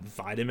fucking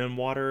Vitamin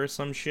Water or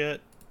some shit?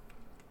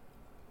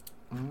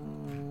 I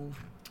don't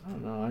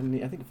know.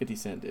 I think 50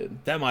 Cent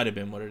did. That might have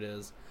been what it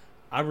is.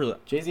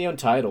 Jay-Z owned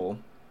Tidal.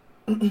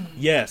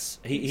 Yes,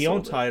 he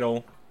owned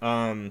sold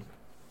Tidal.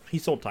 He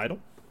sold Tidal?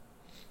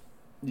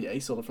 Yeah, he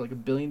sold it for like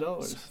 $1 billion. Son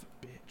of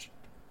a bitch.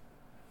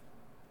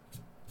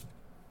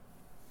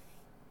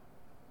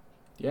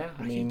 Yeah,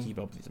 I I mean, can't keep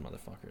up with these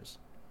motherfuckers.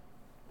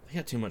 They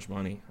got too much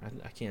money.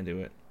 I can't do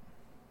it.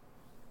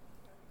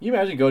 you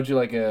imagine going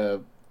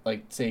to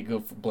say go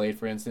for Blade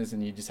for instance,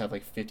 and you just have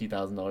like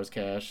 $50,000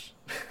 cash.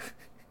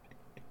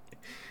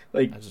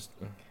 Like, I just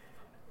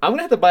I'm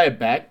gonna have to buy a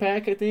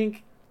backpack, I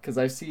think, because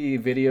I see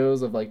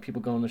videos of like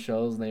people going to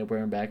shows and they're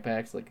wearing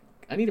backpacks. Like,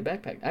 I need a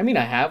backpack. I mean,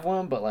 I have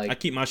one, but like I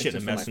keep my it's shit in a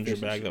just for my messenger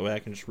fishing bag. shit. That way I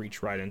can just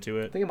reach right into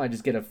I it. think I might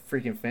just get a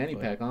freaking fanny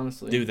But- pack,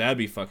 honestly. Dude, that'd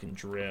be fucking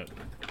drip.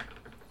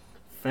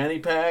 Fanny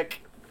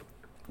pack.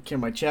 Carry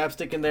my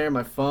chapstick in there,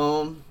 my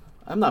phone.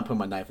 I'm not putting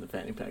my knife in the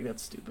fanny pack.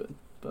 That's stupid.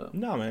 But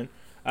No, man.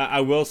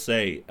 I will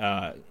say,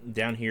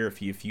 down here,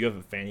 if you have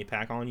a fanny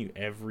pack on you,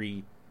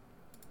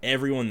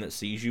 everyone that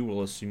sees you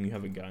will assume you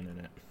have a gun in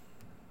it.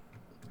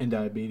 and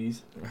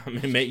diabetes. I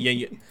mean,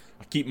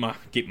 I keep my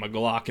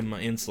Glock and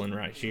my insulin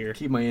right here.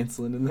 Keep my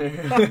insulin in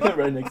there,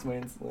 right next to my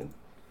insulin.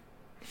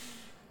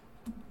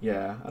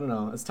 Yeah, I don't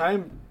know.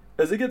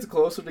 As it gets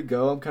closer to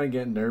go, I'm kind of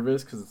getting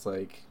nervous because it's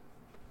like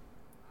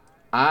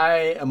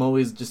I've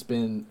always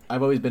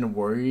been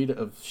worried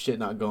of shit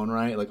not going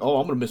right. Like, oh,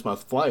 I'm gonna miss my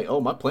flight. Oh,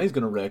 my plane's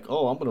gonna wreck.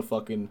 Oh, I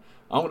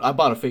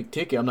bought a fake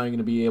ticket. I'm not even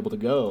gonna be able to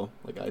go.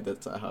 Like,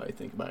 that's how I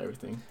think about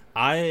everything.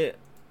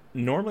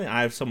 Normally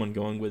I have someone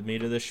going with me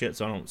to this shit,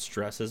 so I don't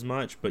stress as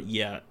much. But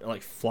yeah,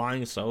 like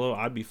flying solo,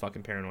 I'd be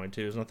fucking paranoid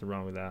too. There's nothing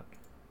wrong with that.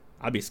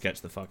 I'd be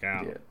sketched the fuck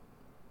out. Yeah.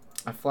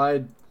 I've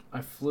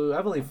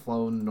only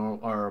flown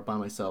by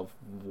myself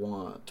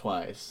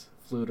twice.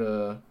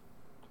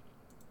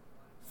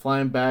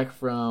 Flying back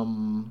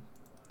from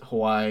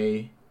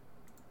Hawaii,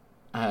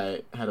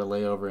 I had a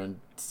layover in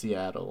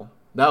Seattle.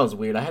 That was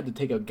weird. I had to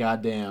take a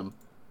goddamn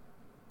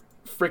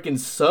freaking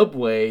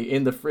subway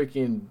in the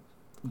freaking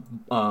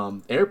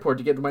airport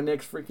to get to my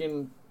next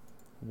freaking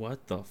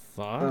What the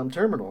fuck?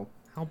 terminal.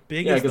 How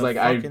big Yeah, is the 'cause, like,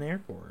 fucking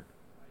airport?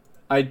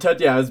 Yeah,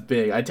 it was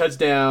big. I touched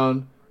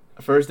down.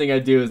 First thing I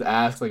do is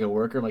ask like a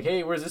worker. I'm like,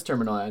 "Hey, where's this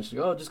terminal at?" And she's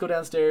like, "Oh, just go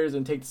downstairs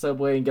and take the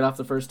subway and get off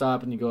the first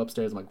stop and you go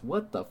upstairs." I'm like,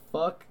 "What the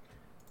fuck?"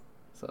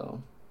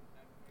 So,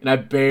 and I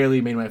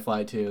barely made my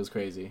flight too. It was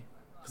crazy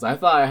because I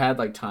thought I had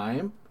like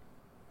time.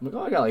 I'm like,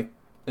 "Oh, I got like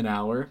an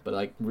hour," but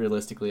like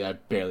realistically, I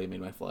barely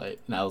made my flight,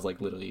 and I was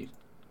like literally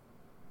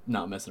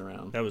not messing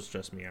around. That would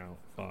stress me out.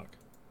 Fuck.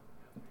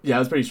 Yeah, it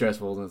was pretty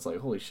stressful, and it's like,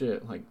 holy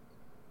shit, like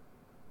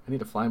I need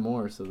to fly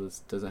more so this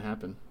doesn't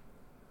happen.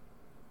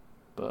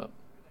 But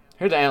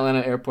I heard the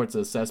Atlanta airport's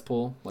a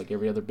cesspool, like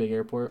every other big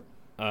airport.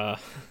 I've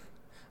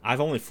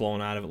only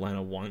flown out of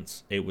Atlanta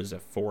once. It was a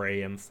 4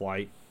 a.m.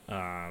 flight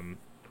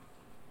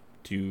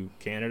to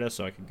Canada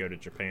so I could go to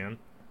Japan.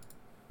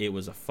 It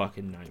was a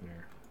fucking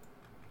nightmare.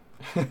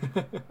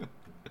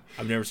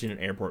 I've never seen an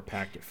airport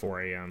packed at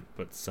 4 a.m.,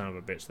 but son of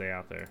a bitch, they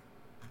out there.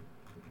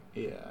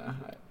 Yeah,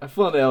 I've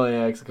flown to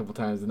LAX a couple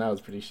times, and that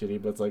was pretty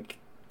shitty. But it's like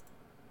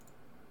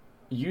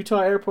Utah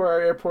airport, our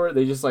airport,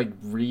 they just like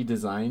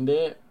redesigned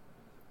it,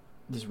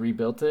 just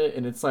rebuilt it,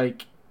 and it's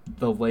like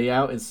the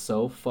layout is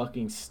so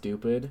fucking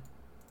stupid.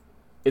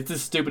 It's the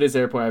stupidest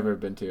airport I've ever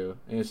been to,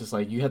 and it's just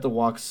like you have to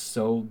walk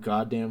so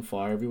goddamn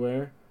far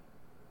everywhere.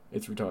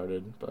 It's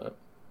retarded, but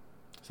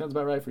sounds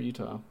about right for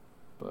Utah.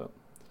 But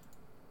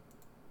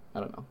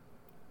I don't know.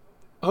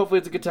 Hopefully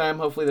it's a good time.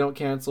 Hopefully they don't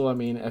cancel. I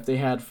mean, if they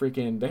had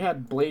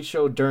Blade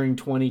Show during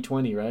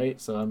 2020, right?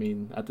 So I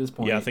mean, at this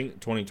point, Yeah, I think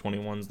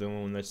 2021's the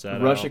one they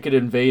said. Russia could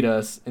invade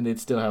us and they'd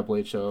still have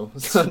Blade Show,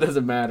 so it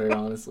doesn't matter,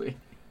 honestly.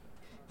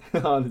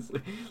 Honestly,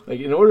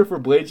 like in order for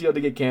Blade Show to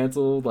get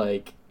canceled,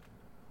 like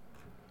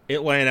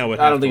Atlanta would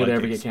I have don't to think it'd like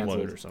ever get explode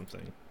canceled. or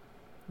something.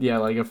 yeah,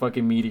 like a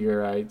fucking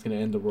meteorite's gonna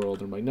end the world.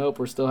 And I'm like, nope,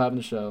 we're still having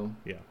the show.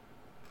 Yeah.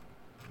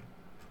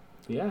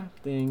 Yeah, I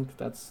think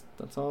that's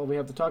all we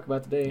have to talk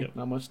about today. Yep.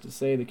 Not much to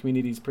say. The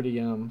community's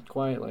pretty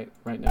quiet like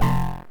right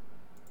now.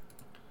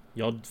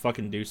 Y'all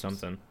fucking do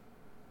something.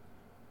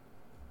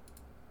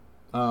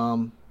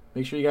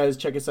 Make sure you guys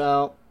check us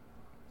out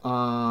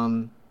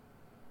on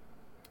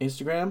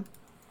Instagram,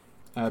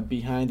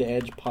 Behind the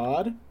Edge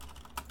Pod.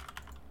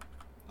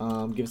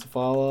 Give us a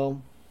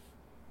follow.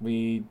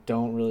 We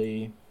don't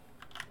really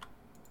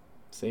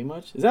say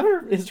much. Is that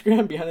our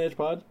Instagram, Behind the Edge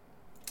Pod?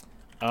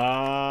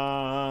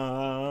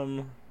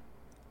 Or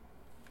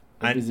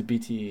is it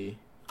BTE?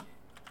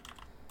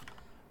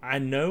 I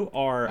know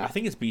I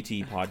think it's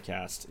BT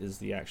podcast is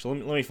the actual.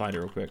 Let me find it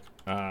real quick.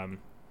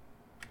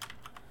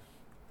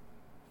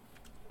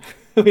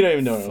 We don't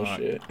even know our own Fuck.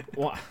 shit.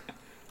 Well,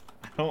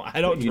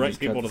 I don't You direct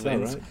just cut people to this the out,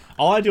 Instagram. right?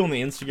 All I do on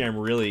the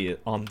Instagram really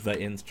on the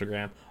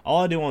Instagram.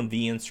 All I do on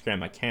the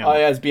Instagram account. Oh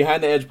yeah, it's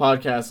Behind the Edge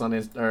Podcast on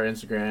our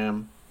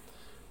Instagram.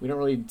 We don't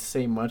really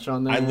say much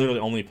on that. I literally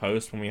only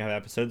post when we have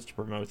episodes to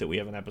promote that we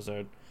have an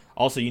episode.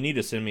 Also, you need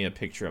to send me a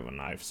picture of a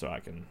knife so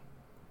I can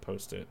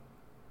post it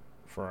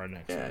for our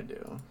next one. I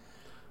do.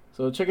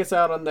 So check us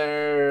out on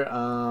there.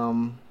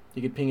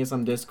 You can ping us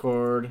on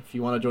Discord. If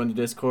you want to join the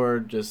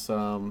Discord, just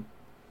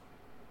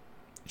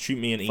shoot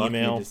me an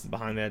email,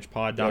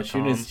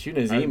 behindtheedgepod.com. Yeah, shoot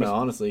his email,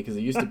 honestly, because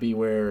it used to be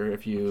where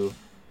if you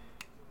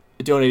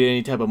donated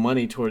any type of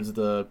money towards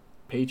the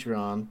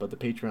Patreon, but the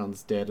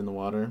Patreon's dead in the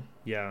water.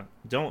 Yeah,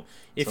 don't.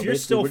 If So you're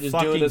still we're just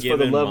doing fucking this for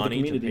the giving love of the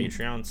money to community.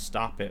 Patreon,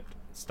 stop it.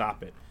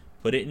 Stop it.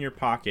 Put it in your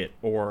pocket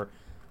or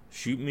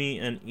shoot me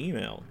an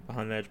email,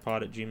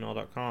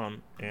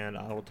 behindtheedgepod@gmail.com, and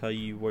I will tell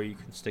you where you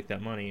can stick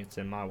that money. It's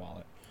in my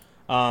wallet.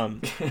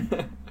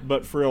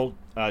 But for real,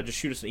 just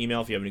shoot us an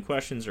email if you have any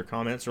questions or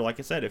comments, or like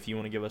I said, if you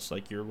want to give us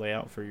like your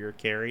layout for your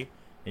carry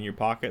in your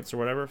pockets or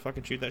whatever,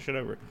 fucking shoot that shit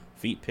over.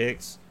 Feet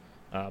pics,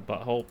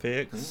 butthole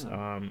pics,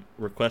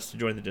 request to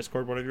join the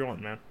Discord, whatever you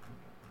want, man.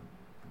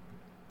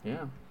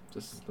 Yeah,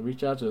 just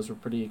reach out to us. We're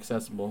pretty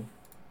accessible.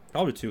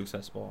 Probably too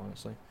accessible,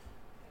 honestly.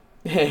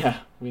 Yeah,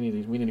 we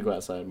need to go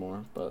outside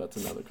more, but that's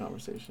another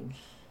conversation.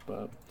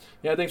 But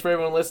yeah, thanks for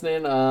everyone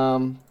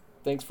listening.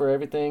 Thanks for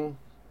everything,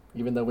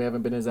 even though we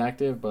haven't been as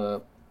active.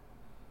 But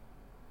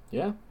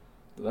yeah,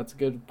 that's a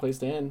good place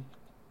to end.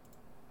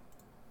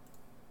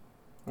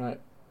 All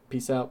right,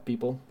 peace out,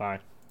 people.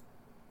 Bye.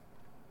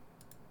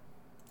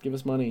 Give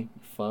us money,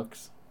 you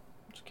fucks.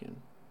 Just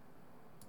kidding.